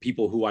that with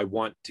people who I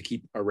want to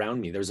keep around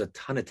me. There's a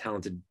ton of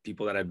talented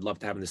people that I'd love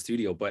to have in the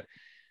studio, but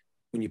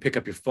when you pick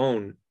up your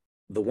phone,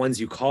 the ones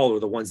you call are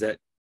the ones that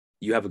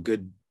you have a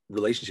good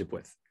relationship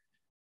with,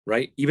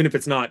 right? Even if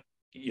it's not,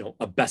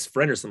 a best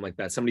friend or something like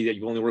that, somebody that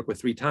you only work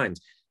with 3 times.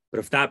 But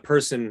if that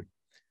person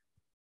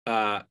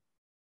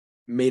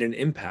made an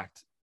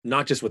impact,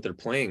 not just with their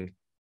playing,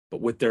 but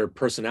with their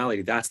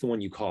personality, that's the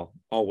one you call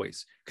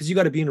always. Because you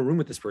got to be in a room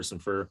with this person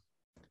for,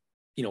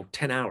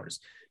 10 hours.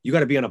 You got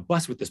to be on a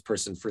bus with this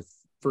person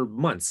for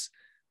months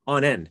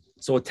on end.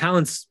 So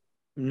talent's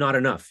not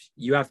enough.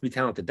 You have to be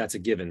talented. That's a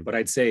given. But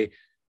I'd say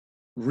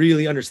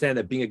really understand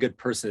that being a good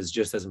person is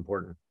just as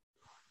important.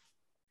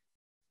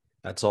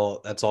 That's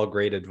all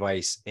great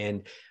advice.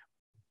 And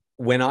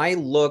when I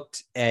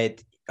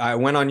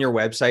went on your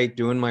website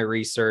doing my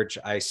research,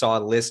 I saw a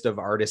list of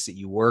artists that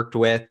you worked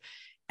with,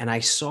 and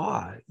I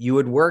saw you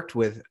had worked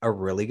with a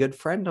really good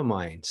friend of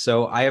mine.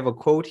 So I have a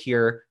quote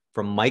here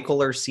from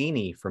Michael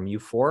Orsini from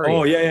Euphoria.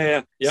 Oh,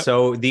 yeah. Yep.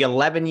 So the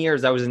 11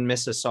 years I was in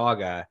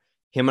Mississauga,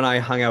 him and I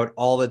hung out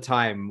all the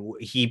time.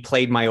 He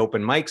played my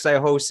open mics I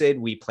hosted.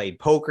 We played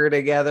poker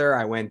together.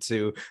 I went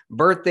to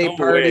birthday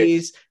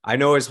parties. I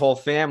know his whole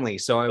family.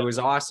 So it was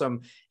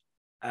awesome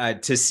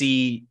to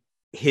see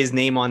his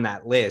name on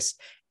that list.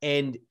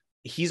 And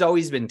he's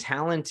always been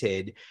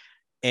talented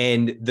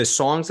and the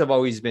songs have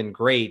always been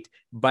great.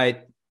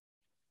 But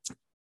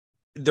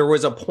there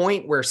was a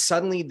point where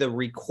suddenly the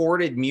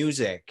recorded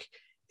music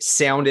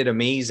sounded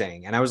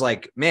amazing. And I was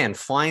like, man,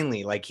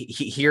 finally, like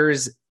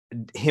here's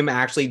him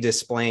actually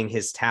displaying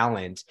his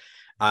talent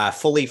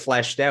fully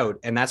fleshed out.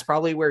 And that's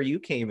probably where you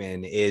came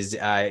in is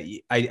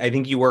I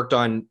think you worked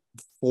on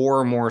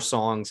 4 more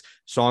songs,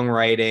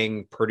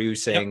 songwriting,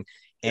 producing. Yep.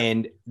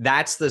 And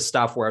that's the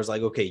stuff where I was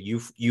like, okay,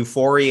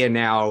 Euphoria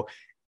now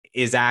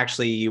is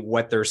actually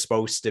what they're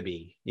supposed to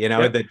be.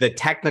 Yep. The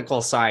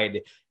technical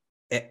side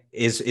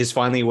is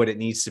finally what it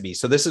needs to be.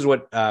 So this is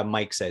what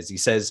Mike says. He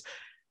says,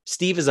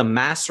 Steve is a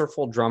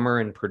masterful drummer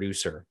and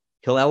producer.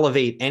 He'll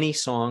elevate any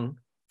song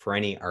for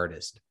any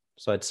artist.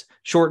 So it's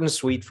short and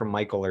sweet from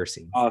Michael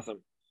Orsini.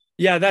 Awesome.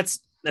 Yeah,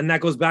 and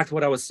that goes back to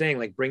what I was saying,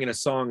 like bringing a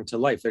song to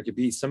life. There could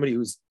be somebody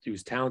who's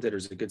talented or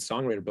is a good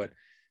songwriter, but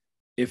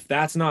if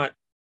that's not,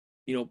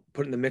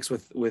 put in the mix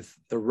with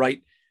the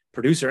right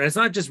producer, and it's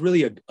not just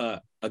really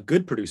a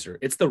good producer,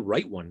 it's the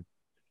right one.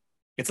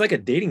 It's like a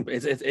dating,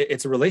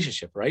 it's a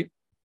relationship, right?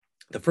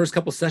 The first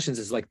couple sessions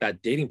is like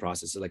that dating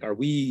process. Like, are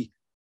we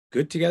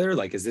good together?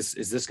 Like, is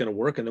this going to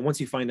work? And then once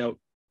you find out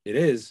it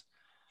is,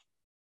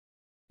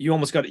 you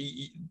almost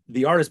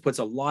the artist puts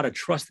a lot of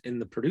trust in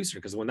the producer,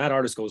 because when that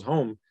artist goes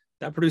home,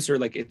 that producer,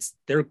 like it's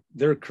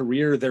their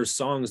career, their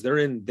songs, they're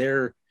in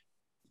their,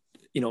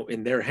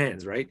 in their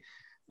hands. Right.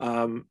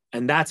 And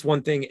that's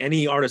one thing,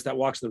 any artist that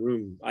walks in the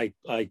room, I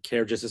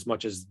care just as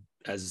much as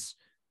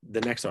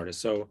the next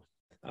artist. So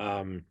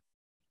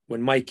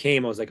when Mike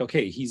came, I was like,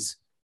 okay, he's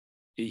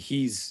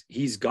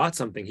got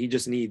something. He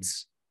just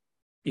needs,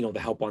 the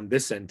help on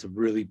this end to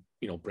really,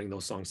 bring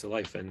those songs to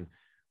life. And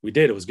we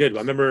did. It was good. I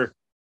remember,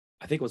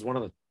 I think it was one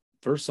of the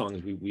first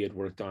songs we had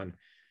worked on,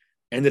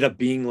 ended up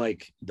being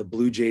like the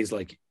Blue Jays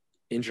like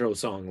intro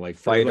song, like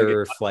Fight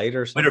or Flight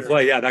or something. Fight or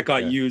Flight. Yeah, that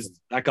got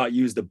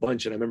used a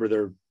bunch. And I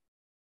remember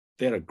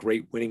they had a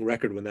great winning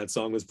record when that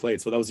song was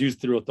played. So that was used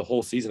throughout the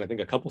whole season. I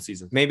think a couple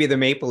seasons. Maybe the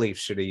Maple Leafs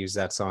should have used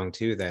that song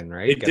too then,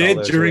 right? They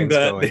did during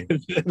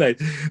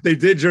they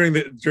did during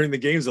the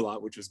games a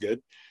lot, which was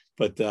good.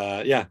 But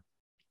yeah.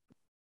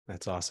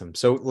 That's awesome.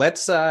 So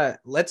let's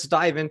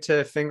dive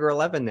into Finger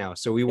 11 now.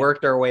 So we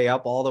worked our way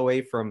up all the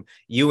way from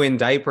you in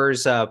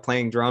diapers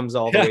playing drums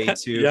all the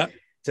way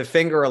to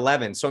Finger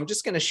 11. So I'm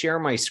just going to share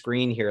my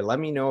screen here. Let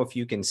me know if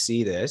you can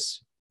see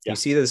this. You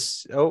see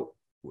this? Oh,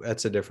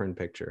 that's a different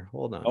picture.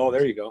 Hold on. Oh,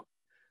 there you go.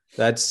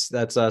 That's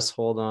us.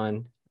 Hold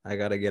on. I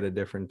got to get a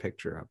different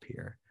picture up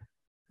here.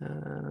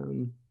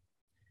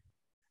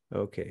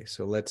 Okay.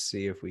 So let's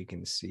see if we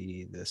can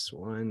see this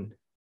one.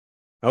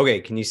 Okay.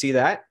 Can you see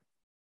that?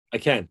 I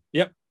can.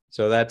 Yep.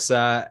 So that's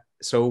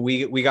so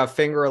we got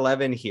Finger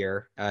 11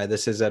 here.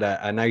 This is at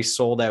a nice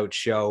sold out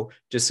show.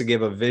 Just to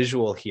give a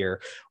visual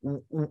here.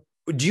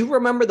 Do you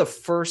remember the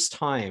first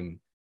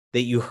time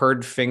that you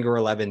heard Finger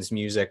 11's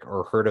music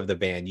or heard of the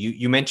band?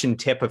 You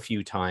mentioned Tip a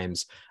few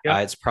times.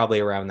 Yep. It's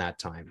probably around that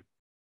time.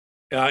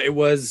 It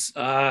was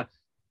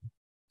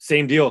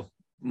same deal.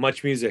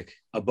 Much Music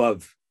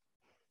Above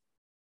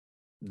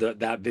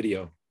that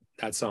video,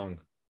 that song.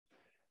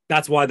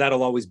 That's why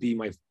that'll always be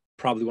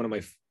probably one of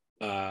my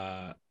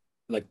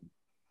like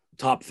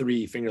top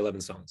 3 Finger Eleven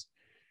songs,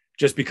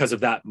 just because of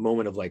that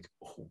moment of like,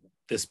 oh,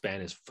 this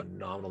band is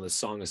phenomenal. This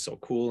song is so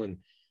cool.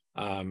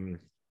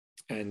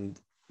 And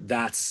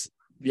that's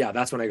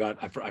when I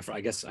got,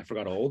 I guess I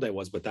forgot how old I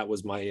was, but that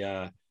was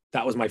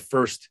my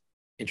first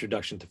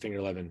introduction to Finger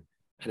Eleven.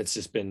 And it's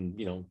just been,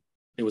 you know,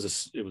 it was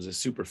a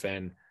super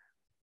fan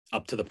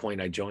up to the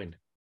point I joined.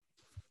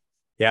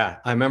 Yeah,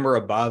 I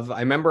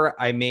remember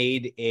I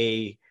made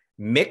a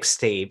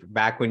mixtape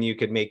back when you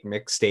could make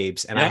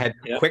mixtapes, and I had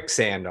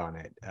Quicksand on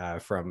it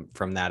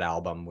from that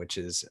album, which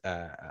is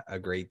a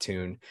great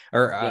tune.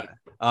 Or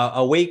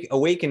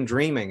Awake and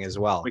Dreaming as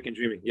well. Awake and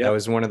Dreaming, yeah. That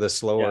was one of the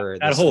slower.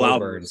 That whole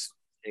album is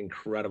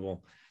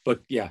incredible.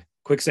 But yeah,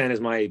 Quicksand is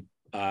my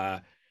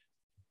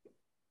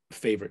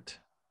favorite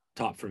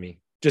top for me,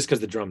 just because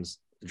the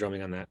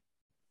drumming on that.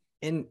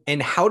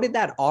 And how did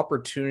that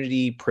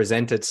opportunity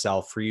present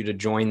itself for you to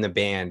join the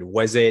band?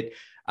 Was it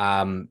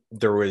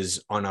there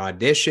was an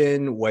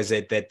audition? Was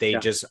it that they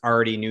just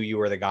already knew you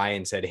were the guy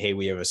and said, hey,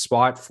 we have a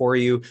spot for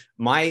you?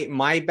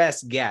 My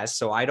best guess,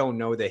 so I don't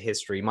know the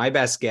history, my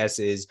best guess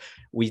is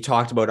we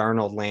talked about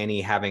Arnold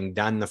Lanni having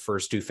done the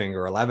first 2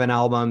 Finger Eleven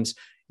albums.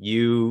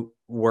 You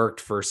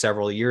worked for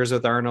several years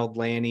with Arnold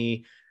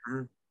Lanni.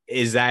 Mm-hmm.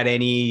 Is that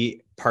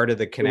any part of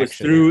the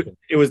connection?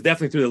 It was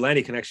definitely through the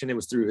Lanni connection. It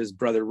was through his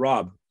brother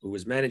Rob, who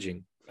was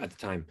managing at the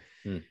time.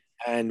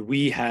 And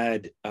we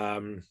had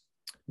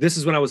this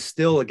is when I was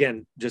still,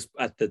 again, just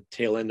at the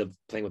tail end of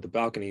playing with the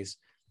Balconies.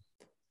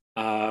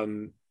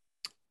 Coalition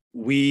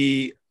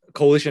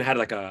had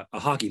like a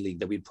hockey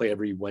league that we'd play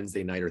every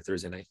Wednesday night or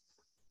Thursday night.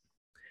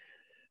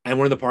 And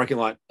we're in the parking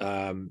lot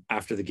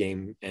after the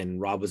game, and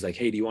Rob was like,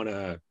 hey, do you want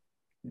to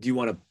I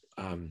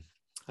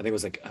think it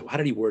was like, how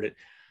did he word it?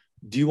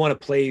 Do you want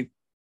to play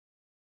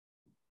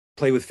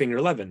with Finger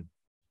Eleven?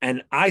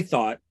 And I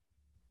thought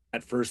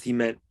at first he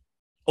meant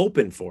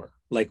open for,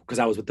 like, because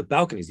I was with the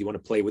Balconies. Do you want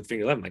to play with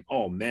Finger Eleven? Like,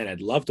 oh man, I'd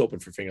love to open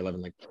for Finger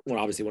Eleven. Like, well,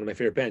 obviously one of my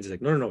favorite bands. He's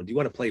like, no. Do you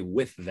want to play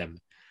with them?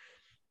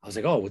 I was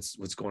like, oh,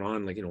 what's going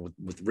on? Like, you know,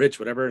 with Rich,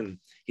 whatever. And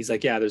he's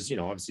like, yeah, there's, you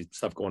know, obviously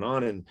stuff going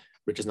on, and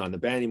Rich is not in the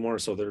band anymore.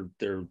 So they've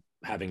been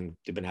having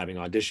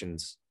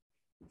auditions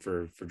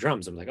for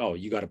drums. I'm like, oh,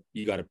 you gotta,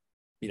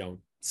 you know,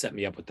 set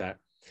me up with that.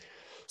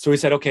 So he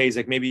said, okay. He's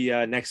like, maybe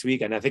next week.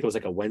 And I think it was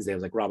like a Wednesday. I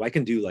was like, Rob, I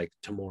can do like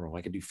tomorrow.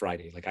 I can do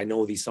Friday. Like, I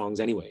know these songs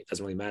anyway. It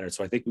doesn't really matter.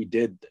 So I think we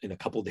did in a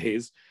couple of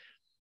days.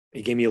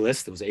 He gave me a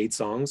list. It was 8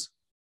 songs.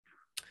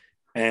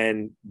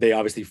 And they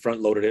obviously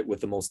front loaded it with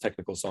the most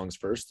technical songs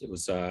first. It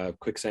was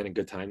Quicksand and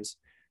Good Times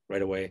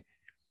right away.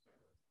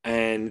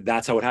 And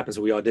that's how it happened.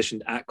 So we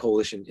auditioned at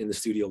Coalition in the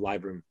studio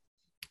live room.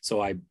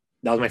 So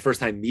that was my first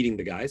time meeting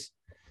the guys.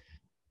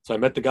 So I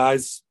met the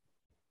guys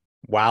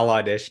while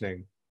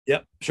auditioning.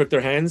 Yep. Shook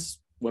their hands,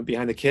 went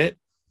behind the kit,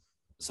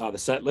 saw the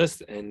set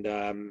list. And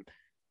I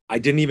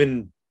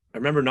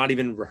remember not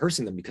even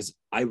rehearsing them, because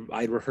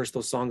I'd rehearsed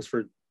those songs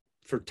for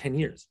 10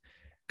 years,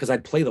 because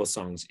I'd play those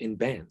songs in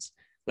bands,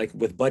 like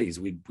with buddies.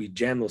 We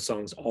jam those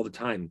songs all the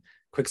time.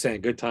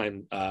 Quicksand, Good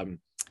Time,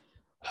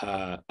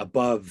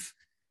 Above,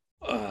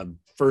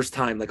 First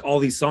Time, like all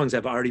these songs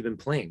I've already been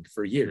playing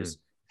for years.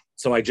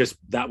 So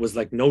that was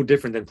like no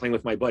different than playing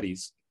with my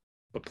buddies,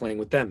 but playing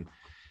with them.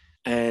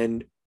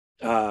 And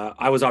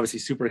I was obviously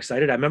super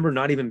excited. I remember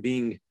not even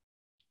being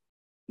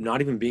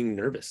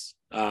nervous.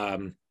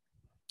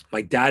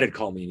 My dad had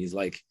called me, and he's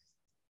like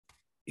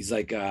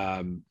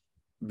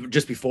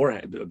just before,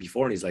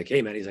 and he's like,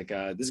 hey man, he's like,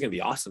 this is gonna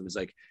be awesome. He's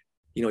like,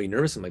 you know, you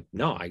nervous? I'm like,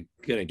 no, I'm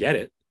gonna get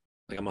it.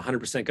 Like, I'm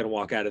 100% gonna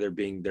walk out of there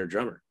being their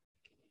drummer.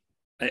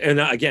 And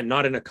again,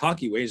 not in a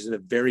cocky way, just in a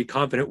very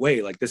confident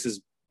way. Like, this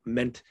is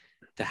meant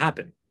to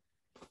happen.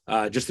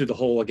 Just through the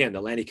whole, again,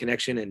 the Lanni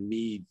connection and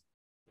me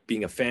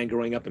being a fan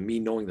growing up and me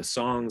knowing the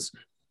songs.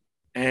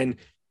 And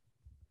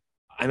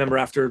I remember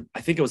I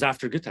think it was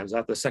after Good Times,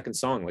 after the second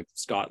song, like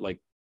Scott like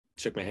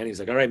shook my hand. He's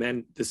like, all right,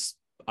 man,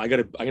 I'm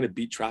gonna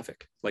beat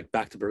Traffic, like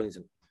Back to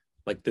Burlington.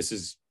 Like, this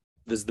is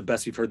the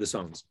best we've heard the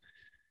songs.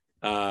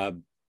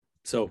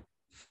 So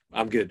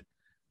I'm good.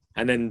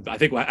 And then I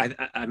think I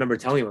remember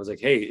telling him, I was like,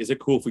 hey, is it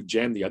cool if we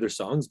jam the other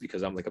songs?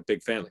 Because I'm like a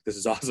big fan. Like, this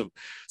is awesome.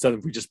 So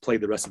we just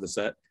played the rest of the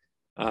set.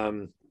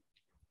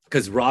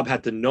 Because Rob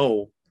had to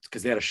know,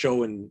 because they had a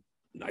show in,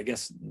 I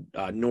guess,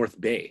 North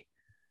Bay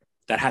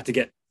that had to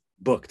get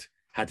booked,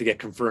 had to get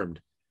confirmed.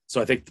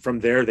 So I think from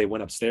there, they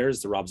went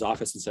upstairs to Rob's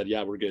office and said,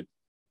 yeah, we're good.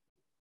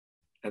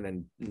 And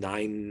then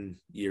 9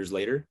 years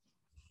later.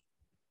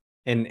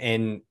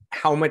 And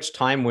how much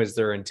time was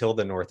there until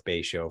the North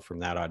Bay show from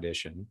that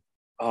audition?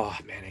 Oh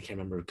man, I can't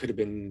remember. It could have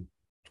been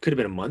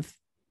a month.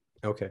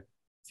 Okay.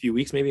 A few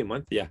weeks, maybe a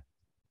month. Yeah.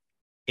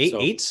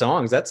 Eight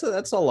songs. That's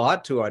a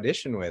lot to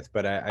audition with,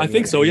 but I mean,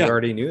 think so. Yeah. You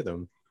already knew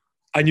them.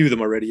 I knew them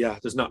already. Yeah.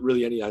 There's not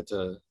really any I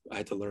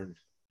had to learn.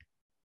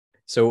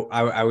 So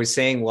I was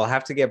saying we'll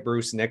have to get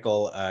Bruce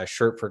Nickel a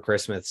shirt for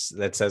Christmas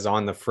that says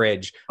 "On the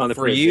Fridge."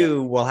 For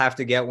you, we'll have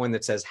to get one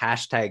that says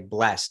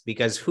 #blessed,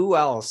 because who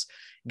else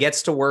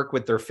gets to work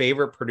with their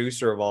favorite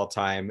producer of all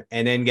time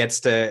and then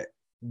gets to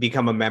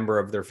become a member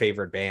of their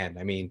favorite band?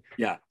 I mean,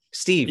 yeah,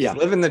 Steve, Yeah.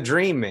 living the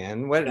dream,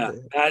 man. What?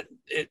 Yeah,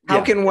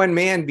 How can one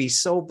man be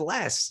so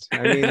blessed?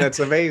 I mean, that's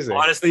amazing.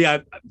 Honestly,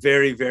 I'm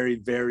very, very,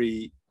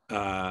 very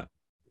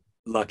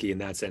lucky in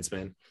that sense,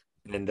 man.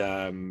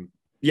 And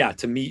yeah,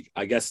 to meet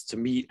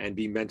and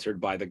be mentored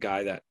by the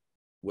guy that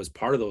was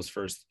part of those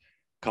first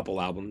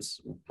couple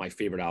albums, my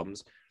favorite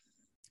albums,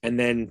 and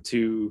then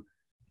to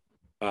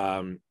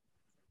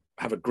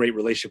have a great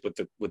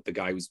relationship with the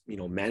guy who's, you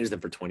know, managed them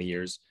for 20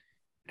 years,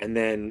 and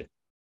then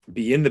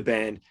be in the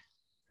band.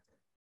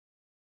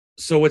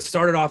 So it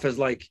started off as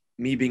like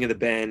me being in the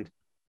band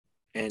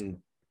and,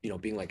 you know,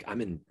 being like, I'm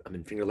in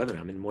Finger Eleven.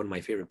 I'm in one of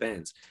my favorite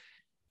bands.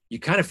 You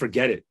kind of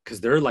forget it because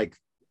they're like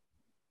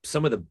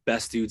some of the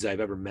best dudes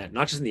I've ever met,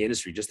 not just in the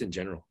industry, just in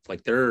general.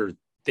 Like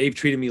they've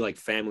treated me like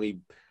family,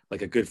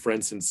 like a good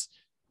friend since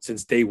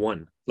day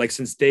one. Like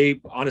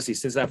honestly,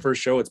 since that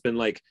first show, it's been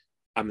like,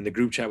 I'm in the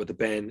group chat with the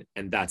band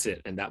and that's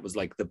it. And that was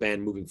like the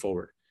band moving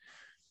forward.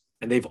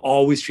 And they've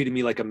always treated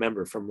me like a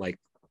member from like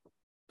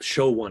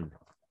show one.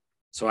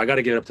 So I got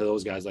to get up to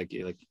those guys, like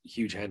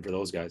huge hand for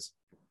those guys.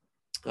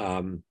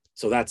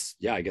 So that's,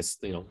 yeah, I guess,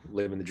 you know,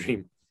 living the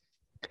dream.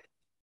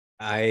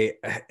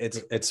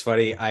 It's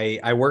funny.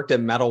 I worked at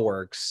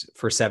Metalworks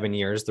for 7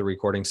 years, the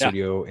recording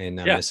studio in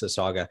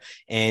Mississauga,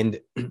 and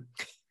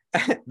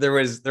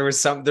there's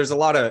a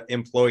lot of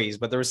employees,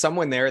 but there was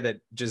someone there that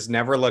just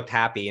never looked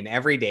happy. And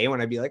every day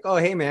when I'd be like, oh,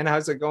 hey man,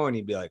 how's it going?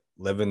 He'd be like,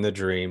 living the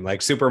dream,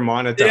 like super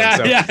monotone.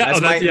 That's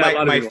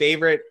my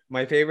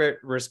favorite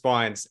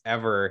response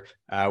ever.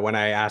 When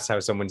I ask how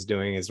someone's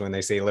doing is when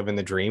they say living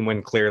the dream,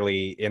 when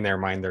clearly in their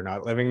mind, they're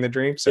not living the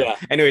dream. So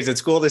anyways,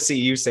 it's cool to see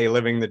you say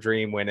living the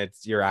dream when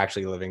you're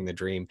actually living the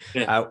dream.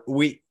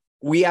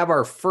 We have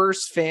our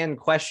first fan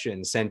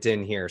question sent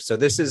in here. So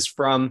this is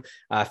from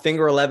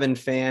Finger Eleven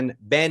fan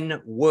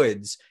Ben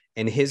Woods.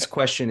 And his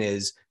question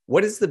is,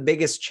 what is the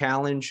biggest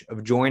challenge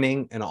of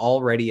joining an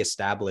already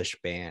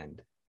established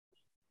band?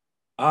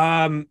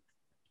 That's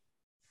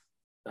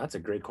a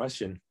great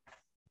question.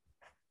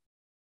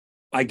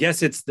 I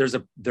guess there's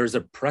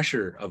a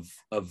pressure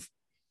of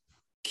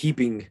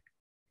keeping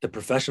the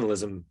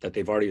professionalism that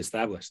they've already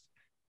established.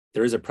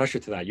 There is a pressure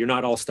to that. You're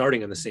not all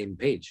starting on the same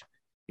page.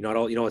 You're not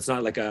all, you know, it's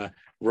not like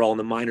we're all in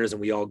the minors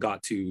and we all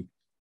got to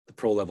the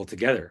pro level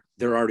together.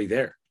 They're already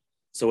there.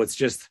 So it's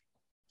just,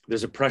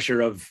 there's a pressure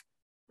of,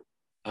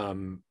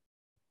 you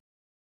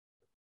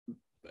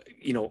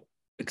know,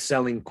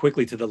 excelling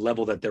quickly to the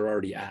level that they're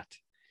already at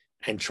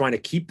and trying to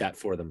keep that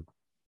for them.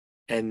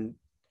 And,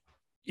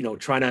 you know,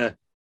 trying to,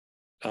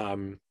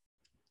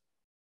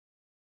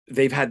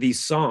 they've had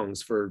these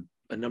songs for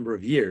a number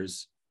of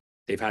years.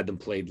 They've had them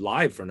played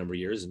live for a number of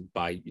years and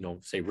by, you know,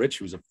 say Rich,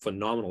 who's a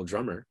phenomenal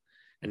drummer.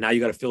 And now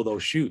you got to fill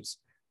those shoes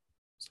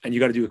and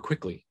you got to do it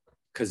quickly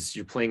because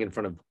you're playing in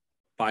front of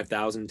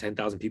 5,000,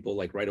 10,000 people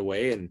like right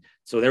away. And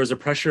so there was a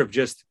pressure of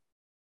just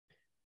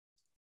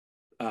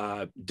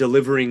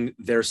delivering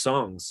their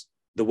songs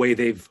the way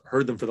they've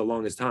heard them for the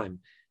longest time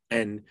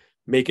and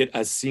make it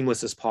as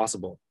seamless as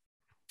possible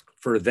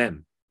for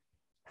them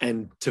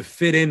and to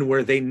fit in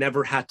where they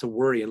never had to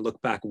worry and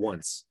look back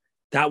once.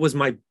 That was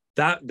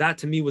that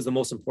to me was the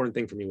most important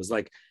thing for me, was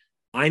like,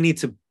 I need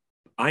to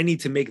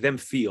make them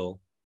feel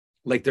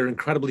like they're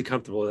incredibly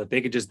comfortable, that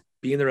they could just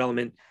be in their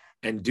element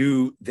and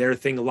do their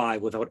thing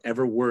live without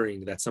ever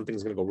worrying that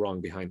something's going to go wrong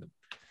behind them.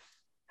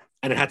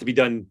 And it had to be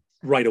done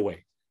right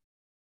away.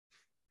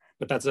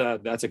 But that's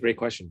a great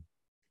question.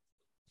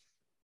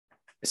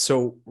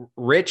 So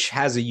Rich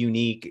has a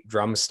unique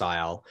drum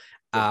style.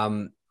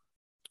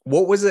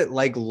 What was it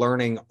like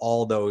learning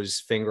all those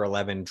Finger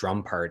Eleven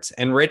drum parts?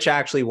 And Rich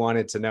actually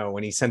wanted to know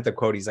when he sent the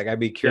quote, he's like, I'd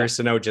be curious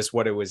to know just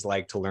what it was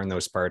like to learn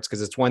those parts.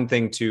 Cause it's one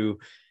thing to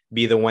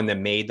be the one that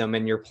made them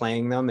and you're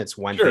playing them. It's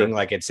one thing,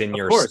 like it's in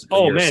your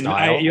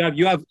style.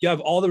 You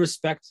have all the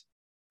respect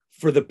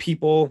for the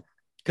people,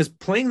 because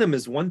playing them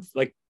is one,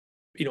 like,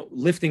 you know,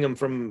 lifting them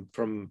from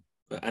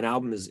an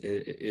album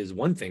is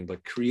one thing,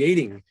 but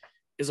creating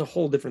is a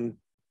whole different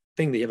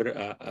thing that you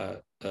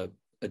have a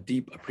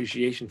deep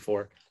appreciation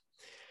for.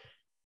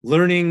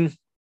 Learning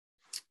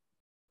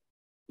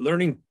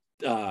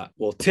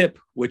Tip,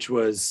 which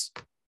was,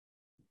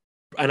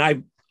 and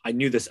I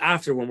knew this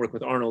after when working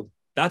with Arnold,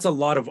 that's a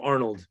lot of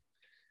Arnold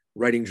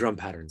writing drum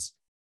patterns.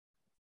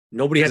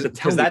 Nobody had to tell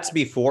me. Because that's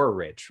before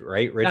Rich,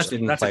 right? Rich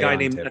didn't play on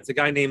Tip. That's a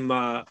guy named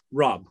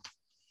Rob,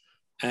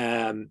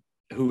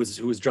 who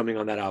was drumming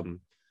on that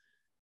album.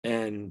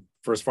 And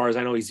for as far as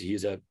I know, he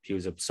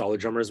was a solid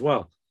drummer as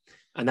well.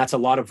 And that's a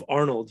lot of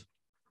Arnold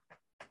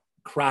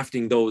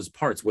crafting those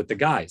parts with the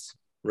guys,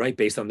 right?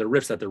 Based on the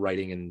riffs that they're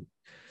writing. And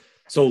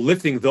so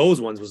lifting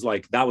those ones was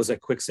like, that was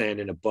like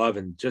Quicksand and Above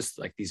and just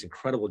like these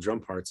incredible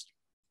drum parts.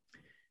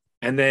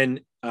 And then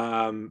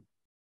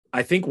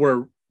I think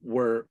where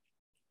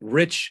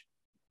Rich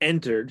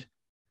entered,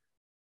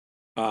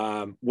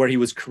 where he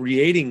was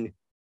creating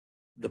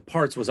the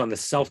parts, was on the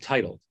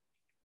self-titled,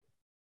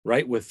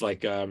 right? With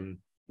like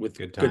with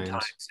Good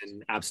Times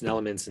and Absent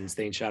Elements and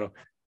Stay in Shadow.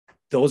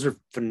 Those are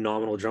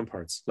phenomenal drum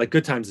parts. Like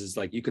Good Times is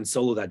like, you can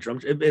solo that drum.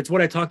 It's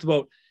what I talked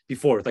about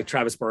before with like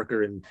Travis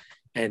Barker and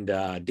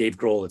Dave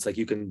Grohl. It's like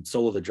you can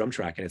solo the drum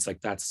track, and it's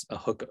like that's a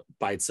hook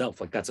by itself.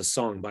 Like that's a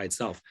song by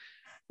itself.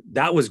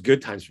 That was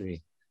good times for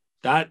me.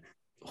 That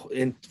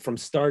from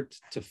start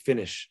to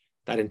finish,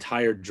 that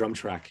entire drum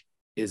track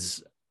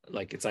is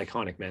like, it's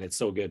iconic, man. It's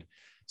so good.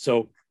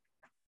 So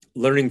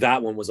learning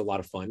that one was a lot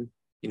of fun,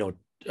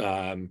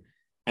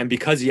 and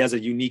because he has a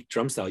unique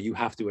drum style, you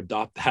have to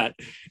adopt that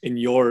in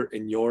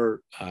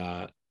your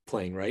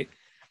playing, right?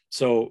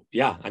 So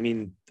yeah, I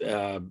mean,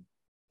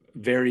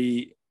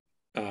 very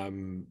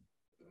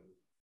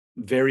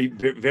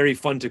very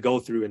fun to go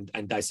through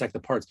and dissect the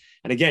parts.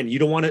 And again, you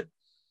don't want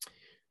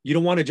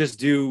to just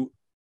do,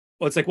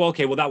 well, it's like, well,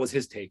 okay, well, that was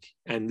his take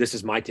and this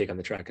is my take on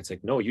the track. It's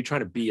like, no, you're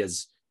trying to be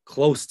as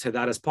close to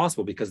that as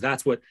possible, because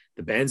that's what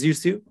the band's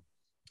used to.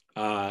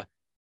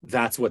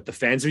 That's what the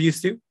fans are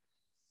used to.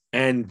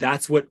 And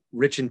that's what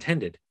Rich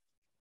intended,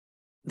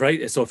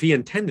 right? So if he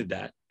intended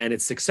that and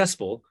it's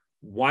successful,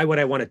 why would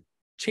I want to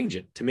change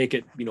it to make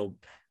it,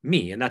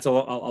 me? And that's a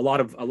lot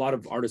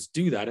of artists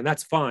do that, and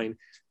that's fine.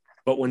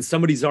 But when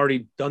somebody's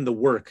already done the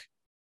work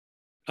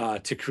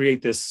to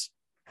create this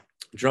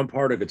drum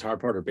part or guitar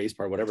part or bass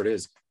part, whatever it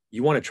is,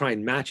 you want to try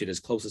and match it as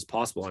close as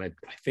possible. And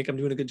I think I'm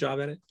doing a good job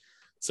at it.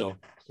 So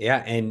yeah,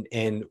 and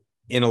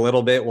in a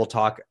little bit we'll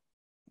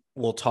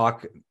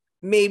talk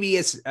maybe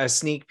a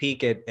sneak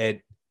peek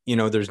at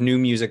there's new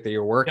music that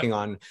you're working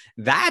on.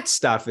 That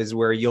stuff is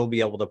where you'll be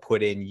able to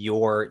put in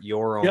your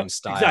own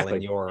style, exactly.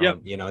 And your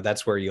own,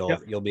 that's where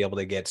you'll be able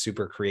to get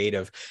super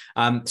creative.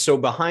 So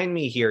behind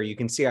me here, you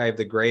can see I have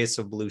the Grayest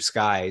of Blue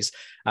Skies.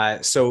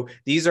 So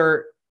these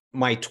are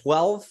my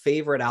 12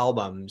 favorite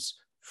albums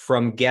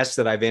from guests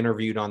that I've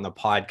interviewed on the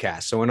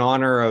podcast. So in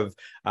honor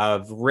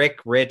of Rick,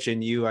 Rich,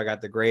 and you, I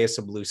got the Grayest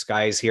of Blue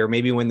Skies here.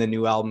 Maybe when the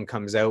new album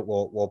comes out,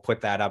 we'll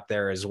put that up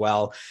there as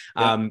well.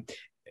 Yeah.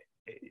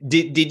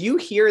 Did you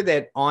hear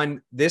that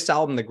on this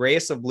album, The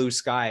Grayest of Blue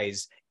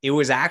Skies, it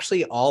was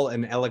actually all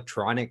an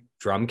electronic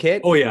drum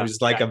kit? Oh yeah, it was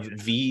like a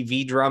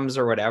V drums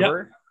or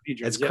whatever. Yep.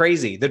 It's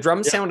crazy. The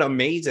drums sound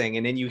amazing,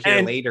 and then you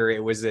hear later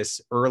it was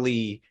this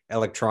early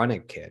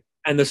electronic kit.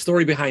 And the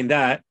story behind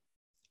that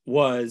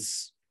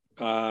was,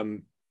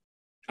 hearing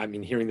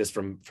this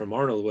from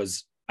Arnold,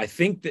 was I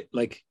think that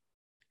like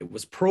it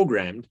was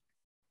programmed,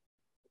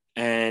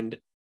 and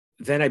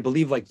then I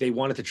believe like they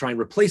wanted to try and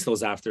replace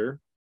those after,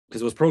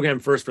 because it was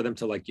programmed first for them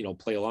to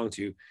play along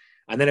to.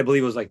 And then I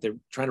believe it was like they're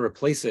trying to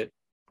replace it,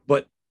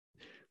 but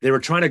they were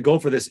trying to go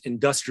for this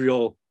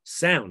industrial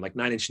sound, like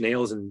Nine Inch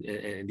Nails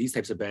and these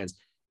types of bands,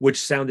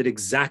 which sounded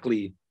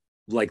exactly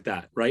like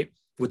that, right?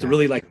 With the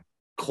really like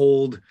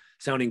cold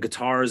sounding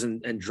guitars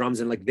and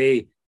drums. And like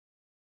they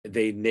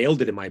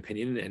nailed it, in my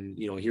opinion. And,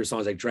 hear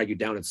songs like Drag You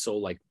Down, it's so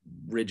like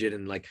rigid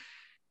and like,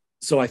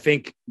 so I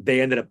think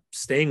they ended up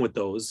staying with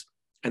those.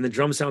 And the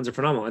drum sounds are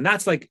phenomenal. And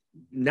that's like,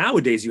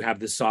 nowadays you have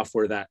this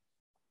software that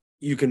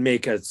you can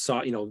make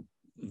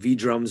V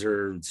drums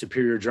or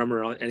Superior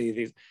Drummer or any of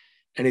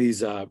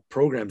these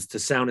programs to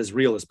sound as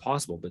real as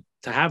possible. But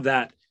to have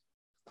that,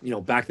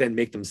 back then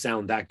make them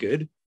sound that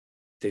good,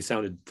 they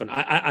sounded fun.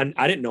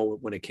 I didn't know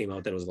when it came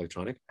out that it was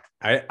electronic.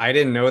 I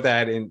didn't know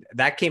that. And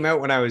that came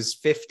out when I was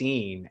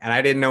 15. And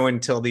I didn't know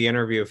until the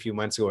interview a few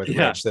months ago with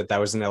Rich that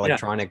was an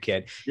electronic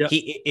kit. Yeah.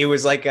 It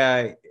was like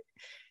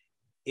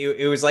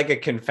it was like a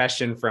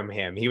confession from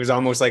him. He was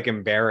almost like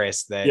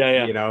embarrassed that,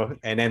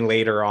 and then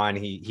later on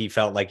he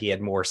felt like he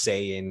had more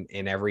say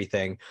in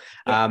everything.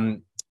 Yeah.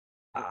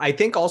 I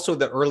think also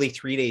the early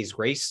 3 Days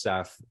Grace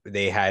stuff,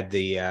 they had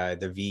the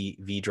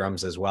V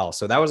drums as well.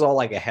 So that was all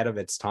like ahead of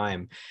its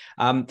time.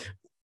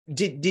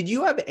 Did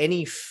you have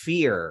any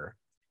fear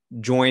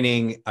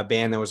joining a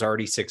band that was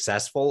already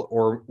successful,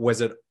 or was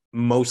it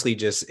mostly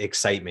just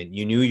excitement?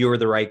 You knew you were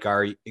the right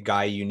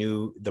guy, you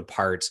knew the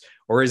parts,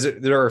 or is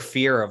there a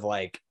fear of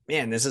like,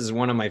 man, this is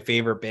one of my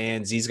favorite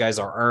bands, these guys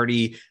are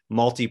already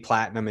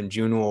multi-platinum and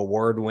Juno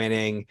award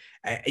winning?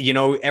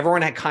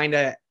 Everyone kind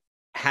of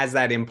has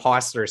that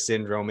imposter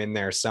syndrome in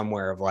there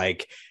somewhere of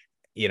like,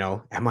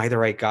 am I the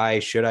right guy?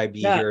 Should I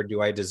be here?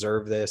 Do I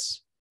deserve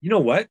this? You know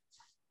what?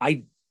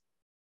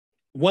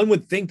 One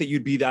would think that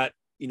you'd be that,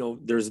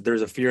 there's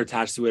a fear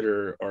attached to it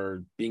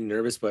or being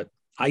nervous, but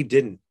I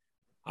didn't.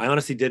 I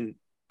honestly didn't.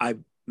 I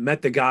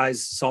met the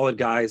guys, solid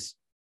guys,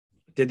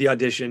 did the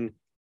audition,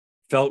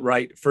 felt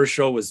right. First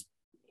show was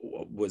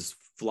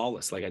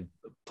flawless. Like I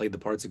played the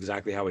parts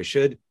exactly how I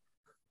should.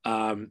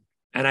 And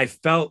I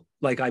felt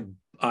like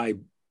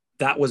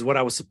that was what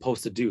I was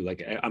supposed to do.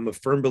 Like I'm a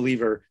firm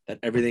believer that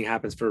everything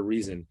happens for a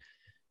reason.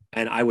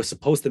 And I was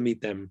supposed to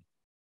meet them.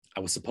 I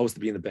was supposed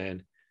to be in the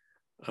band.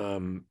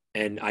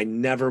 And I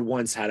never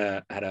once had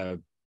a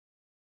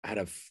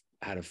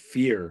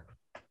fear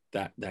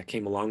that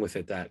came along with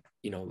it, that,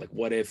 like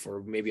what if,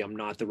 or maybe I'm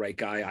not the right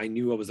guy. I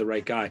knew I was the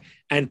right guy.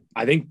 And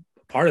I think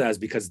part of that is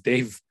because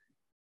they've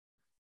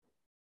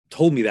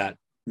told me that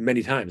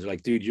many times. They're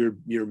like, dude,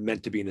 you're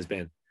meant to be in this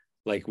band.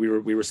 Like we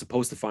were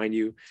supposed to find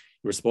you.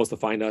 You were supposed to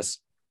find us.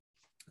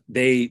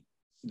 They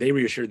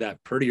reassured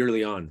that pretty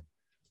early on.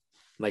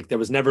 Like there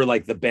was never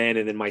like the band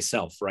and then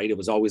myself, right? It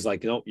was always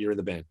like, no, you're in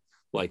the band.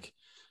 Like,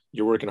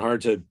 you're working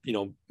hard to,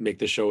 make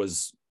the show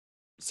as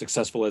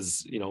successful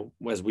as,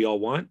 as we all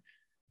want.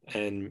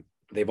 And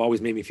they've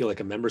always made me feel like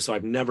a member. So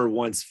I've never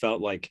once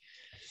felt like,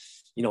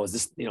 is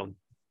this,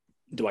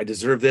 do I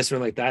deserve this or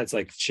like that? It's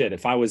like, shit,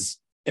 if I was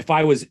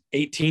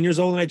 18 years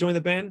old and I joined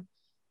the band,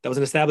 that was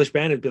an established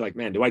band, it'd be like,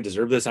 man, do I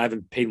deserve this? I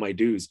haven't paid my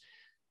dues.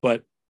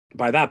 But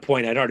by that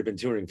point, I'd already been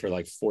touring for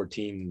like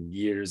 14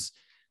 years,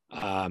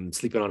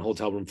 sleeping on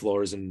hotel room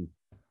floors in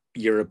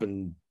Europe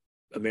and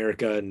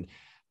America, and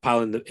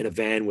piling in a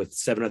van with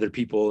 7 other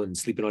people and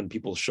sleeping on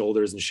people's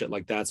shoulders and shit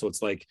like that. So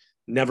it's like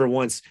never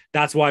once.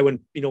 That's why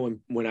when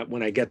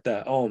I get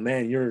the, oh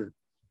man, you're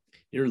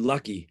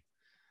lucky.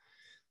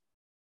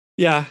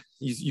 Yeah,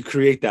 you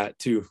create that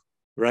too,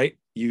 right?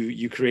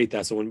 You create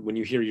that. So when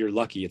you hear you're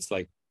lucky, it's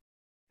like,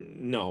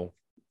 no,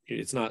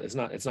 it's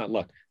not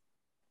luck.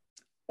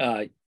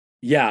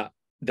 Yeah,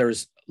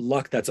 there's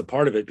luck that's a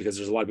part of it, because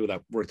there's a lot of people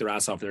that work their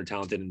ass off and they're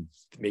talented and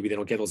maybe they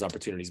don't get those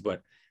opportunities,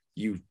 but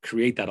you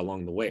create that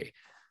along the way.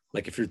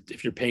 Like if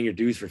you're paying your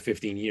dues for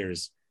 15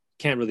 years,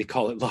 can't really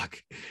call it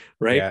luck,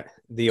 right? Yeah,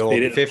 the old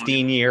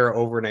 15-year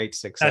overnight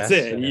success.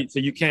 That's it. So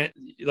you can't,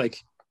 like,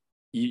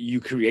 you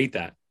create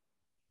that.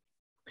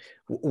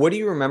 What do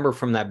you remember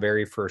from that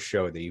very first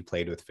show that you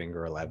played with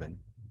Finger Eleven?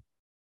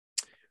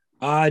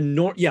 It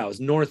was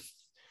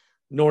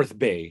North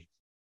Bay.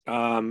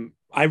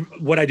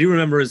 What I do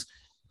remember is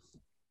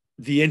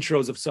the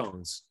intros of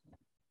songs.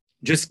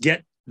 Just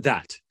get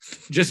that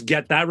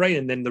right,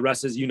 and then the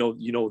rest is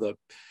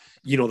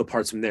the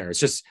parts from there. It's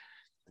just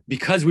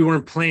because we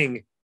weren't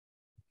playing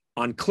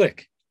on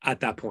click at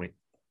that point,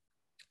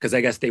 because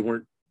I guess they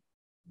weren't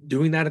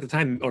doing that at the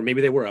time, or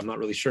maybe they were, I'm not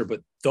really sure,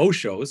 but those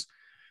shows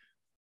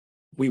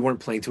we weren't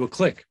playing to a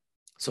click,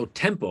 so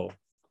tempo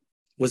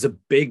was a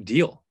big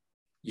deal.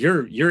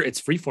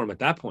 It's freeform at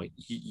that point.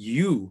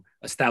 You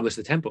establish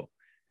the tempo,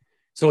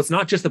 so it's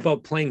not just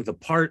about playing the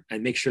part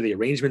and make sure the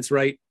arrangement's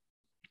right.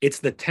 It's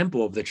the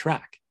tempo of the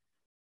track.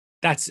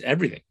 That's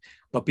everything.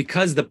 But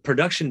because the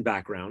production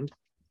background,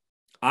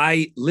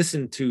 I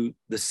listen to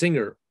the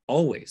singer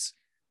always,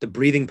 the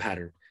breathing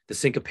pattern, the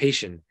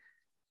syncopation,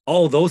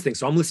 all those things.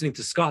 So I'm listening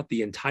to Scott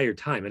the entire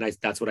time. And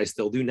that's what I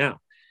still do now.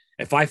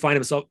 If I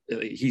find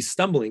he's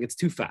stumbling, it's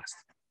too fast,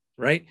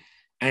 right?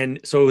 And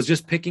so it was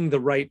just picking the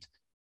right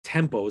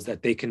tempos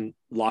that they can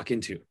lock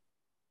into.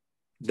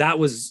 That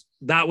was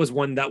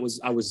one that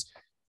I was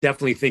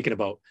definitely thinking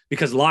about,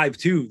 because live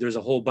too, there's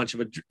a whole bunch of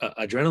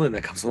adrenaline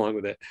that comes along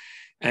with it.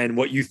 And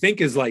what you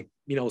think is like,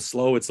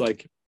 slow, it's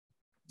like,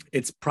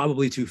 it's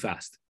probably too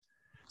fast.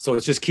 So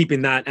it's just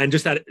keeping that, and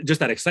just that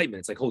excitement.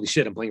 It's like, holy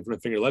shit, I'm playing in front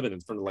of Finger Eleven in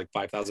front of like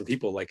 5,000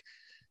 people. Like,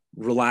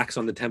 relax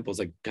on the tempos,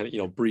 like kind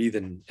of, breathe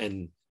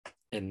and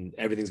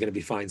everything's going to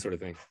be fine, sort of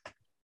thing.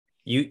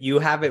 You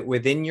have it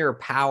within your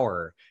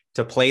power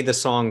to play the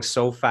song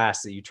so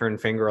fast that you turn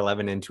Finger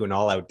Eleven into an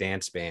all-out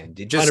dance band.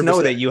 You just 100%.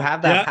 Know that you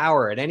have that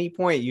power. At any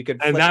point you could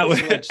flip the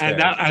switch there.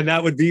 And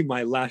that would be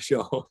my last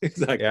show.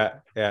 Exactly.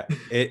 Yeah.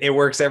 It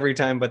works every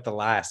time but the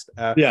last.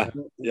 Yeah.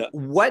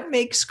 What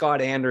makes Scott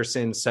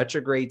Anderson such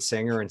a great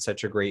singer and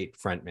such a great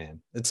frontman?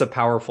 It's a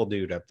powerful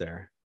dude up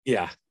there.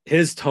 Yeah.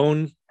 His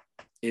tone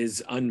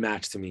is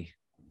unmatched to me.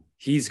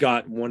 He's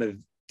got one of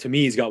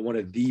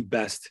the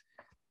best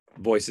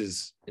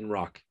voices in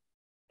rock.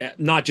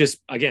 Not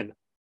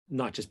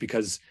just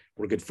because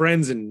we're good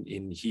friends and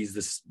he's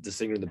the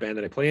singer in the band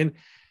that I play in.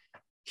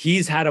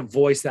 He's had a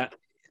voice that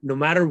no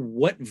matter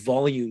what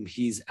volume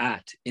he's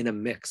at in a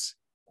mix,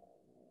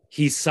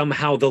 he's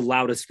somehow the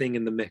loudest thing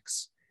in the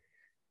mix.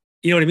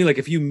 You know what I mean? Like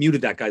if you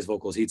muted that guy's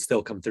vocals, he'd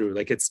still come through.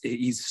 Like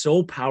he's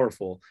so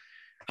powerful,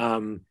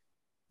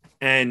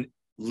 and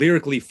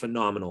lyrically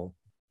phenomenal.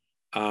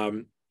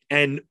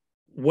 And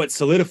what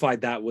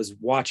solidified that was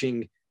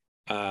watching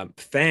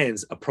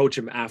fans approach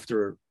him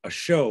after a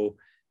show,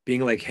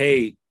 being like,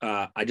 hey,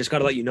 I just got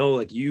to let you know,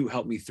 like, you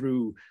helped me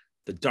through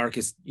the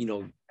darkest,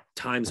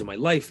 times of my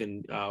life.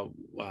 And, I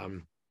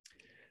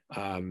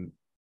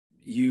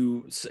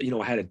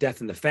had a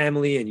death in the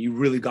family and you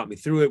really got me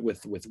through it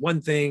with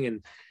one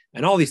thing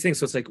and all these things.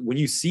 So it's like, when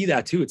you see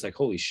that too, it's like,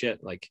 holy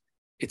shit, like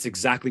it's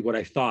exactly what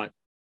I thought,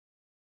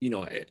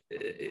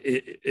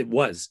 it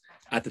was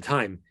at the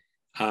time.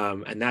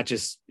 And that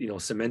just,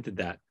 cemented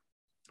that.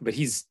 But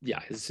his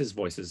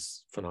voice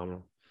is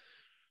phenomenal.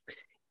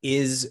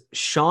 Is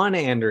Sean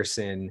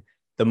Anderson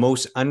the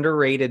most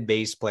underrated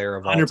bass player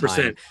of all 100%.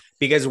 Time?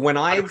 Because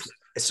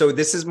so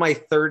this is my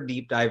third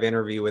deep dive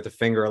interview with a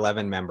Finger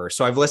Eleven member.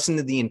 So I've listened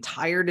to the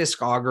entire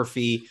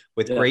discography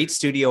with great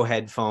studio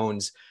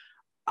headphones.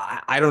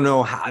 I don't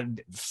know how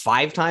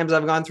 5 times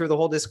I've gone through the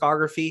whole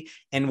discography.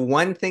 And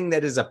one thing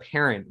that is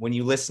apparent when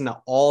you listen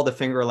to all the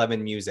Finger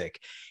Eleven music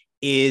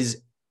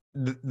is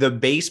the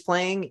bass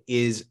playing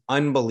is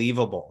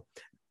unbelievable.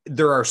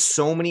 There are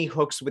so many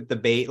hooks with the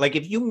bass. Like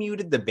if you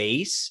muted the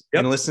bass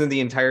and listen to the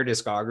entire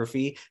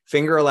discography,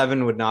 Finger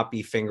Eleven would not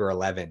be Finger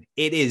Eleven.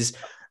 It is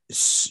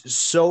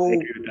so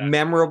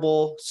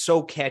memorable,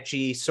 so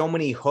catchy, so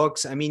many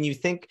hooks. I mean, you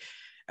think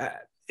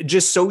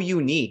just so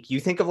unique. You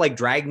think of like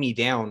Drag You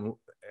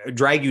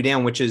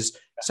Down, which is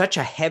such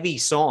a heavy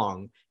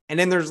song. and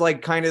then there's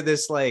like kind of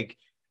this like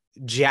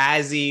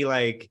jazzy,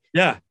 like,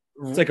 yeah,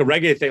 it's like a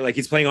reggae thing. Like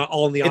he's playing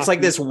all in the. It's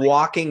like this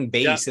walking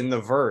bass in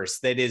the verse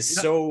that is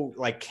Yeah. so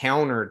like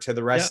counter to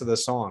the rest of the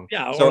song.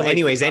 Yeah. So, Or like,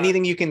 anyways,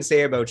 anything you can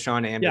say about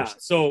Sean yeah. Anderson?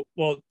 So,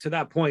 well, to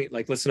that point,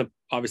 like listen to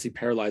obviously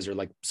Paralyzer,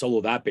 like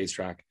solo that bass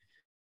track.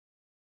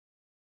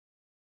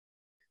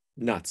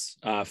 Nuts.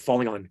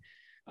 Falling on,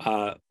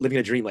 Living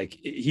a Dream. Like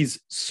he's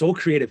so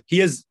creative.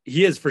 He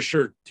is for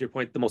sure, to your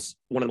point, one of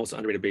the most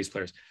underrated bass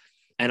players.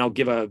 And I'll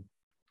give a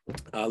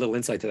little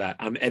insight to that.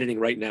 I'm editing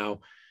right now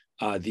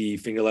the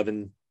Finger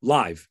Eleven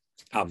live.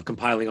 I'm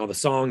compiling all the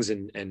songs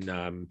and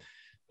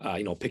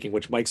you know, picking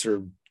which mics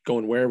are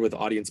going where with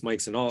audience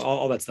mics and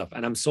all that stuff.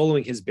 And I'm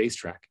soloing his bass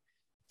track,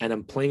 and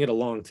I'm playing it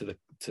along to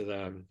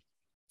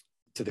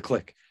the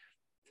click.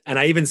 And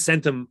I even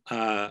sent him.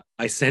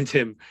 I sent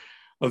him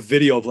a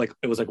video of like,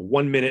 it was like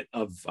 1 minute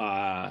of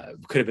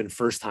could have been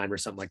First Time or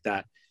something like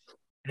that,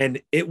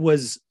 and it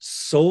was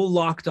so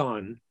locked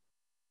on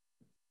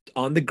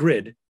the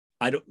grid.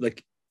 I don't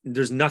like.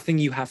 There's nothing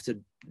you have to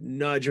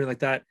nudge or like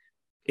that.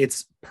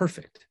 It's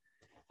perfect.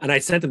 And I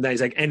sent him that.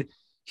 He's like, and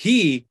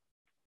he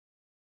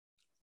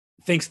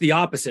thinks the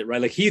opposite,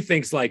 right? Like he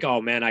thinks like,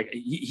 oh man,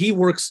 he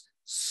works.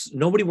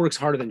 Nobody works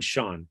harder than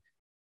Sean,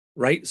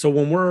 right? So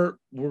when we're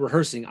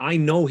rehearsing, I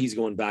know he's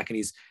going back and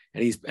he's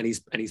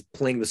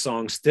playing the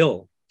song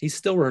still. He's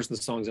still rehearsing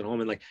the songs at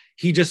home, and like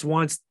he just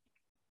wants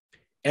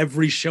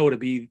every show to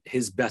be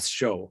his best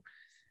show,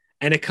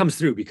 and it comes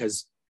through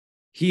because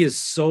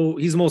he's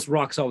the most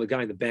rock solid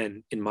guy in the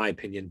band, in my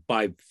opinion,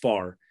 by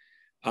far.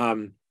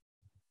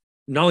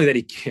 Not only that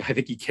I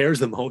think he cares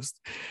the most,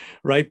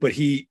 right? But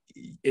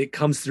it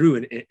comes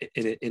through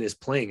in his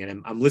playing.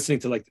 And I'm listening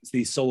to like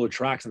these solo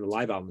tracks on the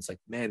live album. It's like,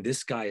 man,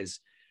 this guy is,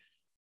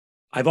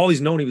 I've always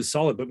known he was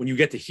solid, but when you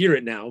get to hear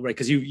it now, right?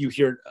 Cause you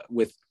hear it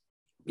with,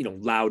 you know,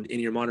 loud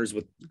in-ear monitors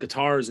with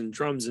guitars and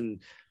drums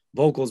and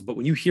vocals. But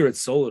when you hear it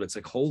soloed, it's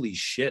like, holy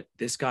shit,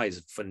 this guy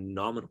is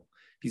phenomenal.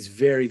 He's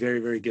very, very,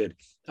 very good.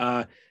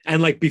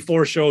 And like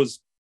before shows,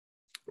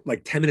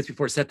 like 10 minutes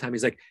before set time,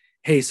 he's like,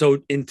 hey,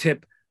 so in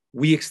tip,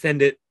 we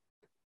extend it.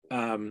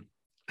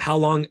 How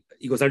long?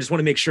 He goes, I just want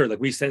to make sure, like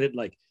we extend it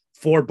like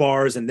 4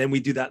 bars, and then we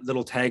do that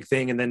little tag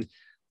thing, and then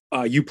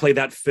you play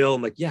that fill.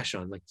 I'm like, yeah,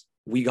 Sean, like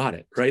we got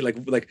it, right?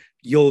 Like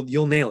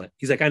you'll nail it.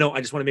 He's like, I know,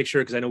 I just want to make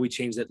sure, because I know we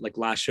changed it like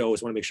last show. I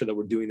just want to make sure that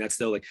we're doing that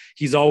still. Like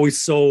he's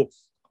always so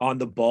on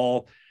the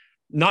ball,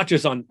 not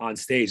just on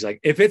stage. Like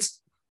if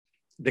it's,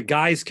 the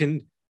guys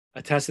can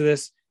attest to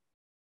this.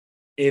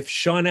 If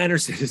Sean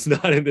Anderson is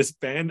not in this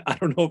band, I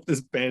don't know if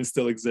this band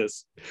still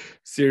exists.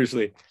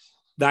 Seriously,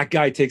 that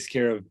guy takes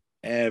care of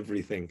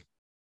everything.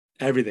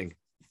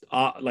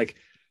 Like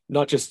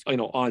not just, you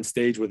know, on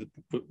stage with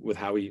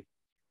how he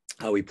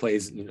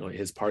plays, you know,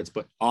 his parts,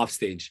 but off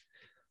stage.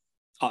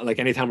 Like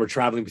anytime we're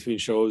traveling between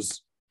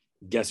shows,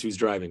 guess who's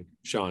driving?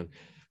 Sean.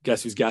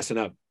 Guess who's gassing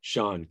up?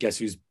 Sean. Guess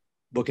who's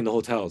booking the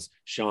hotels?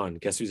 Sean.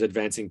 Guess who's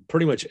advancing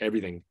pretty much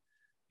everything?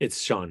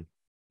 It's Sean.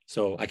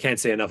 So I can't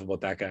say enough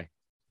about that guy.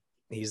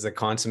 He's the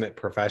consummate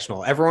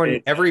professional.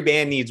 Every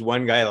band needs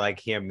one guy like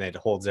him that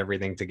holds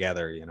everything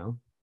together, you know?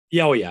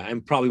 Yeah. Oh yeah.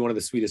 I'm probably one of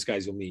the sweetest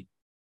guys you'll meet.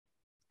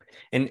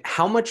 And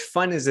how much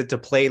fun is it to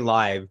play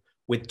live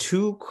with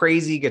 2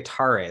 crazy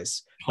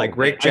guitarists like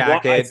Rick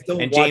Jacket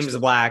and James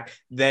Black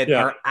that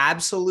are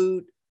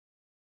absolute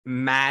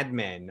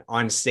madmen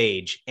on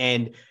stage,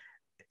 and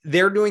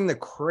they're doing the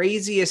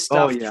craziest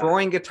stuff,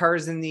 throwing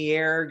guitars in the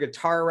air,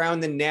 guitar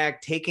around the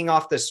neck, taking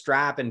off the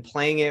strap and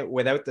playing it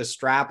without the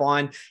strap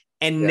on,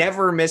 and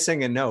never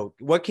missing a note.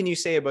 What can you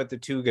say about the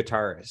 2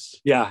 guitarists?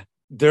 Yeah,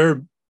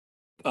 they're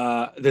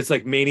that's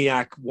like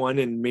Maniac 1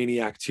 and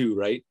Maniac 2,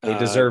 right? They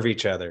deserve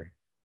each other.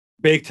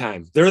 Big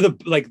time. They're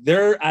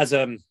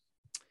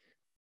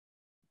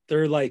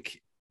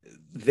like,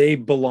 they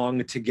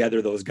belong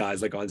together, those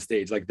guys, like on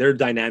stage. Like their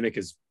dynamic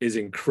is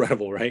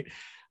incredible, right?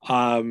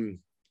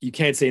 You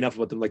can't say enough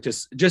about them. Like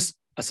just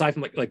aside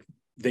from like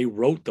they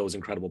wrote those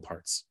incredible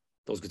parts,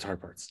 those guitar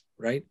parts,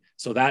 right?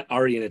 So that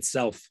already in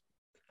itself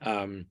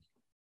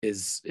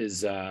is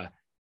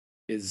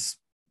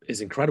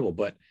incredible.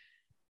 But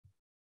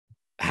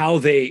how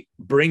they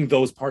bring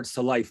those parts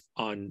to life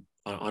on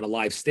a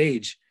live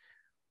stage,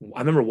 I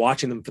remember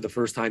watching them for the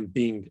first time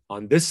being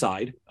on this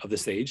side of the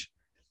stage,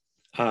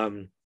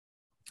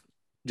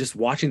 just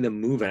watching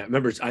them move. And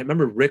I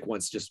remember Rick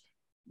once just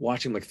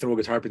watching like throw a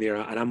guitar up in the air,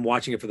 and I'm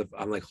watching it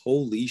I'm like,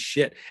 holy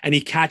shit. And he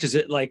catches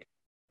it like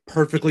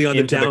perfectly on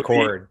into the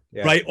chord,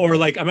 right? Or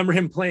like, I remember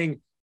him playing.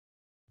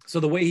 So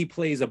the way he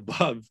plays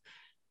above,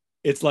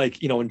 it's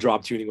like, you know, in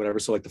drop tuning, whatever.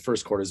 So like the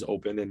first chord is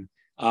open,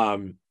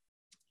 and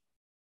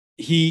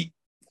he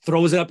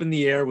throws it up in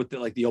the air with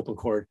the open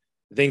chord,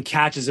 then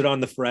catches it on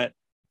the fret,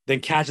 then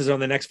catches it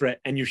on the next fret,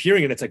 and you're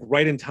hearing it. It's like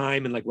right in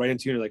time and like right in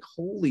tune. You're like,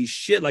 holy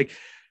shit. Like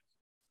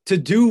to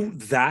do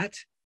that,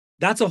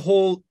 that's a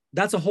whole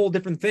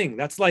different thing.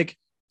 That's like,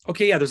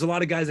 okay, yeah, there's a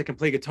lot of guys that can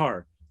play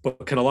guitar,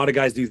 but can a lot of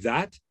guys do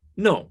that?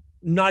 No,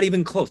 not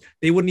even close.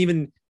 They wouldn't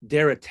even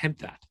dare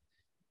attempt that.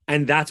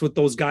 And that's what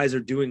those guys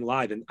are doing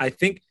live. And I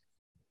think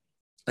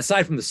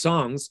aside from the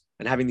songs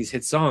and having these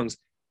hit songs,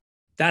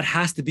 that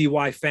has to be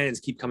why fans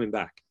keep coming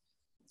back.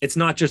 It's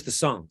not just the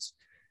songs,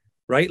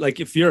 right? Like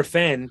if you're a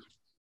fan,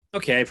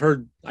 okay,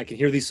 I can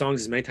hear these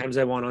songs as many times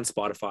as I want on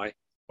Spotify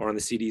or on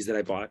the CDs that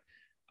I bought.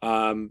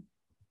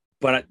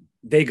 But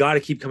they got to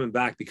keep coming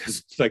back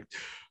because like,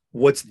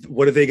 what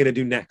are they going to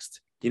do next?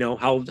 You know,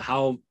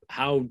 how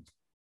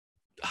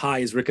high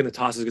is Rick gonna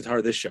toss his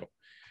guitar this show,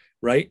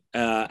 right?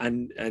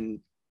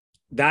 And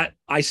that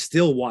I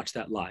still watch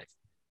that live,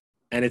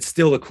 and it's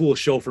still a cool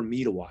show for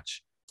me to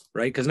watch,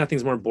 right? Because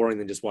nothing's more boring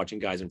than just watching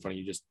guys in front of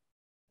you just,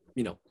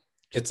 you know.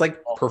 It's like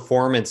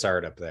performance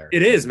art up there.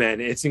 It is,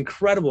 man. It's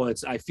incredible.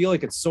 I feel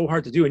like it's so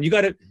hard to do, and you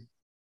got to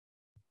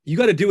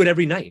do it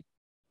every night,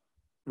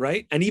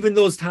 right? And even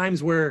those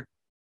times where,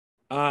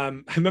 I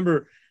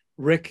remember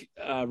Rick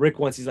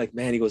once, he's like,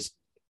 man, he goes,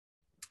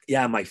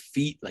 yeah, my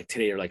feet like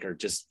today are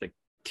just like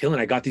killing.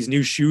 I got these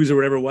new shoes or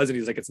whatever it was, and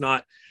he's like, it's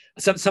not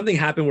something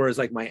happened where it's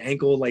like my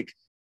ankle like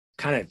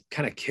kind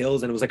of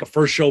kills, and it was like a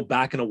first show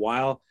back in a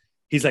while.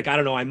 He's like, I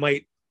don't know,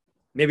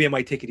 maybe I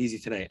might take it easy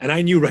tonight. And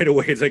I knew right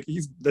away, it's like,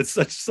 that's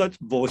such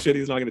bullshit.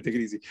 He's not going to take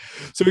it easy.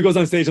 So he goes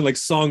on stage and like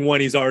song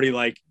one, he's already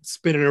like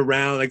spinning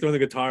around, like throwing the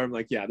guitar. I'm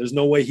like, yeah, there's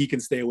no way he can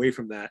stay away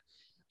from that.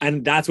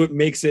 And that's what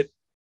makes it's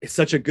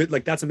such a good,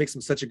 like, that's what makes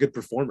him such a good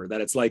performer, that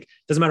it's like,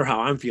 doesn't matter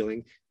how I'm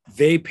feeling.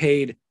 They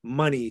paid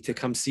money to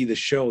come see the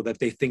show that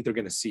they think they're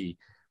going to see.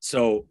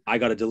 So I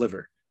got to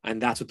deliver.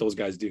 And that's what those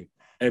guys do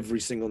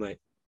every single night.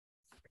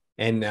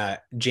 And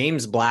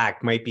James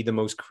Black might be the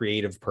most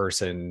creative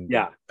person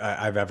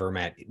I've ever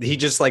met. He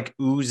just like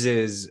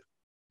oozes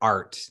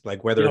art,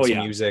 like whether it's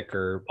music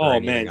or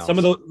man, else. Some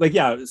of those, like,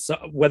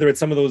 whether it's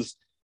some of those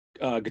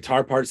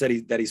guitar parts that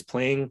he's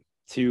playing,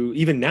 to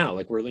even now,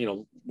 like we're,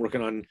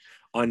 working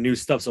on new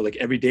stuff. So like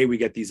every day we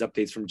get these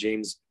updates from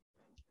James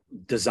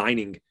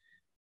designing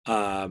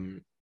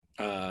cover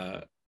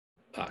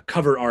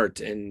art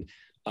and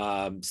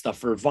stuff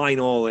for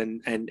vinyl,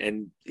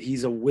 and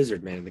he's a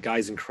wizard, man. The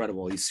guy's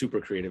incredible. He's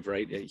super creative,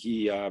 right?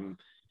 He's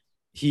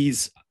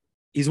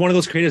one of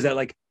those creators that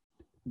like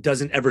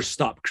doesn't ever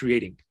stop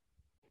creating,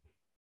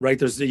 right?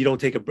 You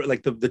don't take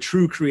like the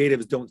true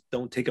creatives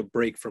don't take a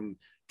break from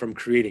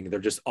creating. They're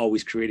just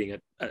always creating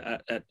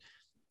at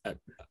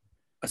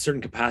a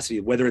certain capacity,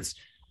 whether it's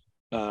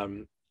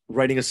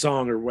writing a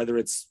song or whether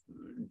it's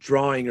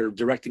drawing or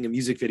directing a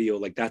music video.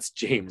 Like that's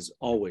James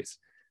always.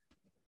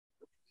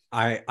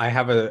 I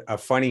have a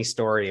funny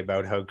story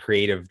about how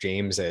creative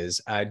James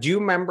is. Do you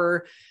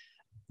remember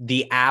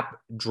the app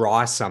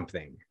Draw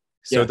Something?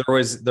 So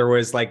there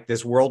was like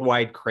this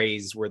worldwide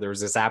craze where there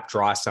was this app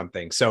Draw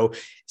Something. So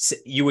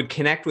you would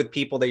connect with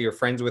people that you're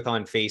friends with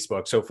on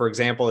Facebook. So for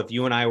example, if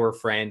you and I were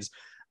friends,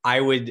 I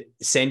would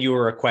send you a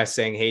request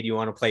saying, hey, do you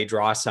want to play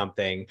Draw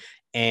Something?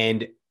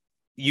 And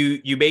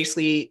you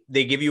basically,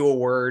 they give you a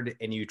word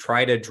and you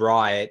try to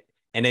draw it.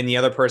 And then the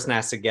other person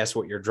has to guess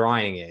what your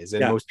drawing is.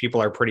 And most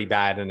people are pretty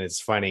bad, and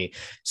it's funny.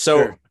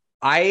 So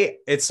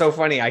it's so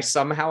funny. I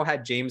somehow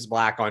had James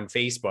Black on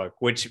Facebook,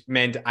 which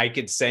meant I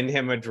could send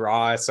him a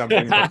draw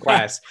something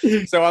request.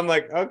 So I'm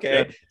like,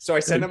 okay. Yeah. So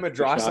I send him a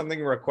draw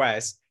something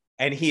request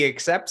and he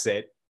accepts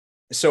it.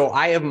 So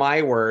I have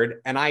my word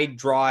and I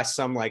draw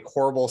some like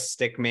horrible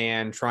stick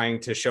man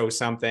trying to show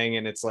something.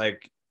 And it's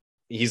like,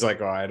 he's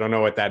like, oh, I don't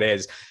know what that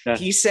is. Yeah.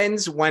 He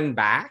sends one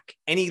back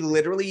and he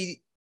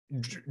literally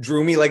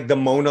drew me like the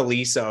Mona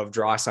Lisa of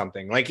Draw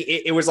Something. Like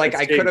it was like,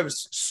 I could have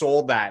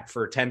sold that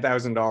for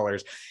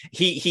 $10,000.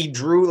 He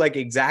drew like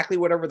exactly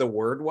whatever the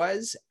word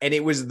was. And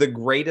it was the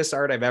greatest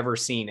art I've ever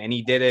seen. And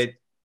he did it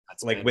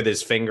with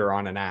his finger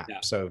on an app. Yeah.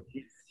 So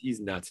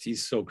he's nuts.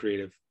 He's so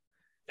creative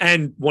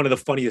and one of the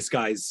funniest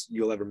guys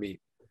you'll ever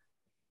meet.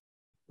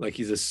 Like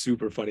he's a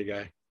super funny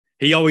guy.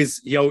 He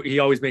always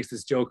makes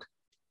this joke.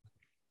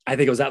 I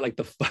think it was at like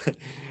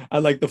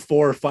the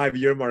 4 or 5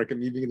 year mark of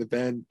me being in the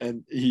band.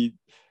 And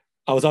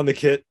I was on the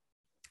kit,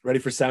 ready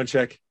for sound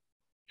check,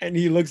 and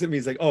he looks at me.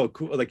 He's like, "Oh,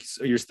 cool! Like,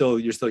 so you're still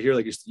here?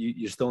 Like,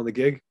 you're still on the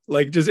gig?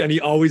 Like, just." And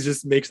he always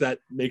just makes that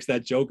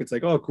joke. It's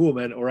like, "Oh, cool,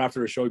 man." Or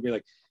after a show, he'd be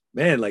like,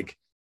 "Man, like,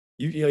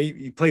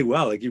 you played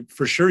well. Like, you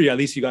for sure. At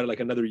least you got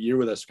like another year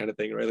with us, kind of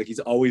thing, right?" Like, he's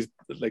always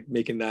like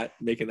making that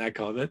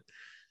comment.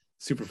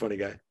 Super funny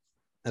guy.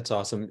 That's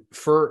awesome.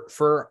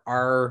 For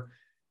our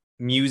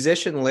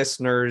musician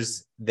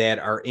listeners that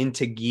are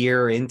into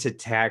gear, into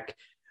tech.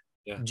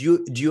 Yeah.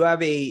 Do you have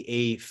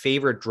a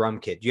favorite drum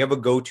kit? Do you have a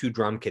go-to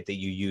drum kit that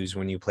you use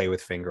when you play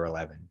with Finger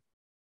 11?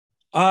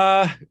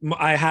 I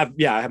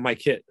have my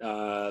kit.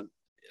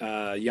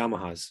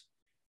 Yamahas.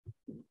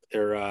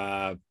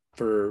 They're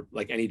for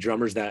like any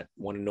drummers that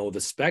want to know the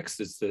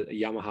specs. It's the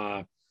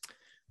Yamaha,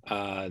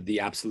 the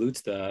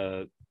Absolutes,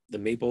 the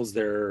Maples.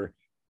 They're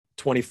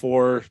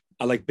 24.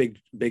 I like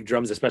big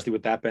drums, especially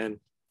with that band.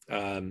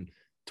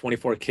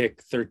 24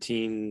 kick,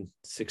 13,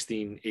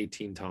 16,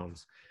 18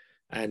 toms.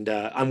 And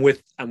I'm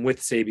with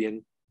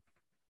Sabian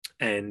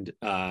and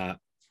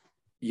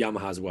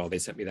Yamaha as well. They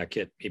sent me that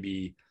kit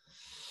maybe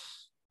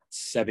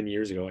 7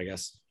 years ago, I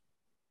guess.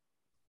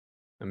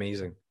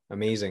 Amazing.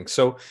 Amazing.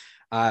 So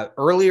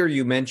earlier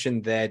you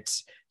mentioned that,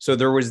 so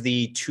there was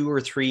the 2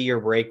 or 3 year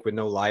break with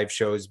no live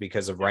shows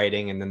because of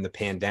writing and then the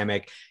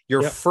pandemic.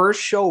 Your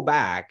first show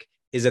back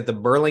is at the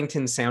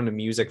Burlington Sound of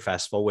Music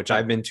Festival, which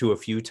I've been to a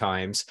few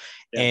times.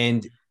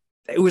 And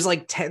it was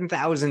like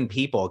 10,000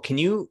 people. Can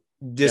you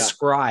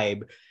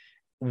describe,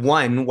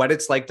 one, what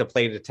it's like to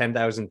play to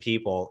 10,000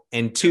 people,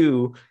 and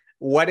two,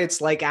 what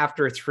it's like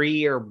after a 3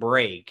 year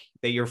break,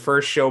 that your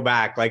first show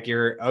back, like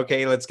you're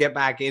okay, let's get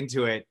back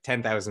into it,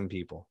 10,000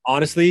 people?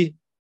 Honestly,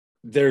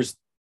 there's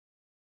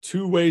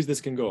two ways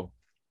this can go.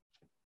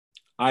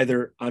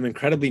 Either I'm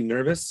incredibly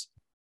nervous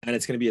and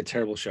it's going to be a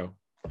terrible show,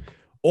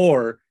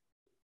 or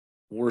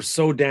we're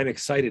so damn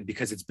excited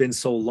because it's been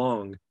so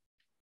long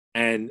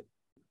and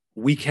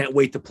we can't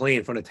wait to play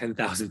in front of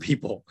 10,000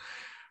 people.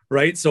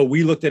 Right. So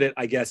we looked at it,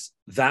 I guess,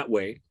 that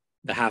way,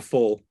 the half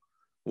full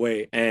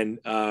way. And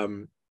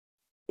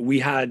we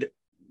had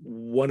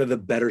one of the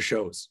better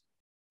shows.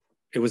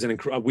 It was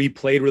we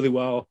played really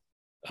well.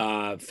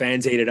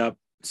 Fans ate it up.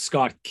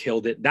 Scott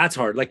killed it. That's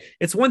hard. Like,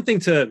 it's one thing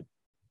to,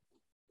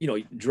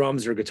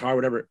 drums or guitar,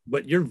 whatever,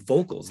 but your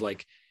vocals,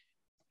 like,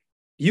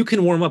 you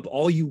can warm up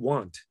all you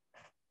want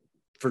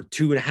for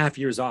 2.5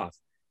 years off,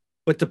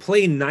 but to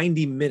play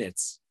 90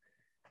 minutes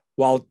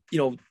while,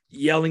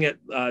 yelling at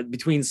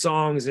between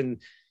songs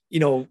and,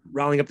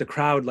 riling up the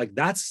crowd, like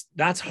that's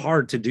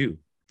hard to do.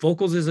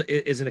 Vocals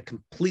is in a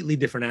completely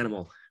different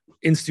animal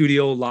in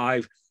studio,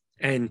 live,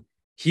 and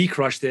he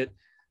crushed it.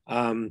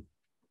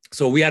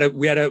 So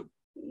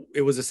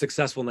it was a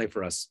successful night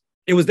for us.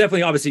 It was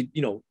definitely, obviously,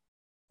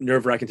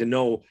 nerve-wracking to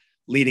know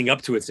leading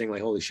up to it, saying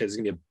like, holy shit, this is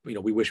gonna be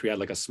we wish we had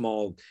like a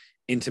small,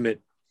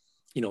 intimate,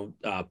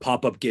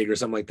 pop-up gig or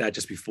something like that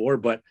just before.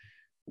 But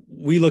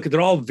we look at,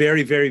 they're all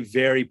very, very,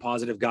 very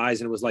positive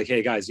guys. And it was like,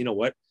 hey guys, you know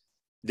what?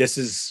 This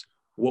is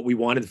what we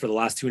wanted for the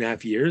last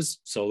 2.5 years.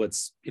 So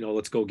let's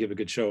go give a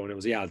good show. And it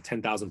was,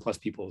 10,000 plus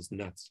people. Is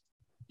nuts.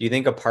 Do you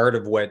think a part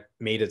of what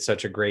made it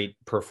such a great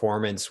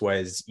performance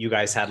was you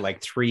guys had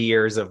like 3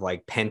 years of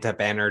like pent up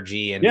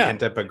energy and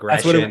pent up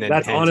aggression?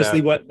 That's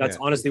honestly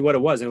what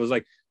it was. And it was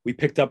like, we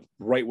picked up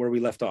right where we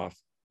left off.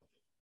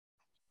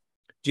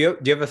 Do you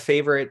have a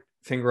favorite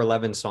Finger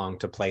 11 song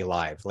to play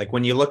live? Like,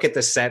 when you look at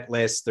the set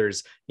list,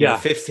 there's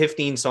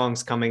 15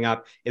 songs coming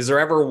up. Is there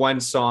ever one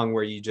song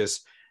where you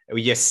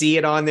see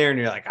it on there and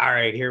you're like, all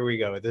right, here we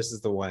go, this is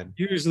the one?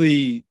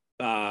 Usually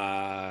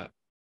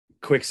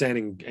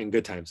Quicksand and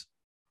Good Times,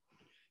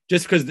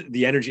 just because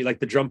the energy, like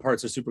the drum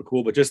parts are super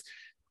cool, but just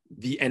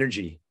the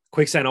energy.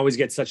 Quicksand always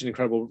gets such an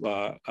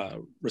incredible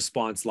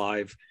response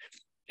live.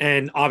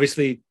 And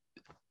obviously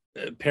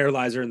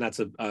Paralyzer, and that's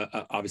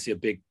obviously a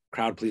big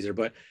crowd pleaser.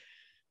 But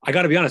I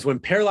got to be honest, when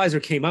Paralyzer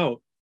came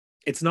out,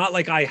 it's not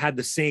like I had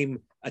the same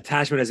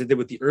attachment as it did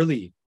with the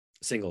early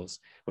singles.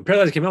 When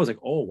Paralyzer came out, I was like,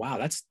 oh wow,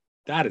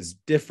 that is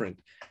different,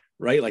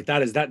 right? Like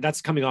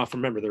that's coming off.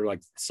 Remember, they're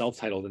like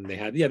self-titled, and they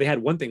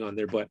had one thing on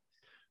there, but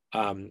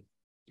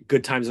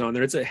Good Times on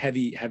there. It's a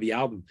heavy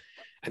album.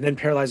 And then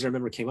Paralyzer, I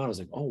remember, came out. I was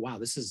like, oh wow,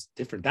 this is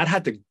different. That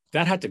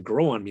had to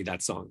grow on me,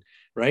 that song,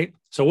 right?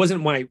 So it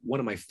wasn't one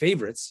of my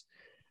favorites,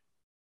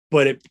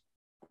 but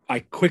I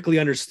quickly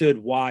understood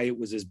why it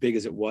was as big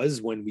as it was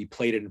when we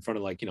played it in front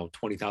of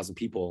 20,000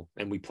 people,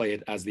 and we play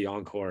it as the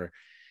encore,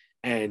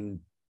 and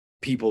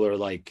people are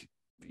like,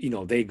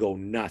 they go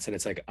nuts. And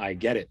it's like, I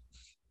get it.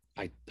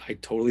 I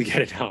totally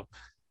get it now.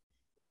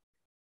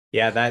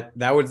 Yeah,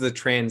 that was the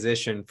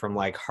transition from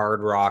like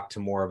hard rock to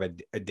more of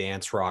a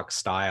dance rock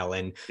style.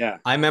 And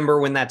I remember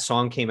when that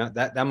song came out,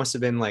 that must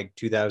have been like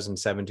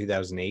 2007,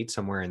 2008,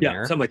 somewhere in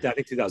there. Something like that. I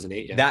think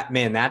 2008.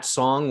 Yeah. That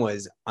song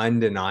was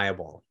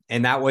undeniable.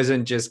 And that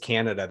wasn't just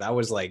Canada. That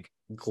was like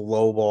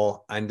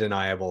global,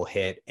 undeniable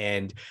hit.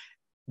 And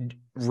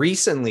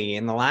recently,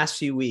 in the last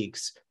few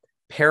weeks,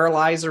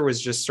 Paralyzer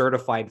was just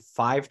certified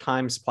 5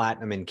 times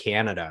platinum in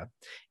Canada.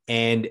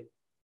 And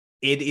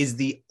it is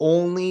the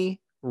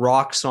only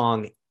rock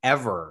song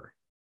ever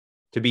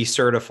to be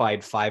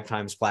certified 5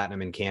 times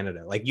platinum in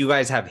Canada. Like, you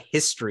guys have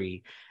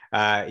history,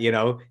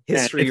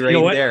 history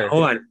right there.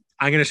 Hold on.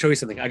 I'm going to show you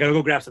something. I got to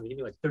go grab something. Give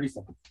me like 30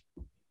 seconds.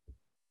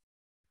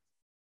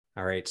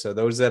 All right. So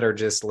those that are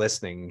just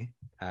listening,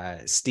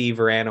 Steve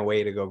ran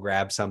away to go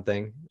grab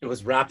something. It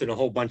was wrapped in a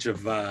whole bunch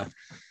of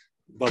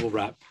bubble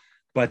wrap.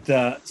 But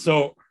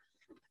so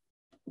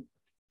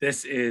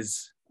this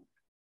is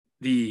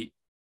the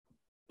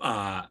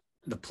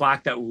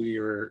plaque that we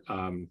were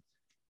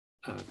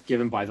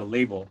given by the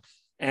label.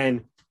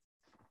 And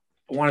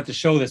I wanted to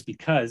show this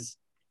because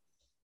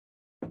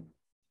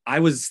I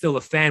was still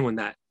a fan when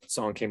that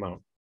song came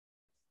out.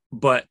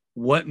 But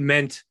what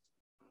meant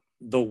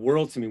the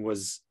world to me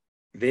was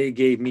they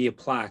gave me a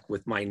plaque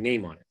with my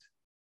name on it,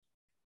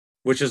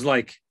 which is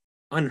like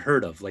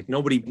unheard of. Like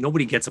nobody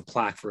gets a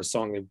plaque for a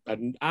song they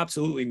had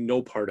absolutely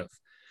no part of,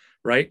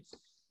 right?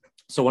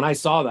 So when I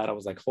saw that, I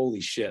was like,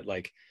 holy shit.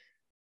 Like,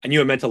 I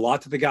knew it meant a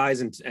lot to the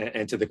guys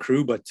and to the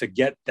crew, but to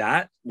get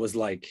that was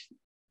like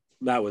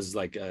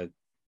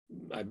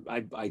I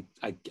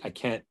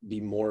can't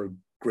be more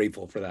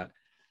grateful for that.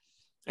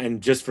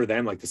 And just for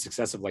them, like the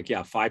success of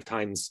 5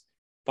 times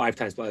 5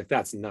 times, like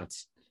that's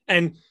nuts.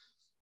 And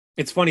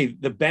it's funny,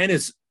 the band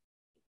is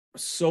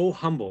so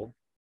humble,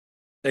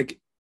 like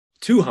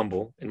too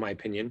humble, in my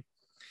opinion.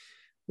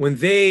 When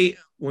they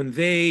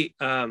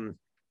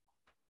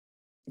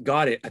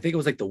got it, I think it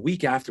was like the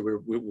week after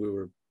we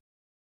were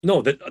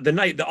no, the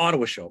night, the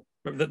Ottawa show.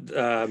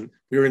 Remember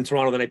we were in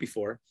Toronto the night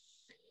before,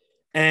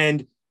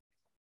 and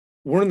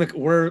we're in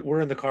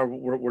the car,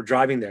 we're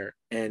driving there,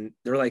 and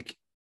they're like,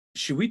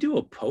 should we do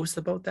a post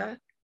about that?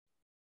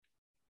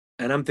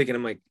 And I'm thinking,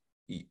 I'm like,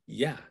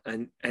 yeah.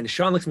 And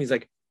Sean looks at me, he's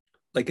like,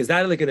 is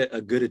that like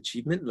a good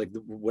achievement? Like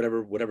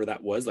whatever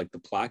that was, like the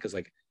plaque is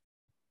like,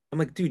 I'm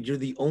like, dude, you're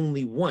the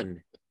only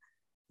one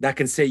that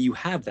can say you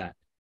have that.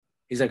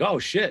 He's like, oh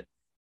shit.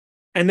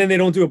 And then they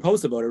don't do a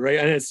post about it, right?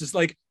 And it's just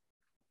like,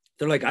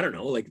 they're like, I don't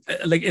know,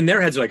 like in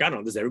their heads, they're like, I don't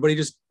know, does everybody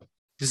just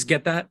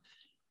get that?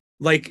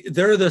 Like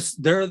they are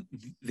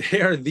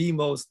the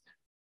most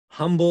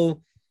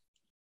humble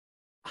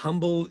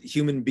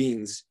human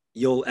beings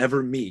you'll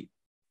ever meet.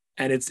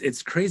 And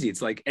it's crazy.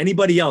 It's like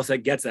anybody else that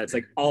gets that, it's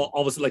like all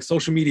of a sudden, like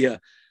social media,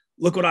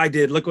 look what I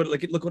did, look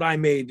what I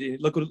made,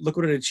 look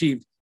what it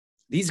achieved.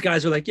 These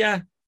guys are like,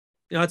 yeah,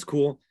 that's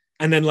cool.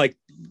 And then like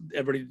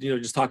everybody,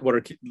 just talk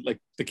about like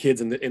the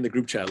kids in the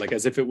group chat, like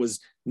as if it was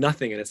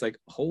nothing. And it's like,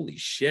 holy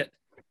shit,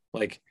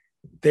 like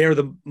they're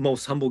the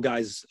most humble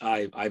guys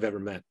I've ever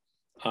met.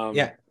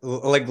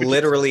 Like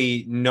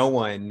literally no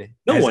one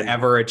has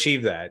ever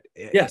achieved that.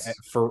 Yes,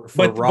 for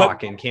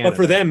rock in Canada.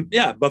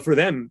 But for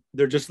them,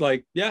 they're just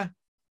like, yeah,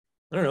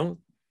 I don't know,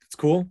 it's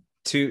cool.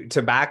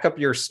 To back up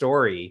your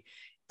story,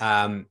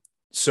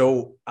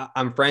 so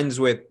I'm friends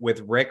with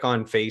Rick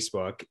on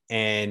Facebook,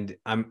 and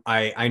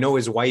I know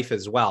his wife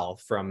as well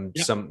from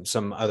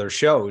some other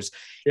shows,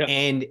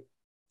 and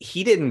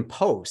he didn't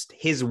post.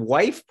 His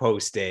wife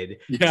posted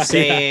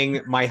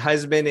saying, "My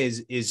husband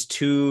is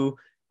too."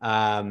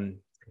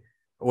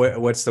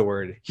 What's the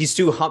word?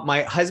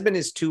 My husband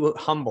is too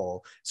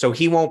humble, so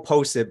he won't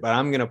post it, but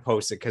I'm going to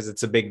post it because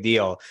it's a big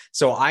deal.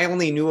 So I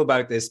only knew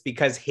about this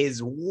because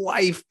his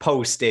wife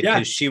posted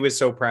because she was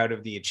so proud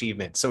of the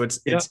achievement. So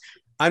it's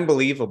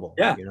unbelievable.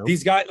 Yeah.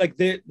 These guys,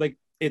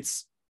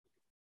 it's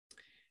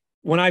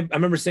when I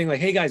remember saying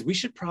like, hey guys, we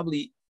should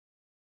probably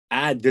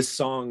add this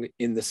song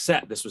in the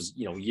set. This was,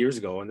 years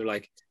ago. And they're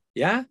like,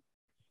 yeah.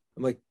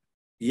 I'm like,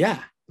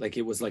 yeah. Like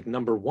it was like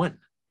number 1.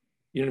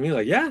 You know what I mean?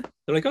 Like, yeah.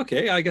 They're like,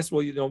 okay, I guess,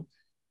 well,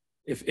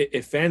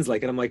 if fans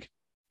like it, I'm like,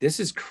 this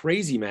is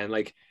crazy, man.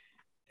 Like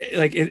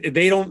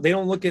they don't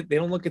look at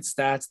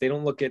stats. They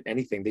don't look at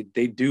anything.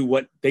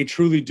 They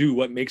truly do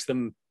what makes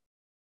them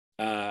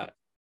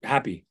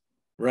happy.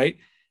 Right.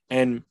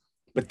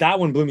 But that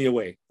one blew me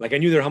away. Like I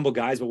knew they're humble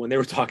guys, but when they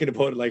were talking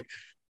about it, like,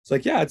 it's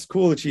like, yeah, it's a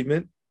cool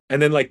achievement.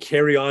 And then like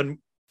carry on,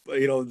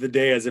 the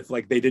day as if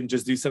like they didn't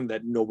just do something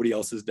that nobody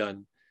else has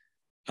done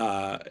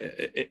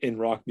in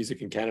rock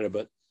music in Canada.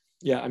 But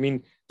yeah, I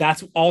mean,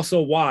 that's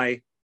also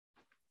why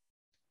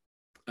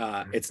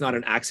it's not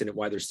an accident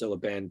why they're still a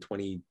band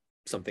 20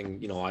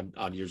 something,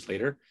 odd years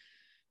later,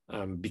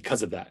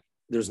 because of that.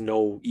 There's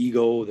no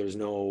ego. There's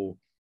no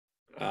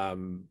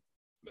nothing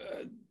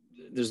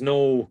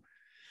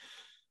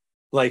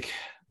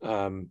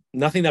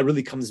that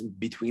really comes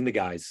between the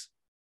guys.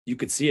 You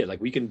could see it.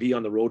 Like we can be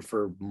on the road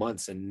for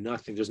months and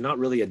nothing. There's not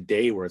really a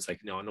day where it's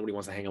like, no, nobody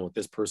wants to hang out with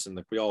this person.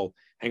 Like we all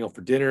hang out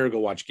for dinner, go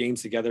watch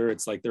games together.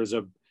 It's like there's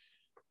a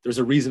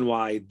reason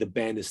why the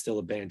band is still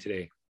a band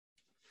today.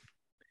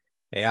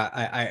 Yeah,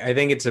 I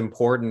think it's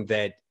important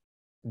that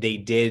they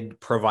did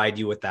provide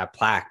you with that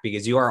plaque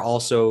because you're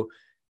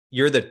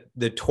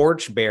the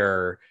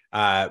torchbearer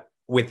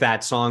with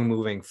that song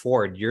moving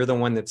forward. You're the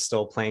one that's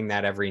still playing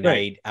that every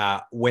night.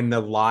 When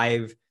the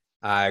live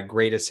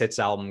greatest hits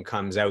album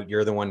comes out,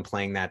 you're the one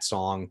playing that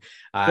song.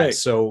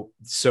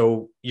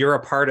 So you're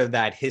a part of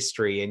that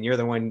history and you're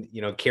the one,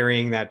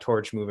 carrying that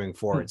torch moving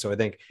forward. So I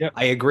think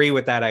I agree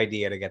with that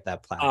idea to get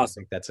that plaque. Awesome.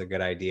 I think that's a good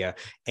idea.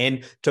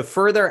 And to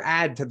further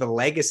add to the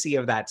legacy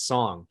of that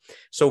song.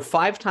 So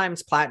 5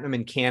 times platinum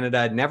in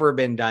Canada, never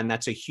been done.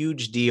 That's a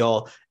huge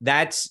deal.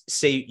 That's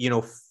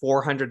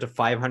 400 to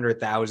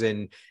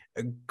 500,000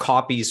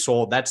 copies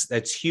sold.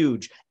 That's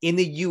huge. In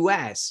the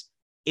US,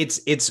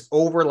 it's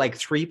over like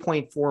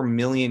 3.4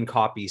 million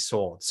copies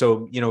sold.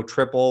 So,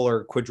 triple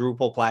or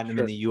quadruple platinum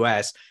in the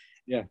US.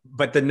 Yeah.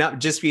 But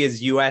just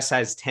because US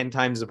has 10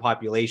 times the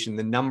population,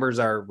 the numbers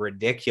are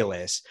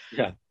ridiculous.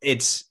 Yeah.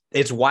 It's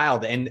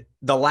wild. And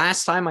the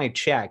last time I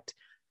checked,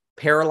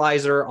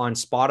 Paralyzer on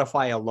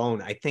Spotify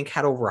alone, I think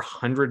had over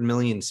 100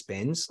 million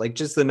spins. Like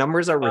just the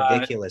numbers are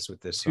ridiculous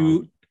with this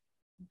song.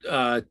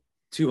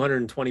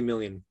 220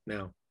 million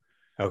now.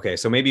 Okay,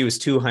 so maybe it was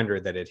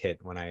 200 that it hit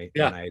when I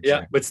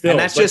checked. But still, and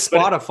that's just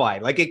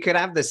Spotify. Like it could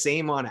have the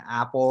same on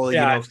Apple.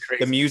 Yeah,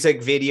 the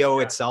music video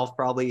itself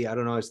probably, I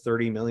don't know, is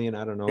 30 million.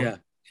 I don't know.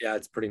 Yeah,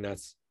 it's pretty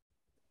nuts.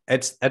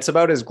 That's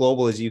about as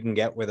global as you can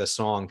get with a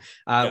song.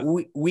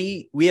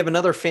 We have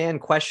another fan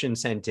question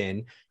sent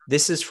in.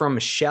 This is from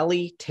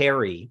Shelly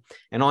Terry,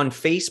 and on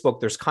Facebook,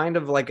 there's kind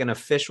of like an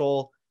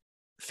official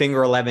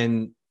Finger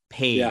 11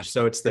 page. Yeah.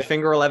 So it's the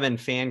Finger 11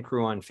 fan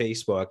crew on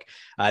Facebook.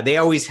 They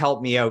always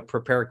help me out,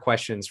 prepare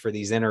questions for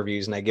these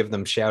interviews, and I give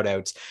them shout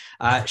outs.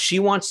 She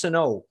wants to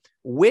know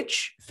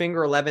which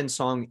Finger 11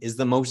 song is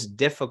the most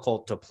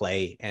difficult to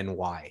play and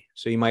why.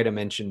 So you might have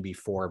mentioned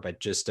before, but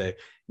just to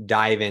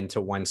dive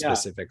into one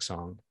specific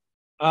song.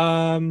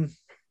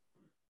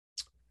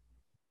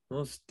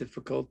 Most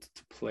difficult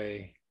to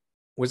play.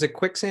 Was it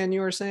Quicksand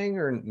you were saying,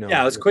 or no?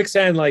 Yeah, it was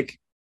Quicksand. Like,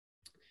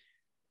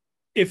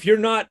 if you're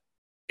not,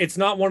 it's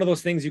not one of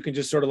those things you can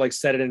just sort of like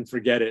set it and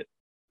forget it,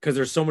 because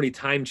there's so many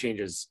time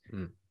changes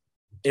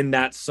in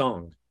that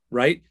song,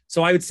 right?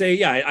 So I would say,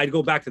 yeah, I'd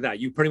go back to that.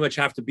 You pretty much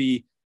have to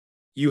be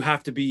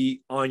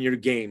on your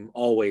game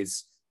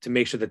always to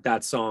make sure that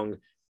that song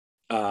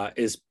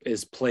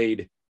is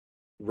played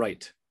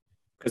right,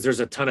 because there's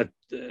a ton of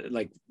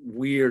like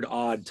weird,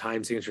 odd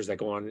time signatures that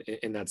go on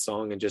in that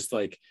song, and just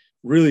like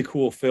really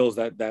cool fills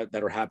that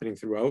are happening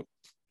throughout.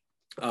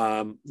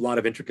 A lot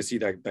of intricacy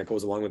that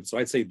goes along with it. So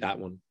I'd say that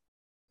one.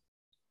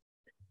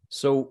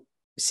 So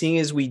seeing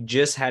as we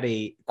just had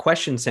a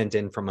question sent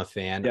in from a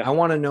fan, I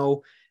want to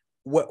know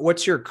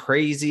what's your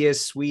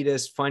craziest,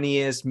 sweetest,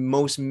 funniest,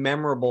 most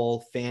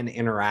memorable fan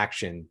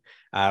interaction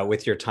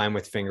with your time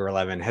with Finger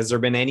 11? Has there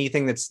been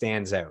anything that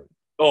stands out?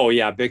 Oh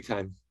yeah, big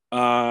time.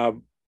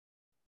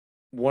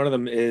 One of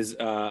them is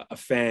a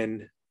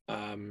fan,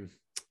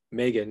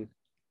 Megan.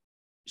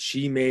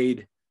 She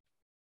made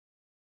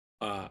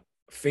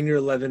Finger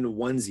 11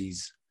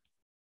 onesies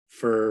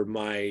for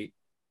my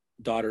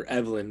daughter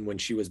Evelyn when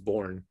she was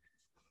born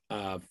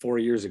 4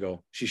 years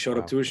ago. She showed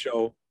up to a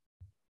show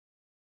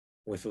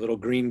with a little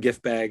green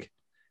gift bag,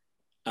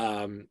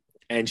 and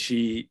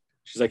she's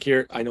like,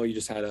 "Here, I know you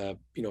just had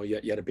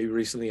you had a baby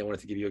recently. I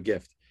wanted to give you a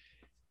gift."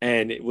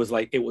 And it was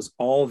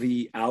all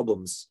the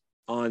albums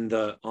on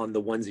the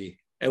onesie.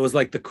 It was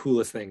like the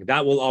coolest thing.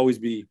 That will always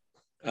be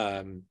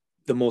the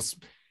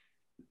most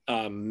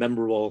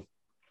memorable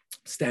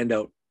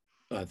standout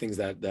things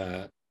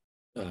that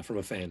from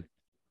a fan.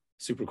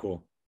 Super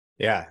cool.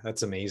 Yeah,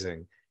 that's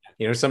amazing.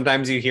 You know,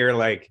 sometimes you hear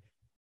like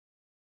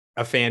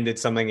a fan did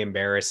something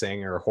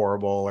embarrassing or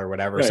horrible or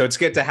whatever. Right. So it's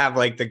good to have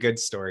like the good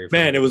story.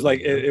 Man, it was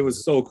like, it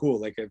was so cool.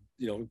 Like,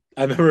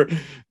 I remember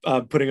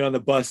putting it on the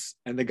bus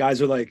and the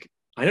guys were like,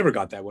 I never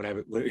got that when I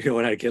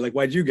had a kid. Like,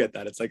 why'd you get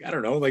that? It's like, I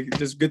don't know, like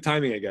just good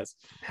timing, I guess.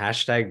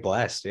 Hashtag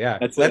blessed. Yeah.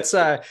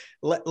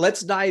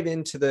 Let's dive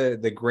into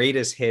the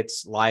greatest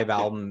hits live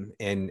album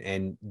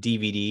and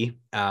DVD.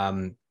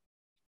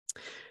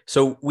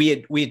 So we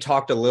had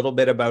talked a little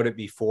bit about it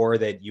before,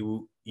 that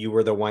you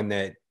were the one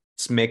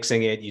that's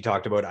mixing it. You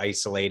talked about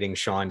isolating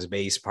Sean's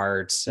bass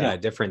parts,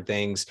 different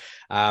things.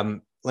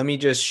 Let me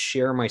just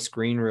share my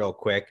screen real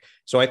quick.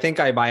 So I think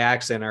I by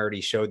accident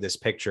already showed this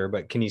picture,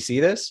 but can you see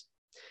this?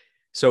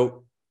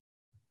 So,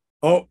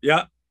 oh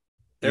yeah,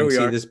 there we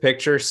are. See this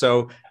picture.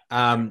 So,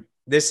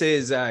 this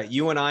is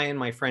you and I and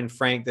my friend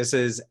Frank. This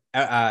is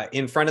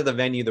in front of the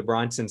venue, the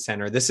Bronson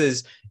Center. This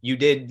is, you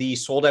did the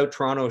sold out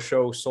Toronto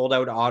show, sold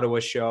out Ottawa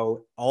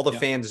show. All the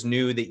fans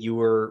knew that you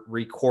were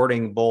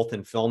recording both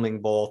and filming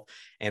both.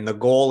 And the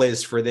goal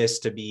is for this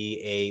to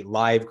be a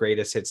live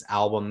greatest hits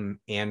album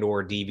and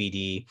or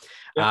DVD.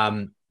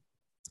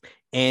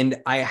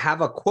 And I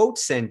have a quote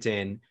sent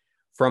in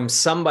from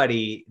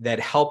somebody that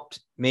helped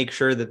make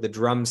sure that the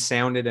drums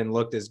sounded and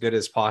looked as good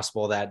as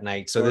possible that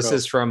night. So this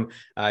is from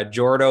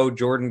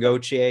Jordan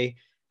Gauthier,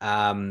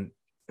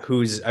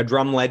 who's a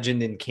drum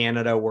legend in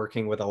Canada,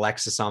 working with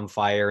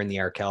Alexisonfire and the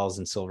Arkells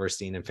and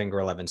Silverstein and Finger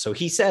 11. So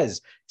he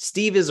says,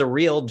 Steve is a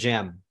real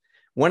gem,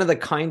 one of the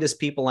kindest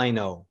people I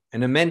know,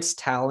 an immense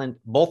talent,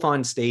 both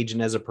on stage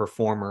and as a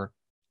performer,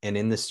 and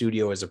in the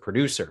studio as a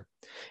producer.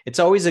 It's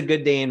always a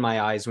good day in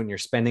my eyes when you're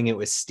spending it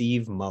with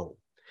Steve Moe.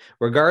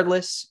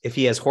 Regardless if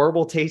he has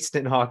horrible taste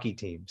in hockey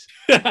teams.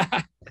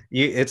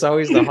 It's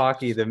always the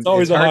hockey.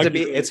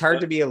 It's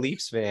hard to be a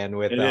Leafs fan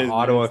with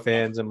Ottawa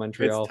fans and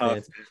Montreal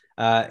fans.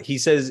 He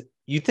says,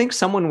 you think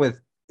someone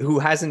who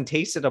hasn't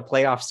tasted a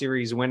playoff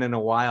series win in a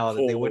while,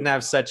 that they wouldn't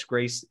have such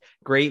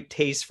great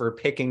taste for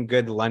picking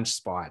good lunch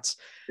spots.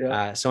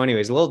 So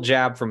anyways, a little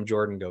jab from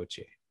Jordan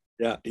Gauthier.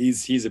 Yeah,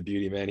 he's a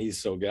beauty, man.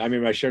 He's so good. I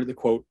mean, I shared the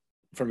quote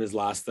from his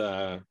last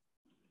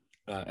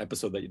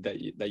episode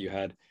that you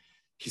had.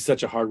 He's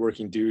such a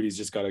hardworking dude. He's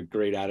just got a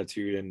great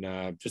attitude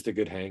and just a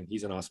good hang.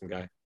 He's an awesome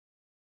guy.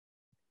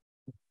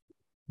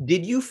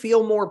 Did you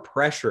feel more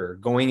pressure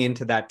going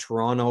into that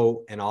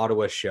Toronto and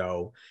Ottawa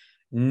show,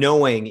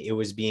 knowing it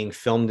was being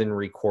filmed and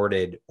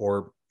recorded,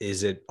 or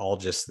is it all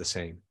just the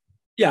same?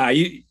 Yeah,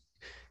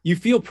 you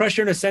feel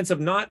pressure in a sense of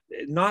not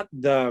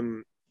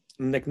the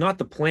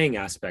playing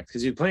aspect,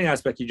 because the playing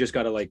aspect, you just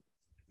got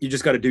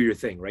to do your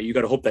thing, right? You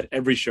got to hope that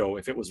every show,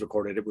 if it was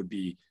recorded, it would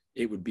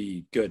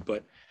be good.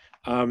 But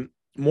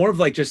more of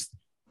like just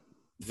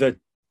the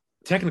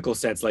technical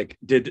sense, like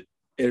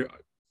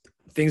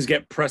things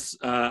get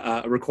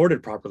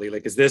recorded properly?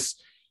 Like, is this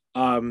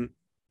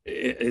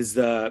is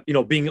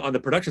the being on the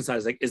production side,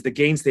 is like, is the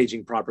gain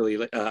staging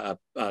properly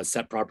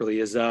set properly?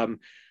 Is are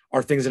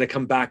things going to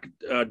come back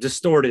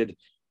distorted?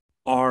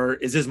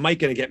 is this mic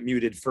going to get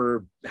muted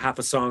for half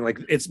a song? Like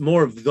it's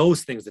more of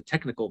those things, the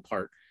technical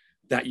part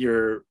that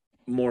you're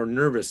more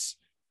nervous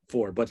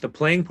for. But the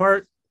playing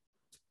part,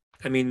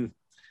 I mean,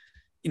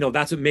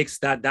 that's what makes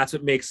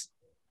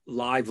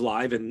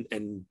live and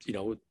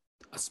a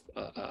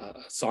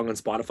song on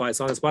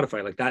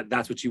Spotify, like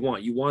that's what you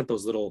want. You want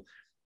those little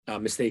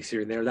mistakes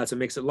here and there. That's what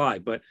makes it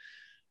live. But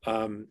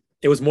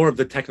it was more of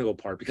the technical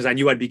part because I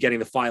knew I'd be getting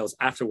the files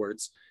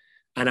afterwards,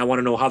 and I want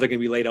to know how they're going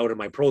to be laid out in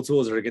my Pro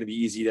Tools. Are going to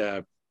be easy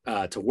to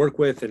work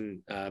with,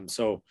 and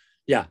so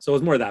it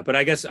was more of that. But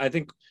I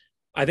think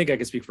I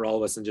can speak for all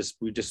of us, and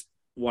we just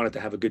wanted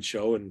to have a good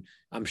show, and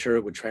I'm sure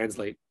it would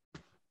translate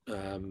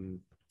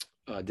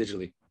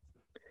digitally.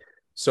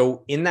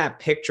 So in that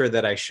picture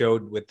that I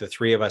showed with the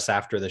three of us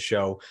after the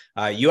show,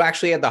 you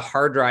actually had the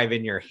hard drive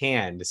in your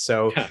hand.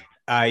 So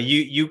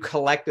you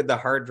collected the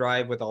hard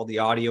drive with all the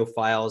audio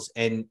files,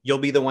 and you'll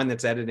be the one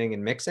that's editing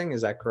and mixing.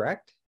 Is that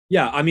correct?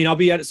 Yeah, I mean, I'll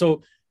be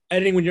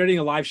editing when you're editing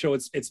a live show.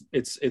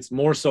 It's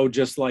more so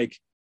just like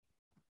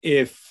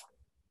if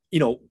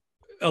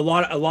a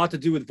lot to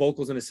do with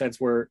vocals in a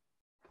sense where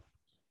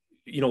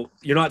you're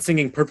not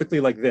singing perfectly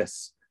like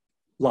this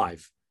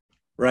live,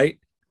 right?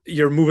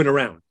 You're moving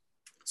around.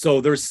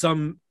 So there's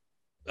some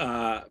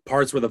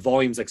parts where the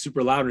volume's like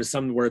super loud, and there's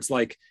some where it's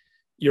like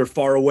you're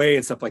far away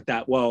and stuff like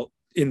that. Well,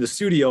 in the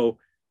studio,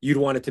 you'd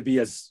want it to be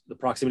the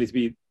proximity to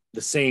be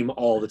the same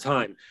all the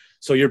time.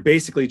 So you're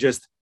basically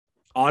just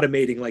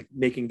automating, like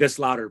making this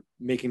louder,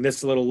 making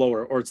this a little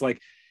lower, or it's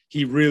like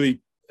he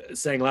really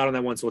sang loud on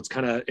that one, so it's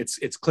kind of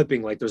it's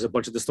clipping, like there's a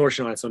bunch of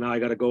distortion on it. So now I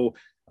got to go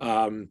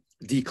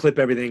declip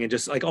everything, and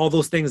just like all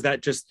those things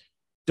that just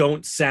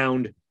don't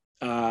sound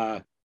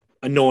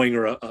annoying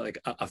or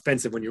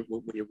offensive when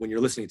you're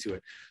listening to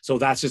it. So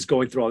that's just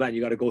going through all that. And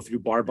you got to go through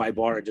bar by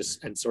bar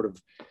and sort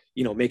of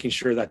making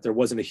sure that there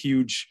wasn't a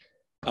huge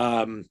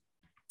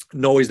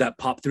noise that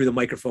popped through the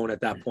microphone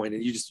at that point.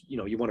 And you just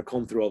you want to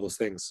comb through all those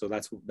things. So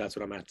that's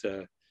what I'm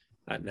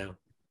at now.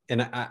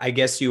 And I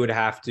guess you would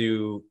have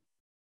to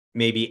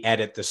maybe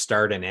edit the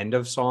start and end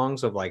of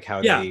songs of like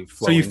how they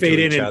flow. So you fade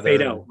in and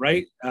fade out,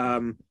 right?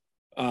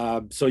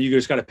 So you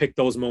just got to pick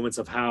those moments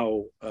of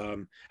how,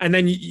 and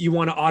then you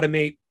want to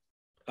automate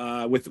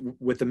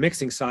with the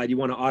mixing side. You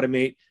want to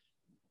automate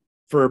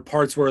for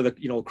parts where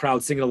the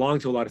crowd singing along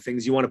to a lot of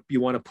things. You want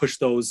to push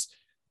those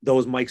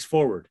mics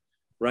forward,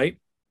 right?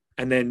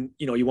 And then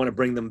you want to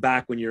bring them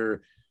back when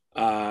you're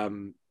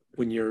in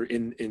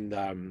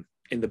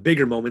the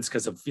bigger moments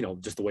because of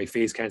just the way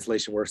phase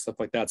cancellation works, stuff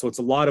like that. So it's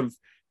a lot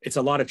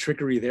of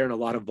trickery there and a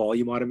lot of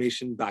volume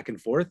automation back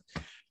and forth.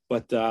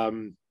 But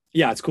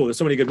it's cool. There's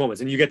so many good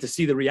moments, and you get to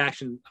see the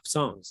reaction of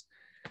songs,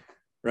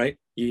 right?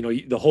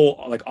 The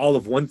whole, like all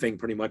of One Thing,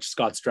 pretty much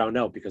Scott's drowned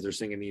out because they're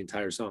singing the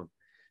entire song.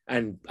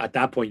 And at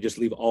that point, you just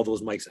leave all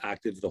those mics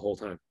active the whole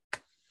time.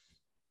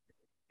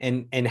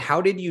 And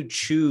how did you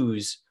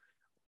choose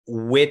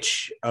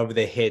which of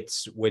the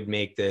hits would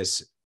make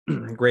this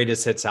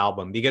greatest hits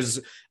album?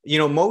 Because,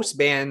 most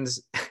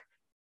bands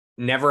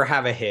never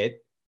have a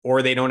hit,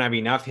 or they don't have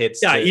enough hits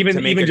to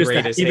make a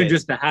greatest hit. Even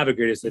just to have a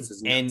greatest hits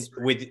is nuts.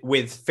 And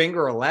with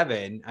Finger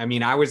 11, I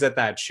mean, I was at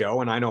that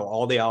show and I know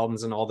all the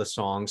albums and all the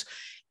songs.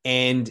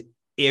 And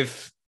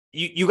if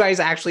you guys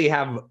actually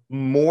have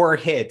more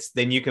hits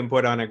than you can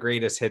put on a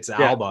greatest hits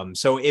album.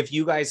 So if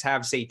you guys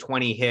have, say,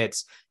 20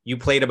 hits, you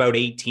played about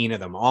 18 of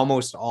them,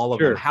 almost all of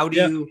them. How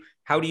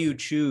do you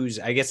choose?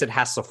 I guess it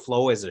has to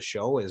flow as a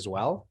show as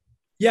well.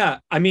 Yeah.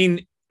 I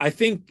mean, I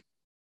think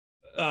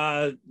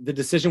the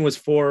decision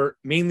was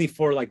mainly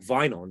for like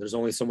vinyl, and there's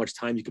only so much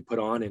time you could put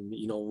on, and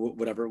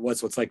whatever it was.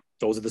 So it's like,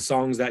 those are the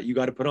songs that you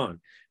got to put on,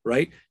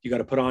 right? You got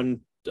to put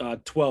on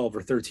 12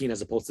 or 13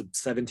 as opposed to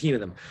 17 of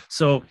them.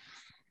 So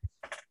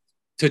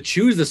to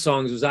choose the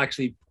songs was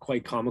actually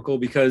quite comical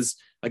because,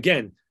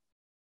 again,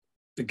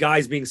 the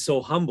guys being so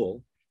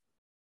humble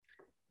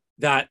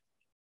that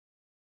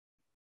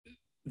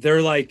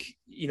they're like,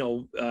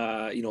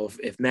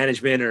 if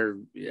management or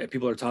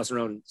people are tossing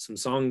around some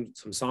song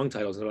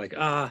titles, and they're like,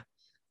 I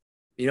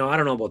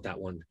don't know about that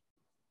one.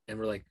 And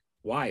we're like,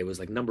 why? It was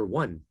like number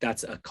one.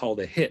 That's called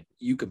a hit.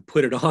 You could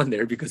put it on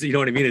there because you know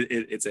what I mean?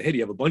 It's a hit.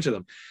 You have a bunch of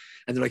them.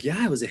 And they're like,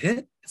 yeah, it was a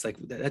hit. It's like,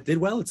 that did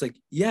well. It's like,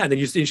 yeah. And then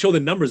you show the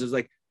numbers. It's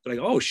like, they're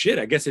like, oh shit,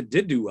 I guess it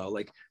did do well.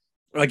 Like,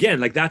 again,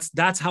 like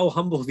that's how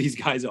humble these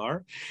guys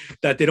are,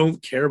 that they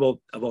don't care about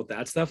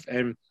that stuff.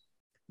 And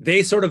they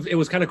it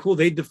was kind of cool.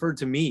 They deferred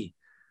to me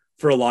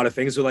for a lot of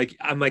things. So like,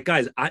 I'm like,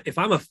 guys, if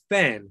I'm a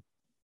fan,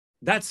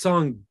 that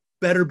song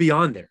better be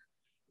on there.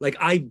 Like,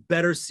 I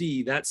better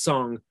see that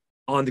song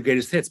on the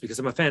greatest hits because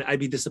I'm a fan. I'd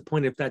be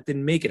disappointed if that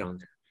didn't make it on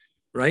there.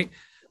 Right.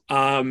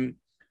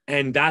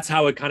 And that's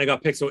how it kind of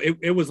got picked. So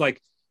it was like,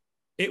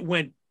 it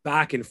went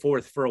back and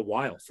forth for a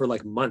while, for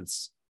like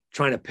months,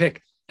 trying to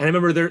pick. And I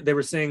remember they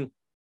were saying,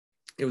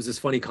 it was this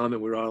funny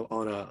comment. We were all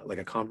on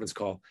a conference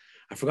call.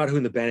 I forgot who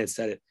in the band had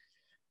said it.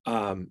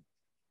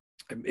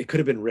 It could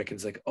have been Rick. And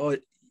it's like, oh,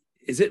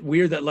 is it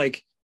weird that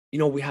like,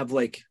 we have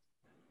like,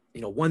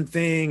 One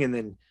Thing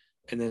and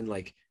then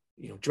like,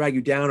 Drag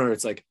You Down, or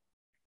it's like,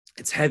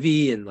 it's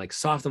heavy and like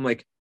soft. I'm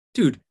like,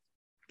 dude,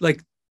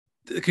 like,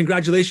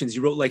 congratulations,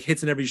 you wrote like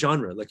hits in every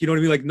genre. Like, you know what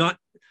I mean? Like, not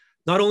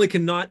only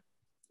can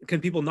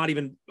people not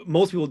even,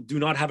 most people do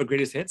not have a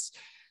greatest hits.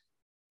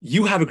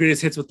 You have a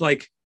greatest hits with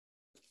like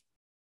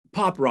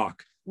pop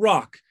rock,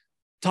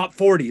 top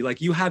 40.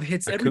 Like, you have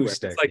hits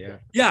Acoustic, everywhere. It's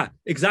like, yeah,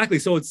 exactly.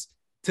 So it's,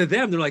 to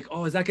them, they're like,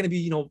 oh, is that going to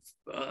be,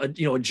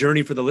 a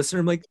journey for the listener?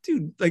 I'm like,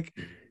 dude, like,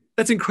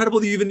 that's incredible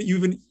that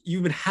you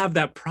even have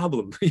that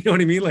problem. You know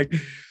what I mean? Like,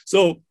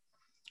 so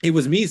it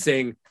was me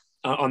saying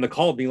on the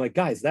call, being like,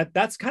 guys,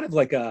 that's kind of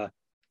like a,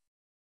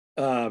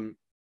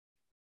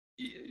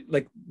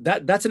 like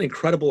that's an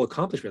incredible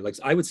accomplishment. Like,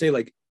 I would say,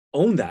 like,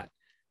 own that.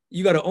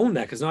 You got to own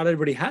that, because not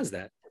everybody has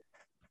that.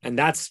 And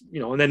that's,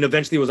 and then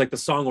eventually it was like the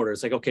song order.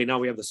 It's like, okay, now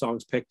we have the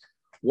songs picked.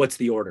 What's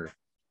the order?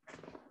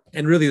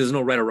 And really, there's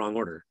no right or wrong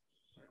order.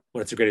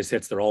 When it's the greatest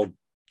hits, they're all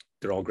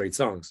great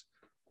songs.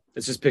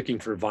 It's just picking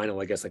for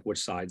vinyl, I guess, like which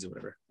sides or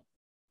whatever.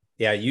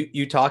 Yeah,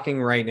 you talking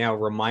right now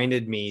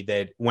reminded me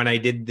that when I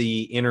did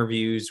the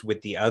interviews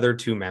with the other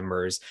two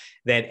members,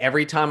 that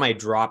every time I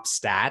dropped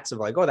stats of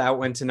like, oh, that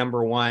went to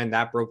number one,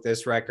 that broke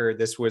this record,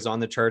 this was on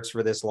the charts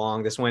for this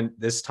long,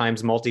 this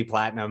time's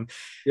multi-platinum.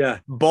 Yeah.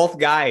 Both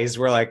guys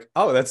were like,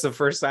 oh, that's the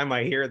first time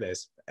I hear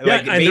this.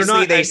 Like, yeah,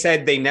 basically they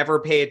said they never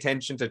pay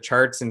attention to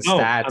charts and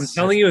stats. I'm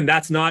telling you, and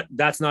that's not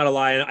a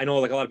lie. I know,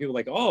 like, a lot of people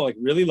like, oh, like,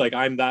 really? Like,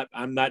 I'm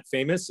that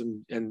famous,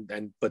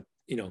 and but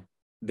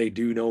they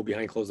do know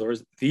behind closed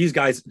doors. These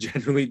guys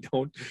generally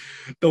don't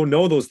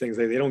know those things.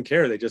 They don't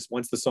care. They just,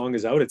 once the song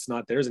is out, it's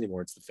not theirs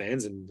anymore. It's the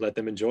fans, and let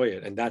them enjoy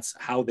it. And that's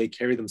how they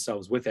carry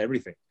themselves with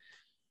everything.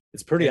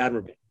 It's pretty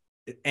admirable.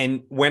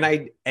 And when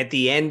at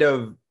the end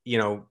of,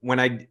 when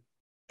I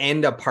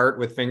end a part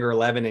with Finger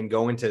 11 and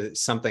go into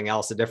something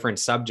else, a different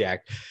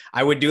subject,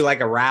 I would do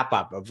like a wrap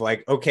up of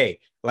like, okay,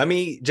 let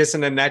me just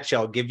in a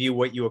nutshell give you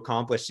what you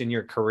accomplished in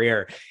your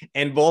career.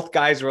 And both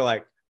guys were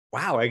like,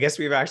 wow, I guess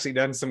we've actually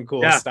done some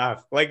cool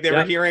stuff. Like, they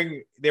were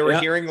hearing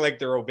like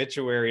their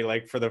obituary,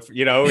 like for the,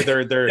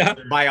 their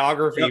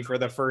biography for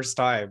the first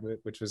time,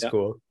 which was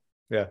cool.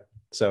 Yeah.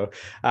 So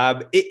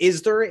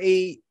is there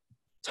a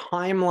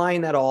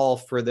timeline at all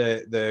for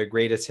the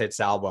greatest hits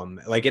album?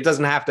 Like, it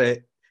doesn't have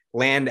to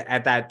land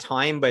at that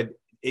time, but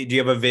do you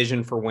have a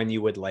vision for when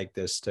you would like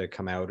this to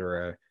come out,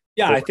 or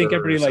I think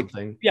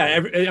everybody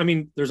I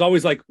mean, there's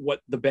always like what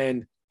the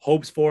band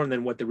hopes for, and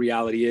then what the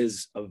reality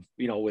is of,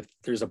 with,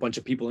 there's a bunch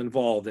of people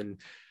involved,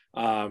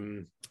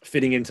 and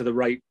fitting into the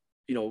right,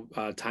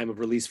 time of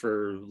release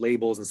for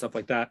labels and stuff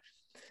like that.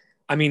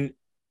 I mean,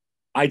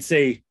 I'd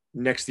say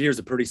next year is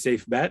a pretty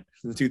safe bet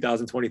in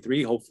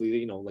 2023,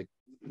 hopefully,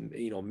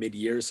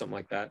 mid-year, something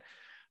like that.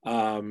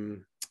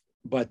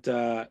 But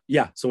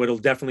so it'll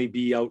definitely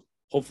be out,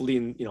 hopefully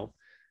in,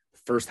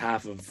 first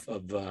half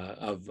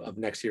of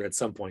next year at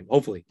some point,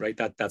 hopefully, right?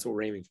 That's what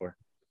we're aiming for.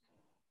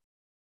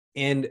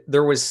 And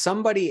there was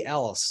somebody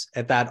else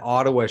at that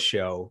Ottawa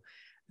show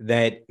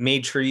that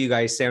made sure you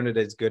guys sounded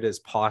as good as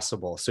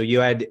possible. So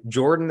you had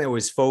Jordan that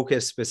was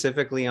focused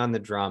specifically on the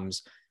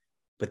drums,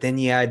 but then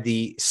you had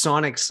the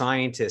sonic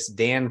scientist,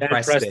 Dan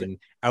Preston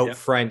out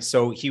front.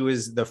 So he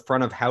was the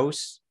front of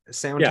house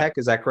sound tech.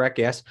 Is that correct?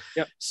 Yes.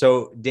 Yep.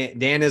 So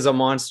Dan is a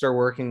monster,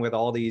 working with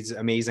all these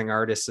amazing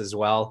artists as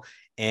well.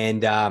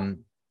 And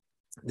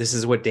this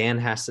is what Dan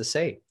has to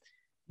say.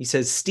 He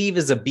says, Steve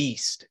is a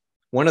beast.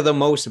 One of the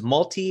most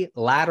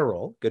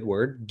multilateral, good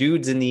word,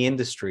 dudes in the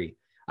industry.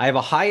 I have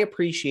a high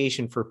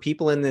appreciation for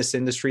people in this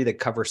industry that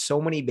cover so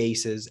many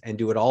bases and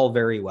do it all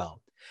very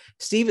well.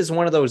 Steve is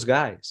one of those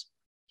guys.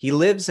 He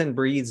lives and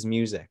breathes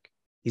music.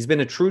 He's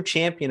been a true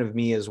champion of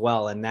me as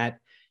well, and that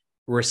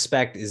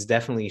respect is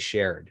definitely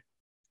shared.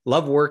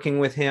 Love working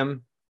with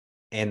him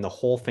and the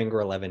whole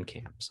Finger 11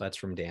 camp. So that's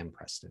from Dan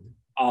Preston.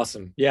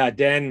 Awesome. Yeah,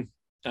 Dan.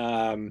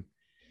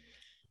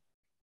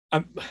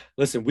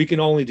 Listen, we can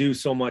only do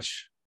so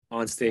much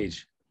on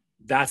stage.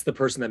 That's the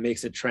person that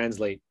makes it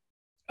translate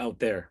out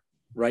there,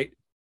 right?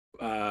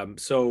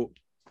 So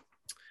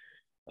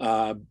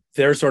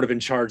they're sort of in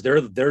charge.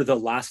 They're the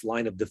last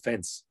line of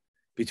defense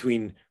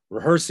between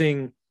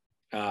rehearsing,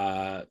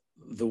 the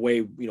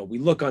way we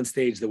look on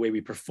stage, the way we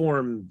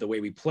perform, the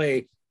way we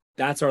play.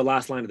 That's our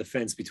last line of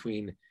defense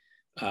between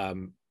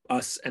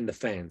us and the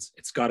fans.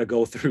 It's got to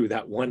go through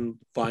that one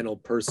final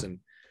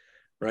person,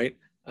 right?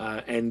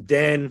 And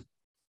Dan,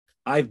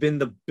 I've been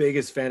the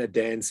biggest fan of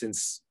Dan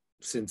since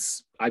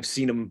I've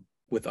seen him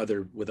with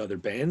other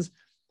bands,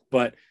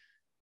 but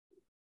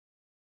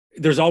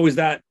there's always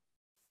that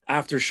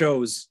after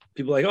shows,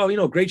 people are like,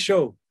 oh, great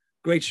show.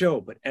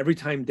 But every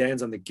time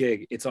Dan's on the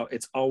gig, it's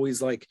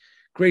always like,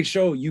 great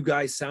show. You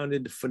guys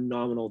sounded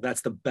phenomenal.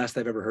 That's the best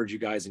I've ever heard you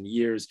guys in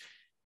years.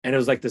 And it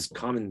was like this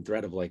common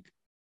thread of like,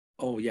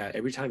 oh yeah,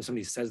 every time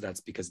somebody says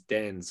that's because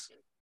Dan's,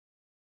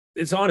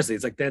 it's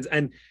like Dan's.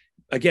 And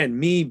again,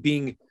 me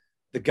being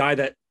the guy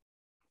that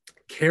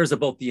cares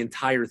about the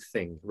entire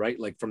thing, right?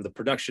 Like from the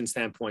production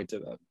standpoint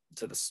to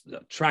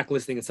the track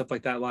listing and stuff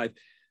like that live,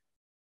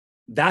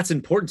 that's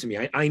important to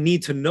me. I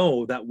need to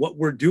know that what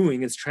we're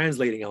doing is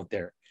translating out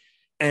there.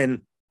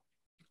 And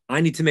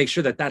I need to make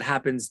sure that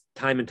happens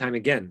time and time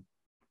again.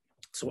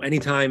 So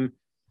anytime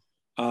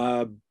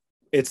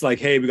It's like,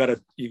 hey, we got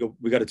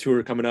a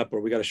tour coming up,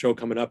 or we got a show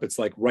coming up. It's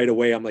like right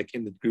away, I'm like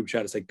in the group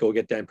chat. It's like, go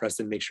get Dan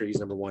Preston, make sure he's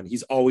number one.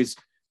 He's always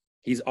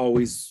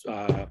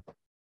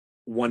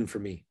one for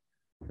me,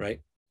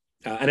 right?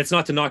 And it's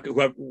not to knock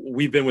whoever,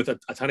 we've been with a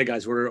ton of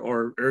guys who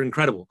are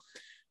incredible.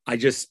 I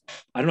don't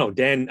know.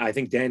 Dan, I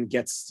think Dan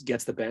gets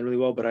the band really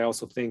well, but I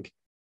also think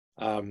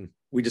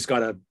we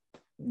got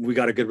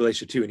a good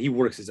relationship too. And he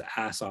works his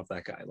ass off,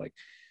 that guy. Like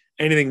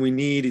anything we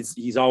need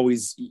he's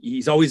always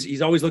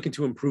looking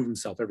to improve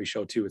himself every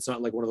show too. It's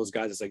not like one of those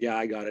guys that's like, yeah,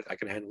 I got it, I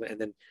can handle it, and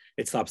then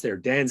it stops there.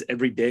 Dan's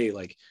every day,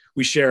 like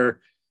we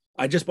share,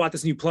 I just bought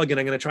this new plugin,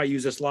 I'm going to try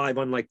use this live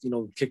on like,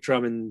 kick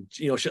drum and,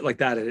 shit like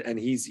that. And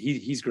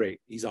he's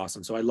great. He's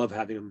awesome. So I love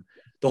having him.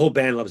 The whole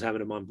band loves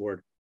having him on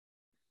board.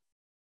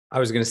 I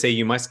was going to say,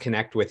 you must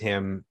connect with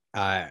him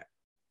as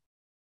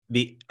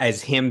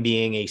him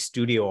being a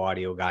studio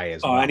audio guy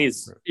as well. And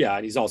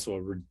he's also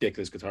a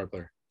ridiculous guitar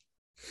player.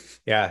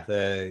 Yeah,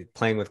 the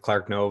playing with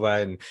Clark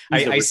Nova, and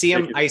I see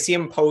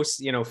him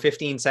post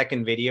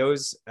 15-second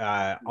videos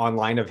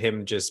online of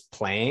him just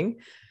playing.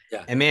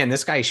 Yeah, and man,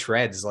 this guy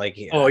shreds. Like,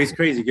 he's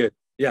crazy good.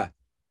 Yeah,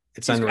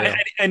 it's unreal.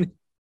 And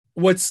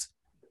what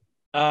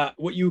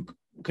you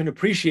can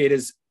appreciate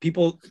is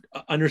people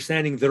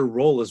understanding their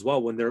role as well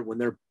when they're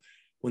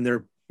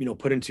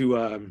put into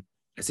a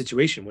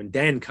situation. When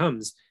Dan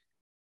comes,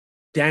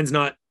 Dan's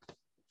not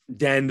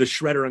Dan the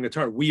shredder on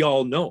guitar. We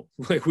all know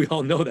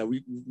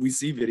that we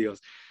see videos.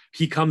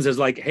 He comes as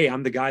like, hey,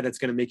 I'm the guy that's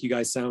going to make you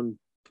guys sound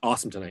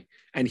awesome tonight,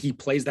 and he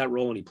plays that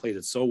role and he plays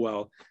it so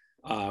well.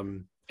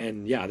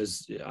 And yeah,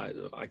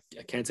 I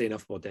can't say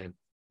enough about Dan.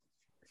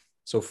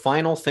 So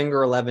final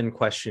Finger 11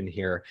 question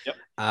here. Yep.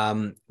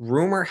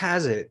 Rumor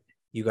has it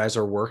you guys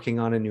are working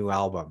on a new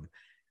album.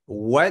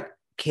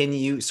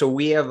 So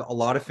we have a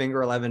lot of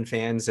Finger 11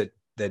 fans that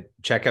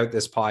check out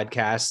this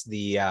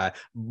podcast.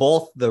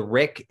 Both the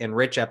Rick and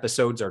Rich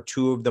episodes are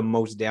two of the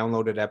most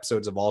downloaded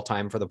episodes of all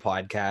time for the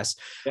podcast.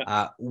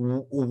 Yeah.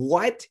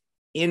 What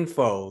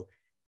info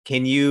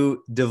can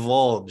you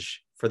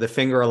divulge for the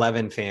Finger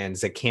 11 fans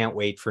that can't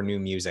wait for new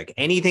music?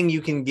 Anything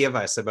you can give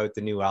us about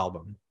the new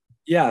album?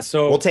 Yeah,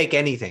 so we'll take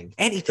anything.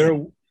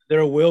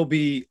 There will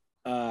be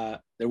a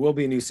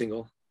new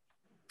single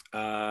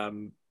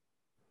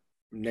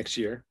next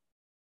year,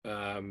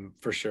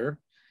 for sure.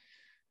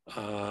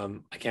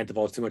 I can't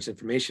divulge too much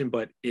information,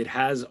 but it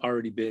has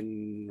already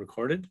been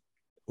recorded.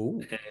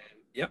 Ooh.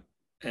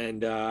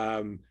 And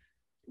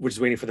we're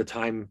just waiting for the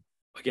time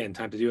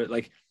to do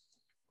it.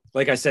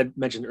 Like I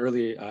mentioned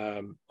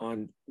earlier,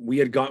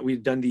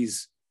 we'd done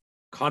these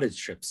cottage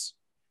trips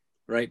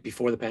right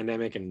before the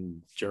pandemic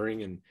and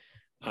during, and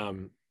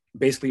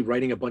basically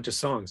writing a bunch of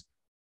songs.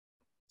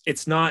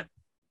 It's not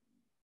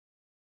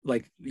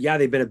like, yeah,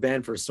 they've been a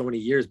band for so many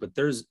years, but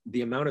there's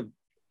the amount of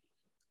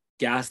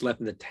gas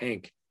left in the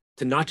tank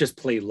to not just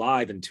play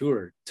live and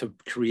tour, to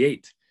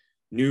create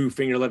new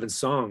Finger 11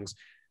 songs.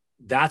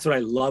 That's what I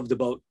loved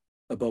about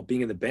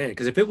being in the band.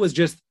 Because if it was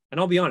just, and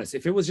I'll be honest,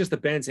 if it was just the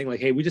band saying like,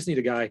 hey, we just need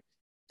a guy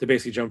to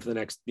basically jump for the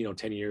next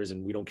 10 years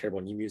and we don't care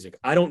about new music,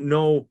 I don't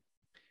know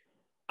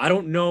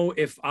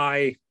if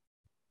I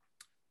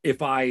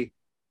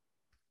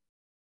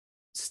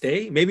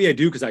stay. Maybe I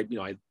do, because I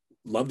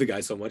love the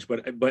guy so much,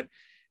 but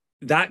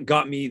that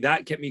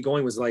kept me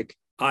going, was like,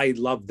 I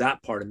love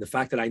that part. And the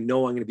fact that I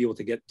know I'm going to be able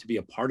to get to be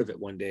a part of it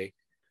one day,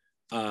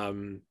 as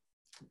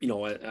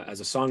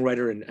a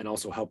songwriter and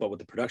also help out with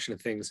the production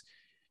of things.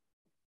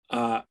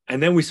 And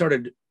then we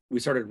started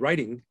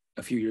writing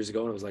a few years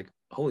ago, and I was like,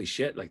 holy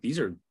shit, like these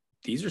are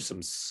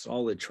some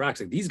solid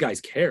tracks. Like these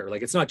guys care.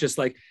 Like, it's not just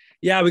like,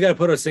 yeah, we got to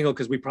put out a single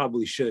because we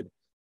probably should.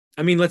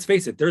 I mean, let's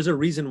face it, there's a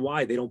reason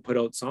why they don't put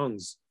out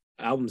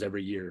albums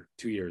every year,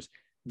 2 years.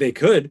 They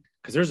could,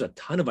 because there's a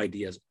ton of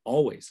ideas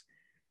always.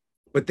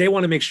 But they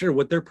want to make sure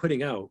what they're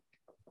putting out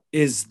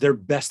is their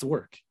best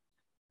work.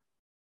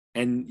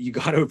 And you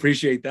got to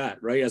appreciate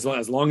that, right? As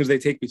long as they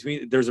take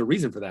between, there's a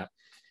reason for that.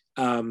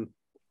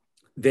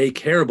 They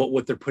care about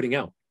what they're putting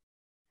out.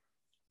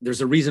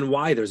 There's a reason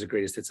why there's a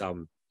greatest hits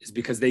album, is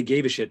because they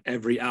gave a shit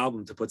every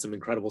album to put some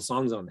incredible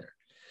songs on there.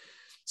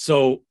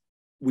 So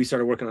we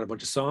started working on a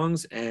bunch of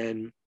songs,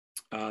 and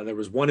there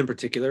was one in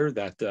particular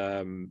that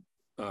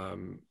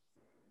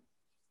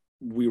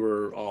we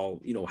were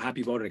all,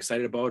 happy about and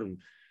excited about, and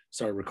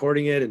started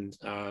recording it. And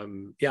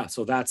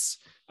so that's,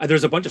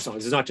 there's a bunch of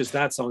songs. It's not just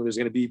that song. There's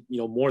going to be,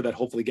 more that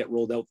hopefully get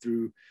rolled out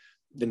through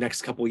the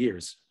next couple of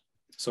years.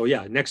 So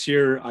yeah, next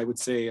year, I would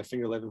say a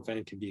Finger 11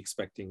 fan can be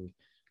expecting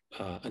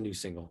a new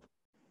single.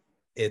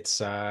 It's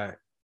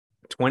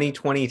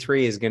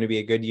 2023 is going to be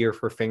a good year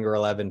for Finger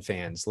 11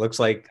 fans. Looks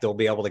like they'll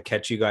be able to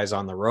catch you guys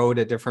on the road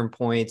at different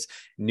points.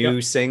 New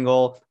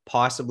single,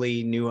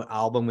 possibly new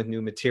album with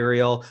new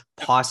material,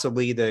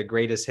 possibly the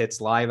greatest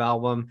hits live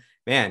album.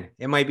 Man,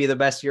 it might be the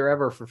best year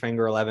ever for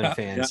Finger 11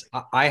 fans.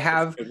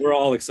 We're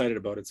all excited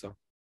about it. So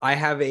I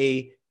have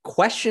a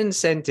question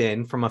sent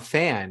in from a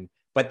fan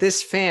but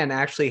this fan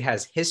actually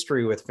has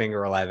history with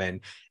Finger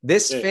Eleven.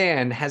 This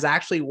fan has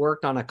actually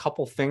worked on a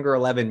couple Finger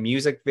Eleven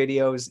music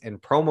videos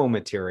and promo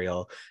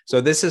material.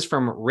 So this is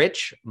from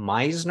Rich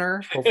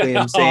Meisner. Hopefully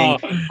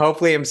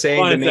I'm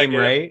saying the name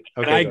right.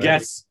 Okay,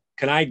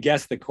 can I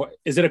guess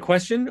is it a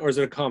question or is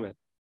it a comment?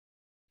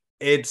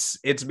 It's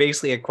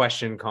basically a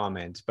question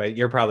comment, but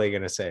you're probably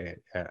going to say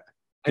it.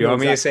 Do you want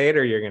me to say it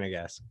or you're going to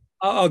guess?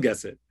 I'll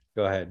guess it.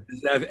 Go ahead.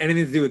 Does it have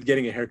anything to do with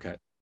getting a haircut?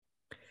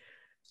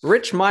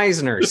 Rich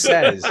Meisner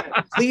says,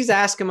 please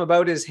ask him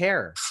about his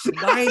hair.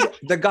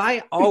 The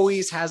guy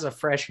always has a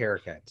fresh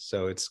haircut.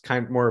 So it's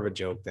kind of more of a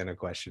joke than a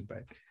question,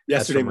 but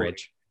yesterday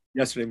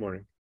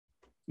morning.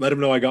 Let him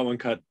know I got one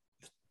cut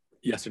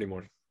yesterday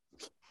morning.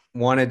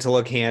 Wanted to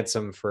look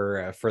handsome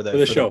for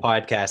the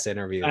podcast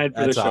interview.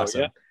 That's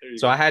awesome. Yeah,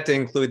 so I had to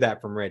include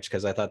that from Rich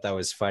because I thought that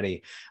was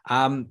funny.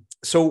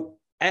 So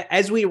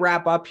as we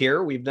wrap up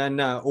here, we've done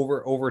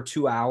over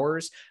 2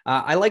 hours.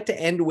 I like to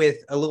end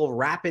with a little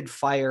rapid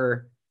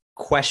fire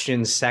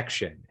question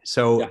section.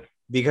 So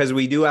because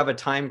we do have a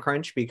time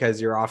crunch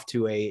because you're off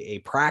to a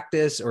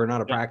practice or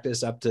not a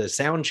practice up to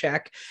sound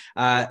check.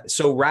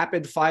 So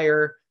rapid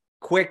fire,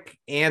 quick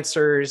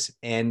answers,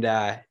 and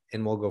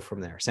we'll go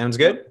from there. Sounds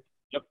good?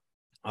 Yep.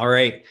 All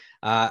right.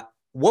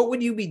 What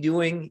would you be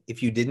doing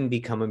if you didn't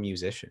become a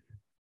musician?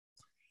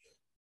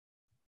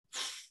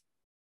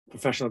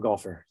 Professional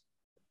golfer.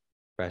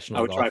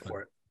 I would try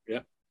for it. Yeah.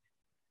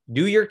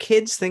 Do your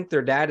kids think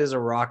their dad is a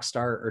rock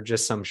star or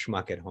just some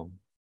schmuck at home?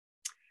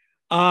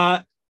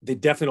 They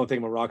definitely don't think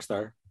I'm a rock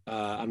star.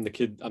 I'm the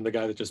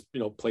guy that just,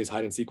 plays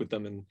hide and seek with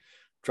them and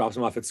drops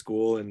them off at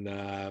school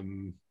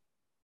and,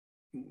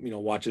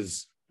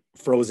 watches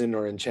Frozen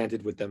or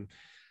Enchanted with them.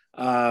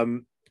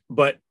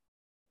 But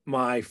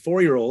my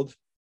 4-year-old,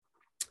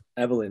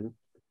 Evelyn,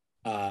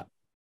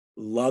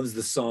 loves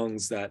the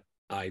songs that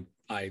I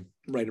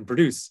write and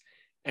produce.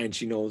 And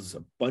she knows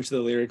a bunch of the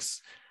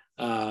lyrics.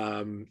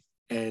 And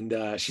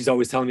she's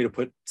always telling me to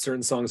put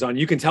certain songs on.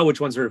 You can tell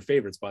which ones are her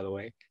favorites, by the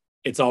way.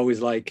 It's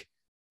always like,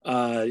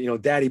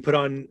 Daddy, put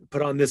on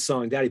this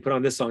song. Daddy, put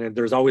on this song. And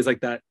there's always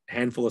like that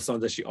handful of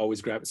songs that she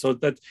always grabs. So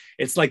that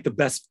it's like the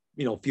best,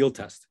 field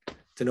test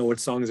to know which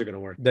songs are going to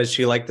work. Does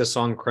she like the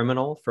song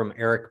Criminal from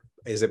Eric?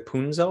 Is it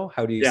Punzo?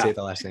 How do you say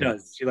the last name?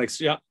 Does. She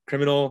likes,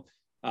 Criminal,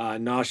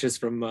 Nauseous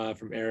from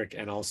Eric.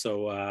 And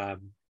also,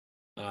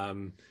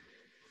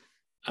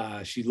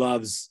 she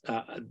loves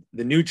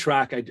the new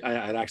track I'd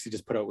actually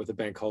just put out with a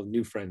band called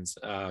New Friends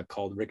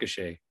called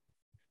Ricochet.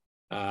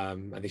 I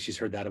think she's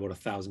heard that about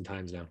 1,000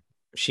 times now.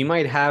 She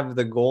might have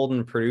the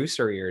golden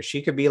producer ear.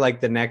 She could be like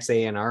the next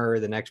A&R or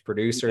the next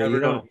producer. You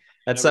know.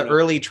 That's the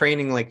early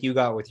training like you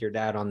got with your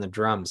dad on the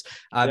drums.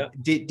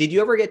 Did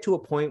you ever get to a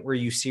point where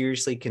you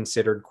seriously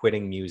considered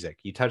quitting music?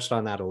 You touched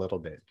on that a little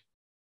bit.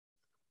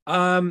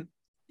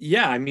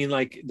 Yeah, I mean,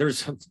 like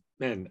there's,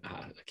 I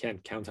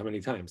can't count how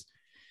many times.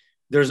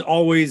 There's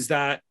always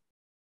that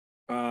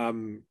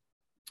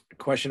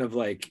question of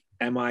like,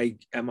 am I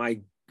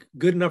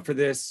good enough for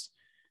this?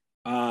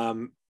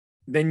 Then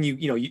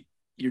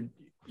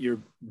you're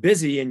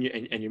busy and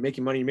you're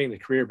making money, you're making a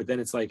career, but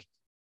then it's like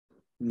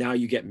now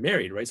you get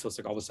married, right? So it's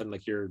like all of a sudden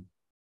like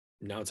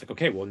it's like,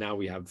 okay, well now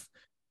we have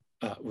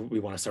we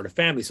want to start a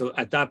family. So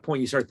at that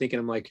point you start thinking,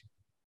 I'm like,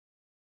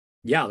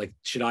 yeah, like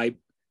should I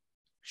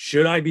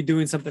be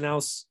doing something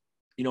else?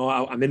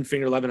 I'm in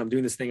Finger 11, I'm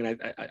doing this thing,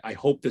 and I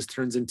hope this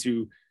turns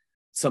into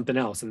something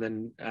else. And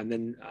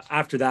then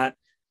after that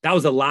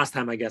was the last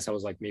time I guess I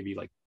was like maybe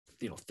like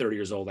 30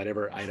 years old I'd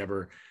ever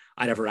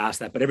ask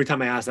that. But every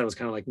time I asked that I was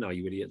kind of like, no,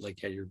 you idiot,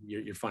 like, yeah,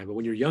 you're fine. But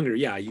when you're younger,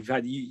 yeah,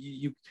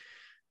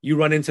 you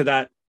run into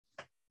that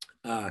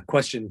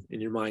question in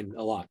your mind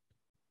a lot.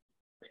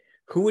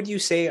 Who would you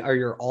say are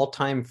your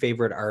all-time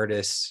favorite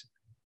artists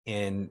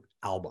and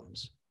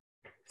albums?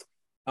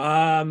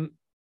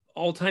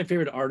 All-time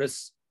favorite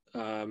artists.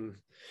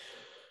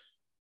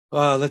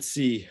 Let's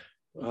see.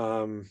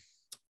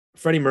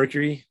 Freddie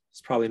Mercury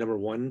is probably number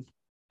one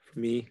for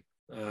me.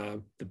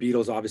 The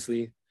Beatles,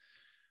 obviously.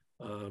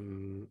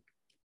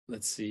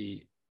 Let's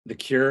see. The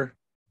Cure.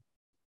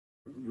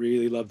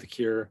 Really love The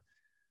Cure.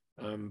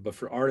 But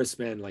for artists,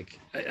 man, like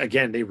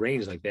again, they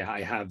range. Like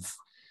I have,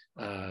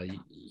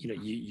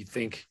 you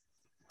think.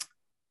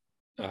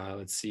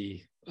 Let's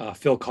see.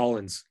 Phil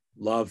Collins.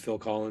 Love Phil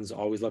Collins.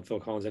 Always love Phil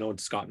Collins. I know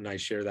Scott and I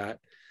share that.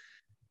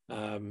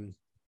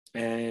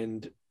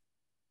 And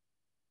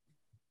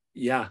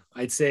yeah,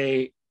 I'd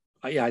say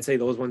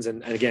those ones.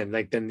 And again,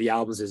 like then the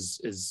albums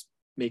is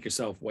Make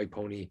Yourself, White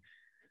Pony,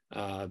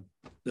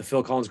 the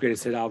Phil Collins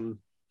Greatest Hit album,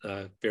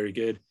 very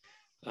good.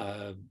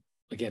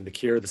 Again, The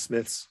Cure, The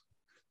Smiths.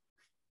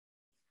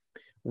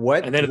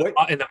 And then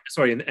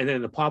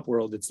in the pop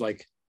world, it's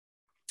like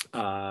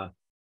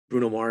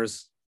Bruno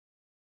Mars,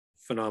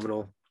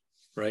 phenomenal,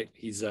 right?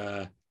 He's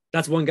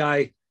that's one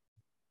guy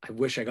I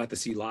wish I got to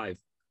see live.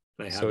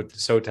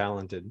 So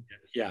talented.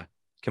 Yeah.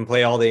 Can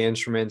play all the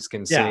instruments,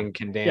 can sing,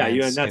 can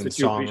dance, can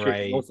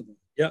songwrite.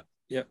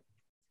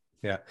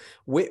 Yeah.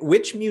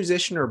 Which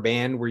musician or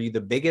band were you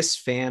the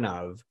biggest fan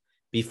of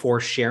before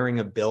sharing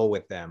a bill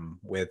with them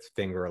with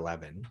Finger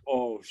Eleven?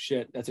 Oh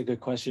shit, that's a good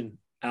question.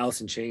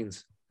 Alice in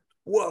Chains.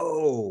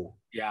 Whoa.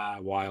 Yeah,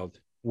 wild.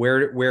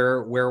 Where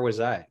was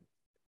that?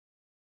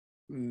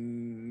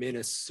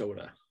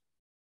 Minnesota.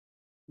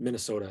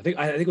 I think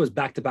it was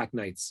back-to-back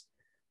nights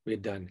we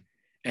had done.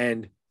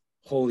 And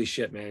holy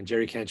shit, man,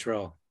 Jerry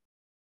Cantrell.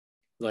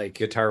 Like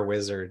Guitar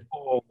wizard.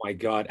 Oh my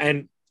God.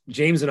 And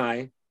James and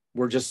I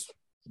were just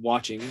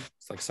watching.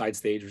 It's like side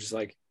stage. We're just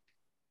like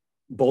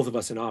both of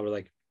us in awe. We're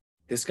like,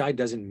 this guy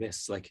doesn't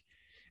miss. Like,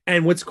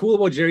 and what's cool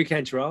about Jerry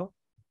Cantrell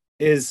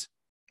is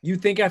you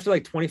think after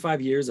like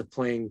 25 years of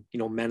playing, you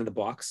know, Man in the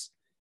Box,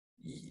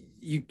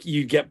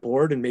 you get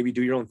bored and maybe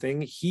do your own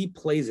thing. He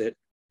plays it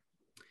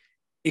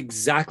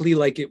exactly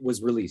like it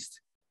was released.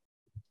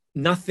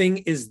 Nothing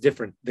is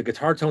different. The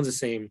guitar tone's the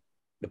same.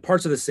 The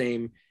parts are the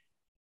same.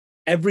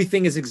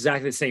 Everything is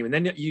exactly the same. And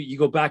then you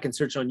go back and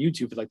search on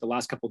YouTube for like the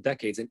last couple of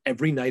decades, and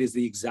every night is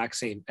the exact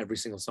same, every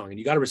single song. And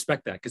you got to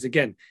respect that. Because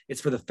again,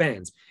 it's for the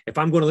fans. If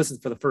I'm going to listen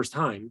for the first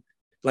time,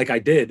 like I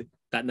did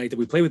that night that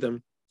we played with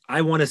them,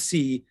 I want to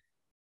see,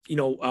 you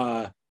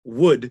know,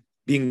 Wood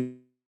being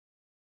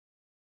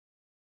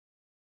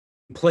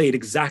played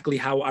exactly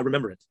how I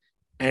remember it.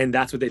 And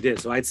that's what they did.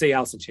 So I'd say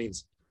Alice in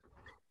Chains.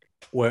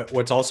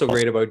 What's also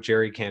great about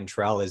Jerry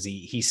Cantrell is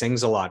he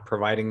sings a lot,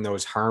 providing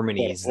those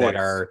harmonies that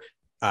are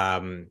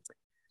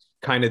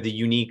kind of the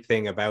unique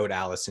thing about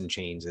Alice in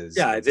Chains is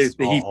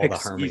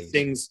he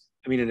sings.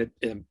 I mean,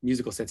 in a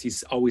musical sense,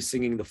 he's always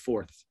singing the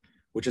fourth,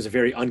 which is a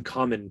very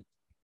uncommon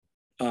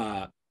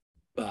note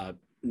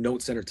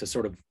center to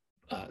sort of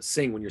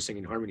sing when you're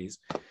singing harmonies.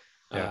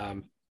 Yeah.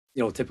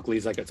 You know, typically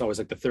it's always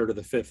like the third or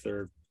the fifth,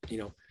 or you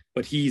know.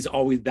 But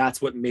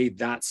that's what made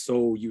that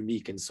so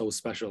unique and so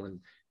special, and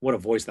what a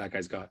voice that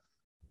guy's got.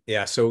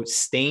 Yeah. So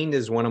Staind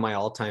is one of my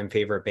all-time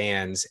favorite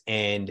bands,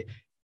 and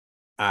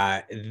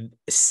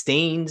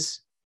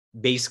Staind's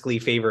basically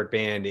favorite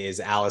band is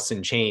Alice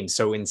in Chains.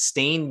 So in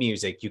Staind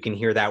music, you can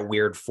hear that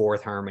weird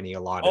fourth harmony a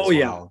lot. Oh, as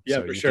well. Yeah,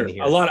 so for sure.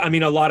 A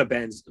lot of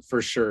bands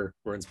for sure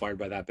were inspired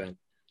by that band.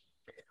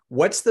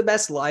 What's the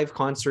best live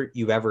concert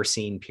you've ever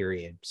seen,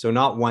 period? So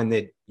not one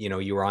that, you know,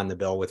 you were on the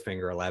bill with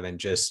Finger 11,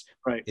 just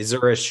right. Is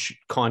there a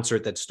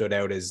concert that stood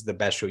out as the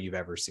best show you've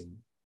ever seen?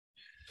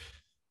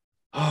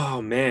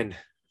 Oh man,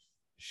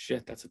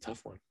 shit. That's a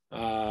tough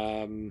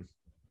one.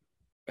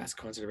 Best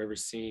concert I've ever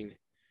seen.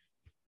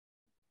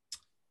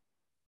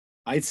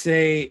 I'd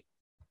say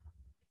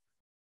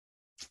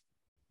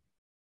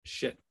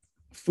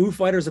Foo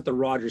Fighters at the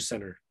Rogers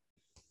Center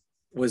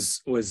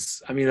was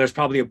I mean, there's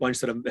probably a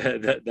bunch that I'm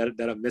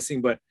that I'm missing,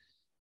 but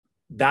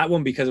that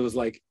one, because it was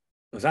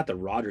at the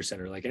Rogers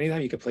Center. Like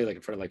anytime you could play like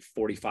in front of like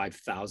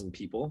 45,000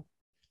 people,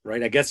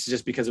 right? I guess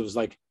just because it was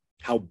like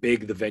how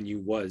big the venue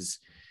was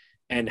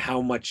and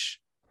how much,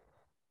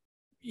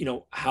 you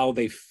know, how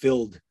they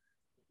filled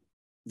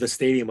the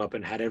stadium up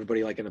and had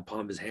everybody like in the palm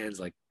of his hands,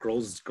 like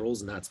girls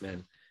nuts,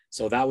 man.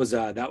 So that was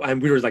that,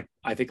 and we were like,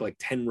 I think like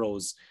 10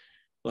 rows,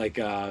 like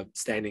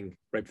standing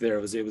right there.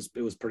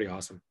 It was pretty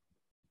awesome.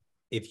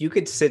 If you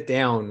could sit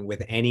down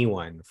with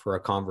anyone for a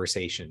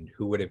conversation,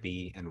 who would it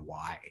be and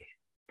why?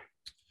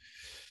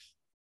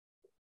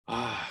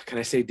 Can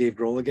I say Dave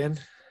Grohl again?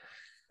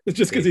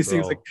 just because he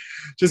seems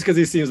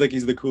like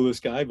he's the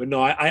coolest guy. But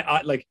no,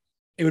 I like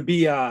it would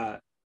be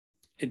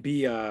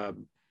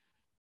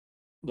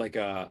like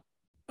a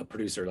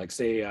producer, like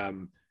say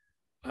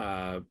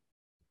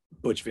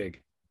Butch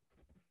Vig.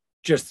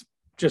 Just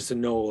to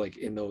know, like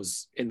in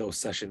those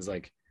sessions,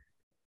 like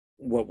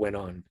what went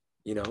on,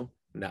 you know,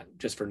 not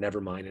just for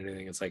Nevermind and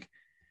anything. It's like,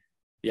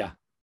 yeah,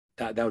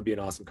 that would be an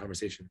awesome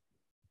conversation.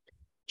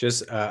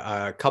 Just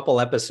a couple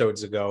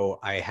episodes ago,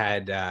 I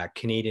had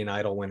Canadian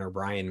Idol winner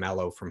Brian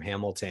Mello from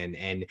Hamilton,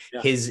 and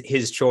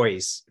his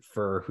choice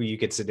for who you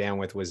could sit down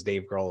with was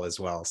Dave Grohl as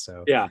well.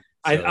 So yeah,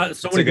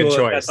 so many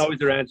people, that's always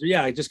their answer.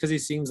 Yeah, just because he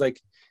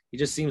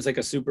just seems like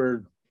a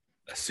super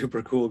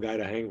cool guy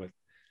to hang with.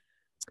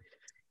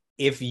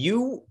 If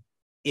you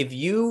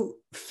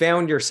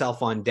found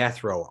yourself on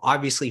death row,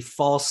 obviously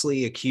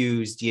falsely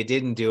accused, you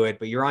didn't do it,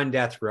 but you're on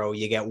death row,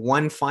 you get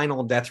one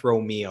final death row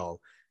meal.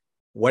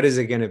 What is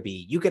it going to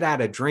be? You could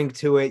add a drink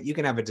to it. You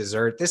can have a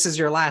dessert. This is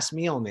your last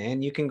meal,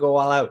 man. You can go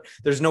all out.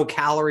 There's no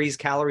calories.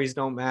 Calories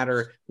don't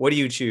matter. What do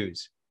you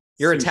choose?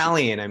 You're sushi.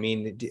 Italian. I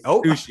mean,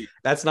 sushi.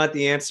 That's not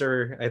the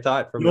answer I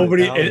thought from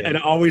nobody. And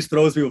it always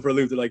throws people for a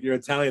loop. They're like, you're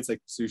Italian. It's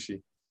like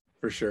sushi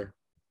for sure.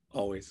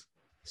 Always.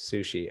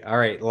 Sushi. All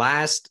right.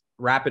 Last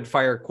rapid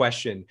fire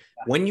question.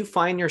 When you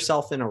find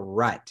yourself in a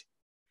rut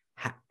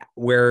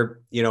where,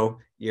 you know,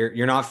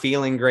 you're not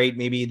feeling great,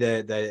 maybe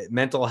the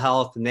mental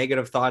health,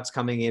 negative thoughts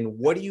coming in,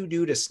 what do you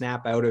do to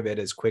snap out of it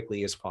as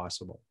quickly as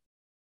possible?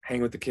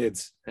 Hang with the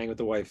kids, hang with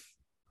the wife.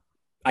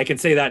 I can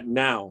say that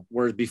now,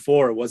 whereas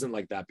before it wasn't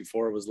like that.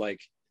 Before it was like,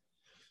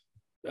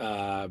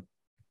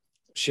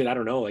 shit, I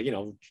don't know, like, you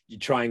know, you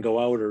try and go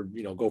out or,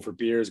 you know, go for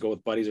beers, go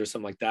with buddies or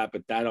something like that,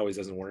 but that always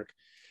doesn't work.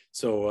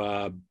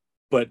 So,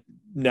 but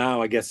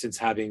now I guess since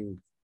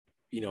having,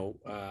 you know,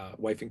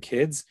 wife and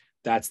kids,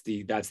 that's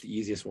the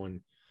easiest one.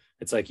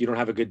 It's like, you don't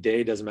have a good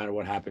day, doesn't matter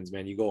what happens,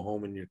 man. You go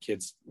home and your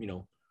kids, you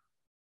know,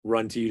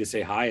 run to you to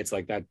say hi. It's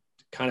like that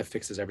kind of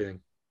fixes everything.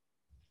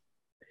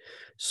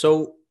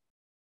 So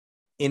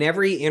in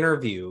every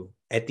interview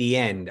at the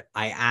end,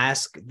 I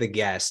ask the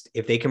guest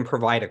if they can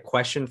provide a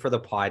question for the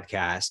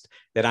podcast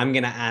that I'm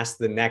going to ask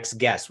the next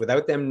guest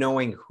without them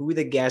knowing who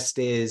the guest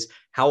is,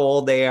 how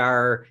old they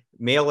are,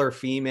 male or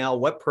female,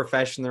 what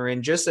profession they're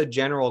in, just a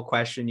general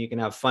question. You can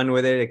have fun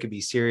with it. It could be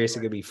serious.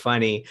 It could be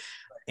funny.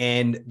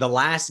 And the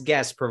last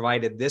guest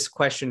provided this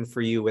question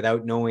for you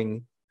without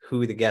knowing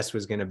who the guest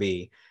was going to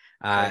be.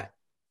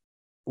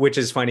 Which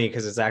is funny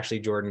because it's actually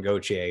Jordan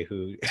Gauthier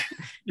who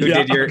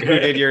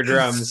did your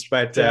drums,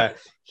 but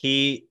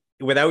he,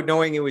 without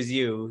knowing it was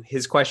you,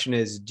 his question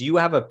is, do you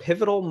have a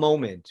pivotal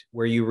moment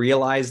where you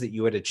realized that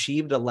you had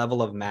achieved a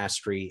level of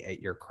mastery at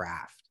your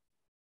craft?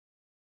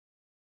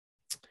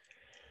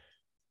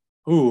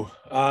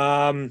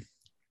 I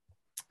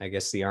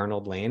guess the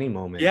Arnold Lanni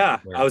moment. Yeah,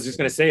 I was just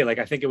going to say, like,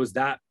 I think it was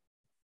that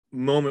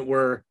moment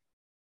where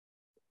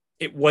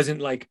it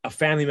wasn't like a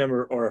family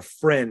member or a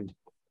friend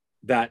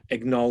that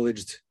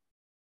acknowledged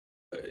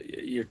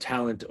your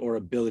talent or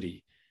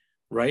ability,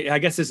 right? I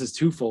guess this is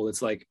twofold.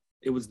 It's like,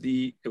 it was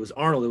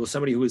Arnold. It was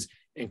somebody who was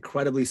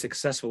incredibly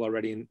successful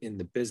already in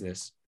the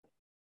business,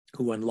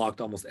 who unlocked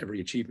almost every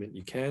achievement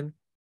you can,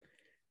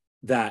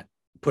 that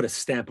put a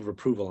stamp of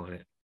approval on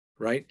it,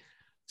 right?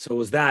 So it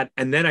was that.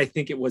 And then I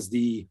think it was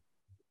the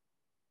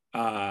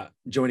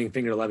joining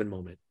Finger 11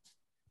 moment,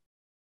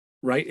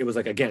 right? It was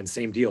like, again,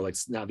 same deal. Like,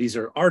 now these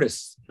are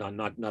artists,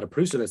 not a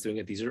producer that's doing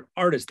it. These are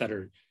artists that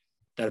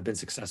have been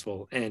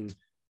successful, and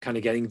kind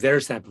of getting their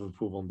stamp of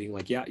approval and being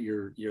like, yeah,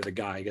 you're the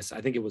guy.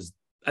 I think it was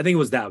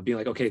that, being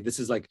like, okay, this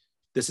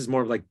is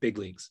more of like big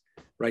leagues,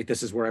 right?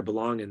 This is where I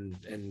belong,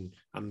 and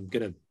I'm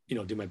gonna,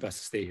 do my best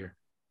to stay here.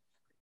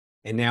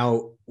 And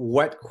now,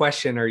 what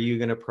question are you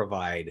going to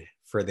provide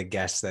for the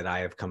guests that I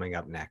have coming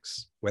up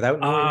next without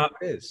knowing what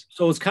it is?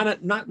 So it's kind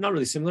of not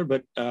really similar,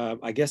 but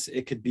I guess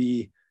it could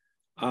be,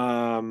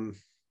 have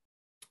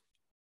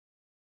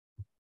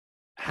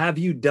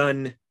you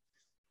done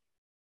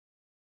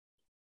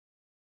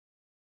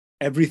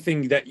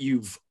everything that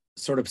you've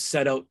sort of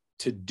set out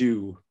to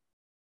do?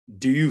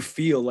 Do you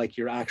feel like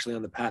you're actually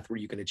on the path where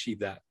you can achieve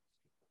that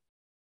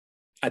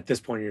at this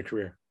point in your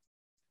career?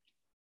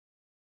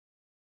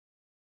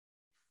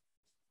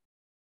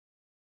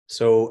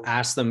 So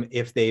ask them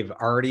if they've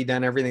already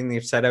done everything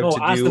they've set out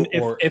to do,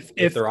 or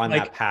if they're on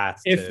that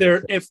path. If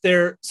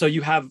they're so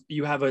you have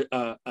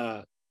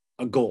a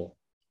goal,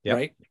 yep,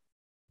 right?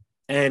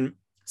 And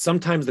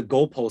sometimes the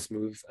goalposts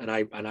move, and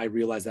I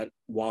realize that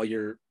while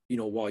you're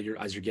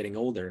as you're getting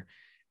older,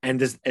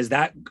 and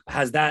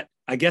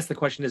I guess the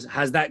question is,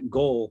 has that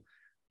goal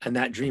and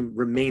that dream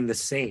remained the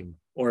same,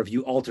 or have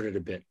you altered it a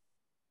bit?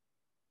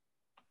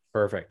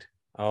 Perfect.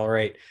 All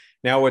right.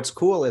 Now, what's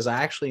cool is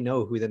I actually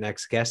know who the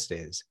next guest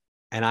is.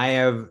 And I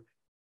have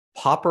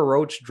Papa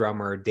Roach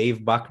drummer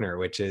Dave Buckner,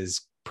 which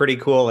is pretty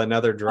cool.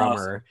 Another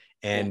drummer,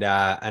 awesome, and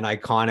an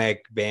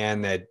iconic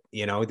band that,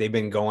 they've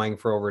been going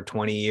for over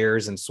 20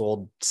 years and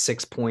sold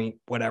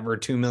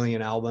 2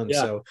 million albums.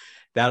 Yeah. So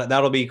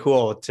that'll be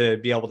cool to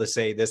be able to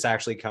say this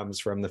actually comes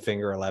from the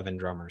Finger 11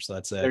 drummer. So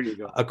that's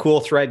a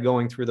cool thread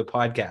going through the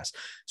podcast.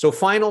 So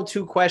final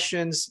two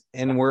questions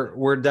and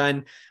we're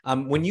done.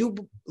 When you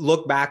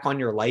look back on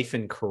your life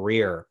and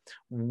career,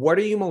 what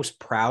are you most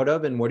proud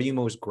of and what are you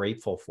most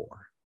grateful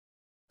for?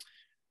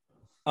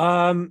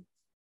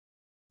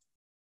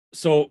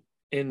 So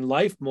in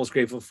life, most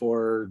grateful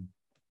for,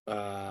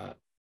 my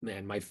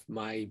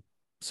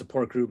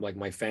support group, like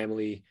my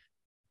family.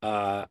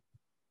 I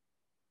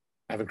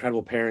have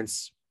incredible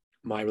parents.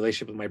 My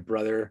relationship with my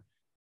brother.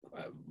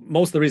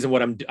 Most of the reason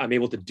what I'm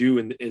able to do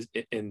in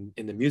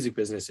the music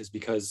business is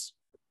because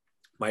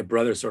my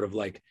brother sort of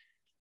like,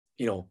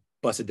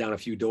 busted down a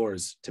few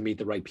doors to meet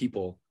the right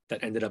people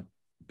that ended up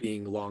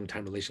being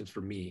long-time relations for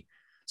me.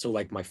 So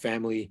like my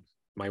family,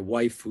 my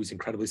wife, who's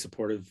incredibly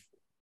supportive,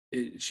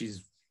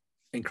 she's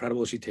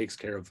incredible. She takes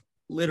care of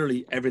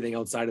literally everything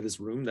outside of this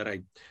room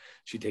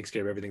she takes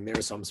care of everything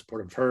there. So I'm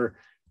supportive of her,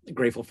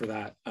 grateful for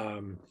that.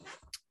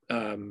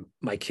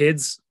 My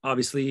kids,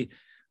 obviously,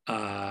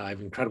 I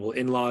have incredible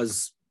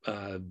in-laws,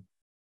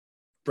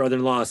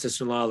 brother-in-law,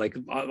 sister-in-law. Like,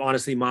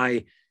 honestly,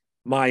 my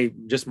family,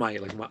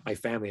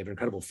 I have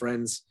incredible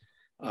friends.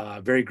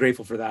 Very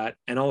grateful for that.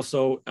 And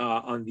also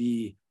on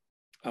the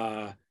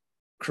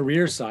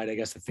career side, I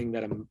guess the thing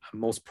that I'm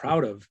most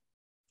proud of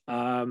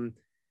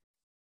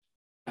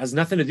has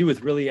nothing to do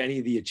with really any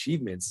of the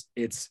achievements.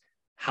 It's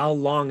how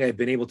long I've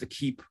been able to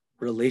keep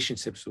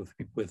relationships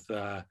with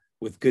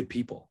good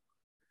people.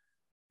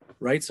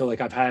 Right. So like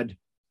I've had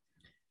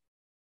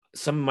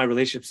some of my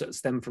relationships that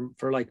stem from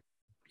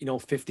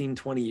 15,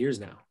 20 years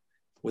now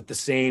with the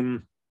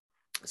same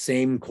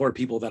core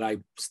people that I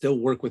still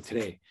work with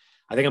today.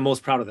 I think I'm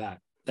most proud of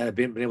that I've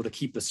been able to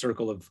keep the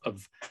circle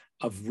of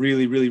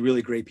really, really,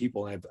 really great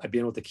people. And I've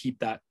been able to keep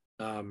that,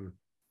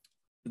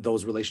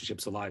 those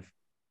relationships alive.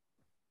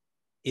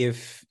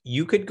 If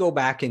you could go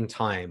back in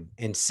time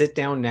and sit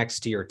down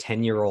next to your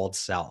 10-year-old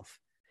self,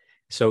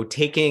 So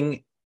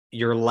taking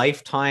your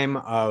lifetime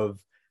of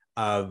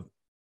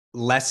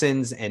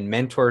lessons and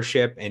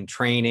mentorship and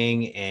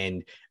training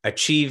and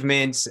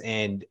achievements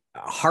and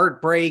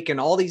heartbreak and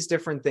all these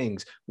different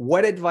things,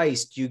 what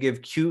advice do you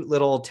give cute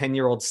little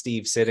 10-year-old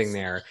Steve sitting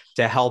there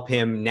to help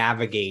him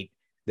navigate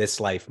this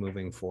life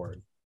moving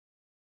forward?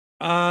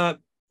 I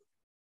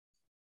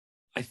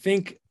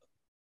think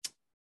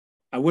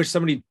I wish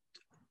somebody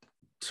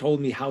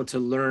told me how to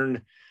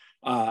learn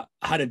how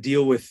to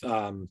deal with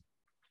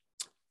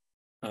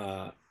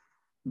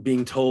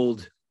being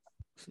told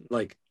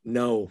like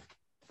no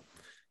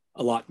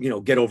a lot,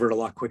 get over it a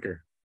lot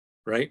quicker,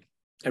 right?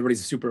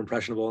 Everybody's super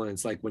impressionable, and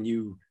it's like when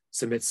you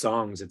submit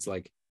songs, it's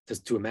like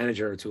just to a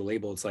manager or to a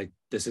label, it's like,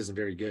 this isn't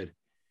very good.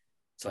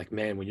 It's like,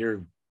 man, when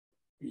you're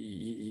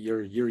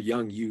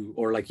young,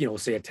 or like,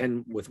 say at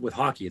 10 with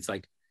hockey, it's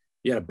like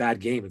you had a bad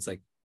game, it's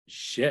like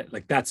shit,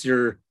 like that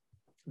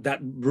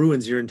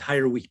ruins your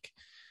entire week,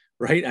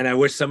 right? And I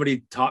wish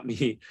somebody told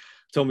me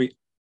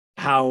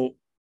how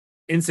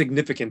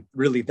insignificant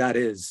really that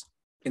is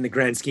in the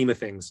grand scheme of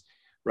things,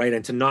 right?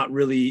 And to not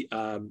really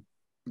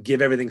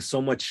give everything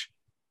so much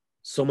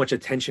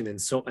attention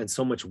and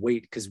so much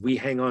weight, because we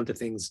hang on to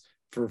things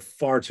for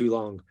far too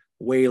long,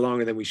 way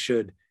longer than we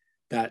should,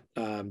 that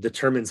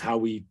determines how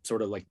we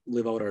sort of like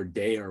live out our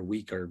day, our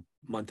week, our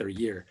month, or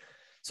year.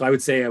 So I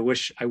would say I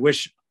wish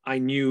I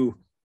knew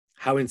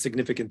how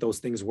insignificant those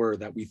things were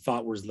that we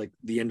thought was like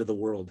the end of the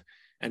world,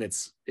 and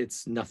it's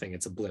nothing,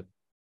 it's a blip.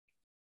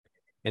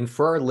 And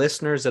for our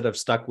listeners that have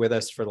stuck with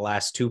us for the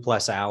last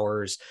 2+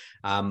 hours,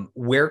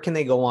 where can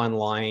they go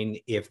online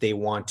if they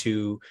want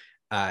to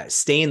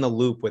stay in the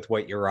loop with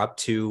what you're up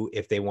to,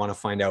 if they want to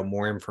find out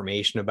more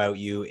information about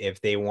you,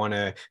 if they want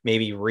to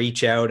maybe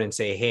reach out and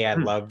say, hey, I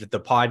loved the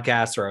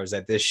podcast, or I was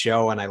at this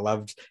show and I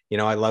loved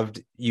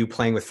you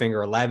playing with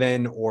Finger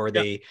 11, or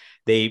they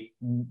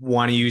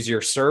want to use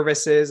your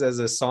services as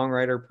a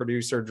songwriter,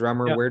 producer,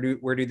 drummer. Yeah.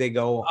 Where do they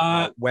go?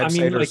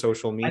 Website or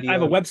social media? I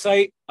have a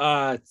website,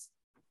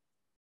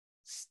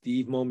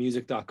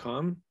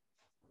 stevemomusic.com,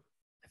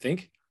 I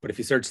think. But if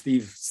you search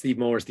Steve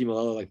Mo or Steve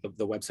Malala, like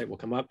the website will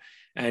come up.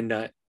 And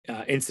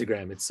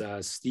Instagram, it's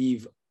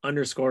Steve__Mo.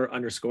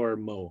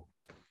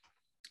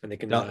 And they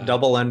can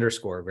double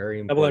underscore, very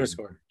important. Double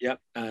underscore. Yep.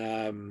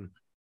 On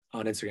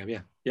Instagram.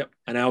 Yeah. Yep.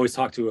 And I always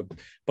talk to a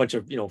bunch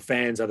of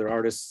fans, other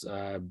artists,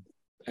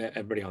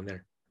 everybody on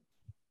there.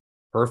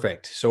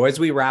 Perfect. So as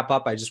we wrap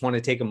up, I just want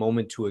to take a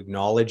moment to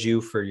acknowledge you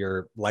for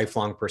your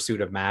lifelong pursuit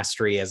of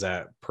mastery as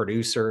a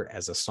producer,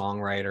 as a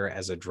songwriter,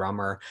 as a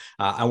drummer.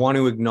 I want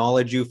to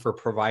acknowledge you for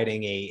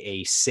providing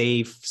a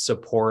safe,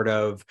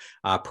 supportive,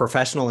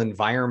 professional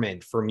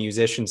environment for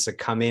musicians to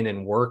come in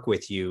and work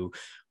with you,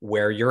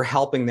 where you're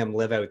helping them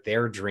live out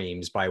their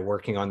dreams by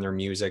working on their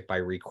music, by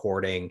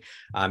recording.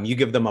 You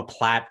give them a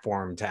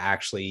platform to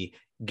actually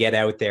get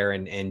out there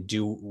and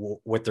do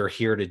what they're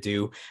here to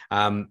do.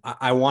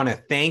 I want to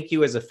thank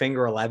you as a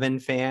Finger 11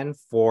 fan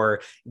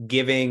for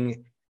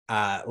giving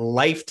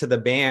life to the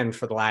band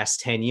for the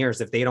last 10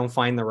 years. If they don't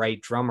find the right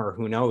drummer,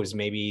 who knows,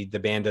 maybe the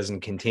band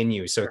doesn't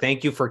continue. So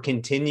thank you for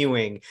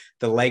continuing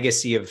the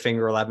legacy of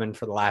Finger 11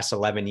 for the last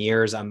 11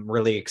 years. I'm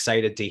really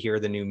excited to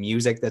hear the new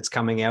music that's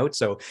coming out.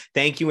 So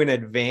thank you in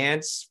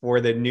advance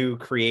for the new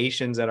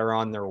creations that are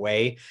on their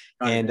way.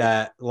 And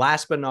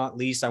last but not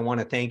least, I want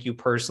to thank you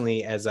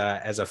personally as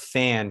a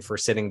fan for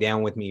sitting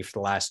down with me for the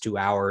last 2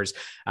 hours,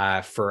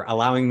 for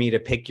allowing me to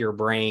pick your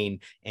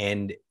brain,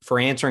 and for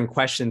answering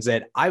questions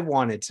that I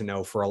wanted to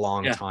know for a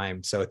long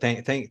time. So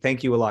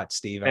thank you a lot,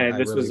 Steve. Man,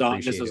 this was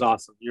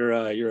awesome.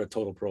 You're a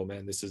total pro,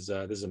 man. This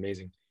is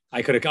amazing.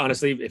 I could have,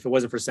 honestly, if it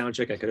wasn't for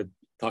Soundcheck, I could have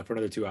talked for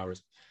another 2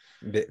 hours.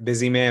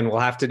 Busy man. We'll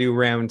have to do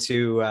round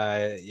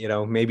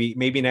 2.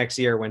 Maybe next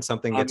year when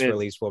something gets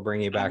released, we'll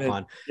bring you back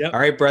on. Yep. All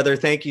right, brother.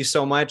 Thank you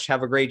so much.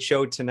 Have a great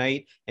show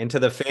tonight. And to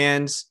the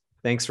fans,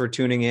 thanks for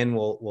tuning in.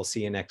 We'll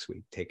see you next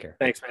week. Take care.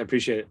 Thanks, man.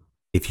 Appreciate it.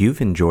 If you've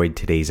enjoyed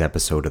today's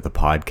episode of the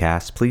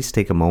podcast, please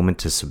take a moment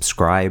to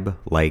subscribe,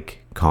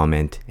 like,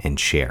 comment, and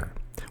share.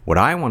 What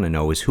I want to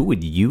know is, who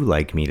would you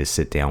like me to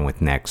sit down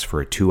with next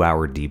for a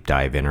 2-hour deep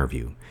dive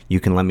interview? You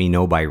can let me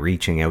know by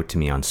reaching out to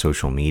me on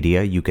social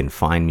media. You can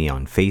find me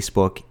on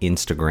Facebook,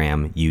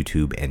 Instagram,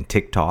 YouTube, and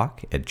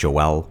TikTok at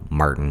Joel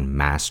Martin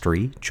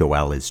Mastery.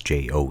 Joel is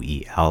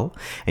Joel.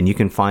 And you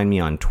can find me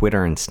on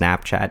Twitter and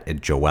Snapchat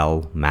at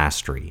Joel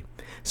Mastery.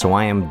 So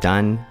I am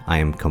done. I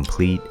am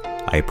complete.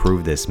 I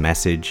approve this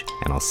message,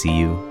 and I'll see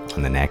you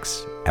on the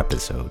next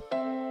episode.